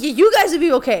 guys, You guys would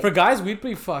be okay. for guys, we'd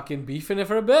be fucking beefing it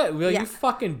for a bit. We'd be like, Yeah. you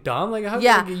fucking dumb. Like, how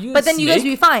Yeah. like, you But then you guys would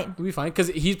be fine. We'd be fine. Because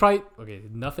he's probably, okay,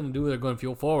 nothing to do with it going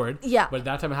fuel forward. Yeah. But at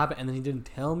that time it happened, and then he didn't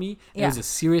tell me. And Yeah. it was a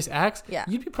serious ex. Yeah.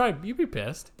 You'd be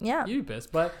pissed. Yeah. You'd be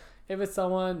pissed. But if it's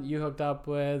someone you hooked up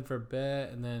with for a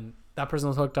bit, and then that person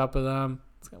was hooked up with them,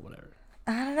 it's kind of whatever.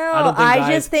 I don't know. I don't think I guys-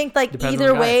 just think like depends on either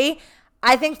the guy. way,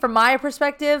 I think from my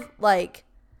perspective, like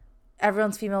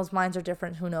everyone's females' minds are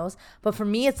different. Who knows? But for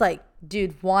me, it's like,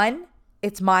 dude, one,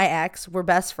 it's my ex. We're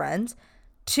best friends.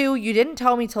 Two, you didn't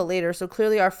tell me till later, so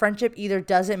clearly our friendship either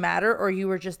doesn't matter or you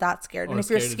were just that scared. Or And if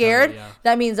you're scared to tell scared, me, yeah.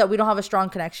 that means that we don't have a strong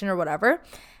connection or whatever.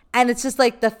 And it's just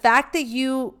like the fact that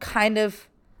you kind of,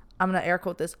 I'm gonna air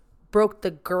quote this, broke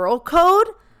the girl code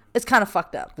is kind of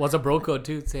fucked up. Well, it's a bro code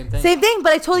too. Same thing. Same thing,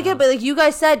 but I totally get it. But like you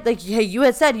guys said, like, hey,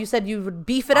 you said you would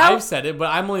beef it out. I've said it, but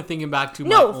I'm only thinking back to my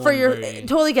No, own for your very-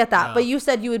 totally get that. Yeah. But you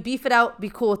said you would beef it out, be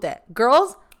cool with it.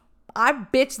 Girls, I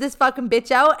bitch this fucking bitch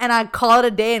out and I call it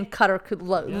a day and cut her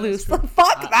loose. true.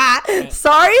 Fuck that.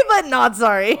 Sorry, but not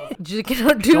sorry. You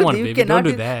cannot do Come on, you baby, cannot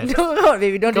don't do that. Come on,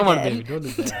 baby, don't Come do on, that. baby, don't do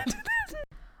that.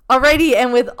 Alrighty,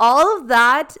 and with all of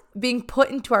that being put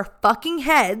into our fucking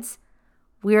heads,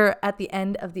 we're at the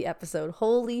end of the episode.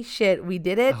 Holy shit, we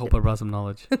did it. I hope I brought some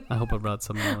knowledge.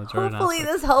 Hopefully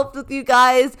this helped with you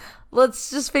guys.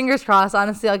 Let's just fingers crossed.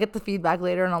 Honestly, I'll get the feedback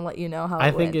later and I'll let you know how I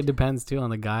it think went. it depends too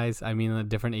on the guys. I mean, the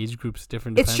different age groups,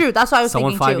 different. It's true. That's what I was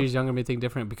Someone thinking 5 too. years younger may think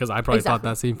different because I probably thought Exactly.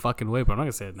 that same fucking way, but I'm not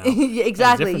gonna say it now. Yeah,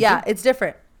 exactly. different Yeah, too. it's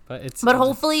different. But it's But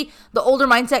hopefully the older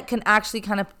mindset can actually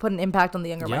kind of put an impact on the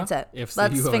younger yeah, mindset. if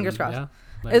Let's you fingers are- crossed. Yeah,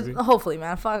 I It's, agree. hopefully,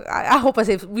 man. Fuck. I hope I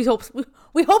save. We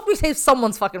hope we save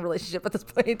someone's fucking relationship at this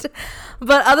point.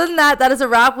 But other than that, that is a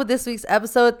wrap with this week's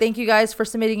episode. Thank you guys for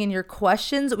submitting in your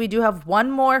questions. We do have one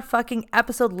more fucking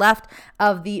episode left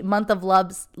of the month of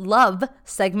love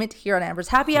segment here on Amber's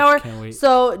Happy Hour. Can't wait.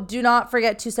 So do not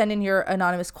forget to send in your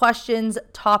anonymous questions,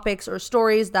 topics, or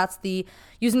stories. That's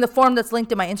using the form that's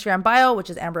linked in my Instagram bio,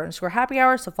 which is Amber_Happy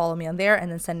Hour. So follow me on there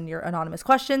and then send in your anonymous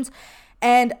questions.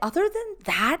 And other than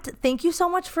that, thank you so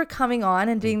much for coming on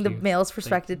and doing the male's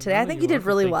perspective today. I think you did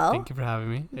really well. Thank you for having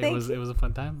me. Thank It was a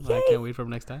fun time. I Yay. can't wait for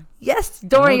next time. Yes,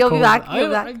 don't worry, you'll be Cool. back. You'll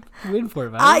be back. I'm waiting for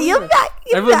it, man. You'll be back.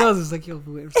 You'll be Everyone back. knows it's like you'll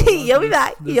wait for You'll be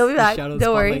back. You'll be back. Shout out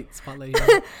Don't worry. Spotlight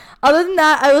here. Other than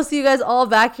that, I will see you guys all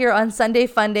back here on Sunday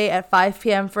Fun Day at 5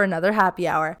 p.m. for another happy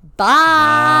hour.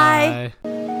 Bye.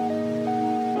 Bye.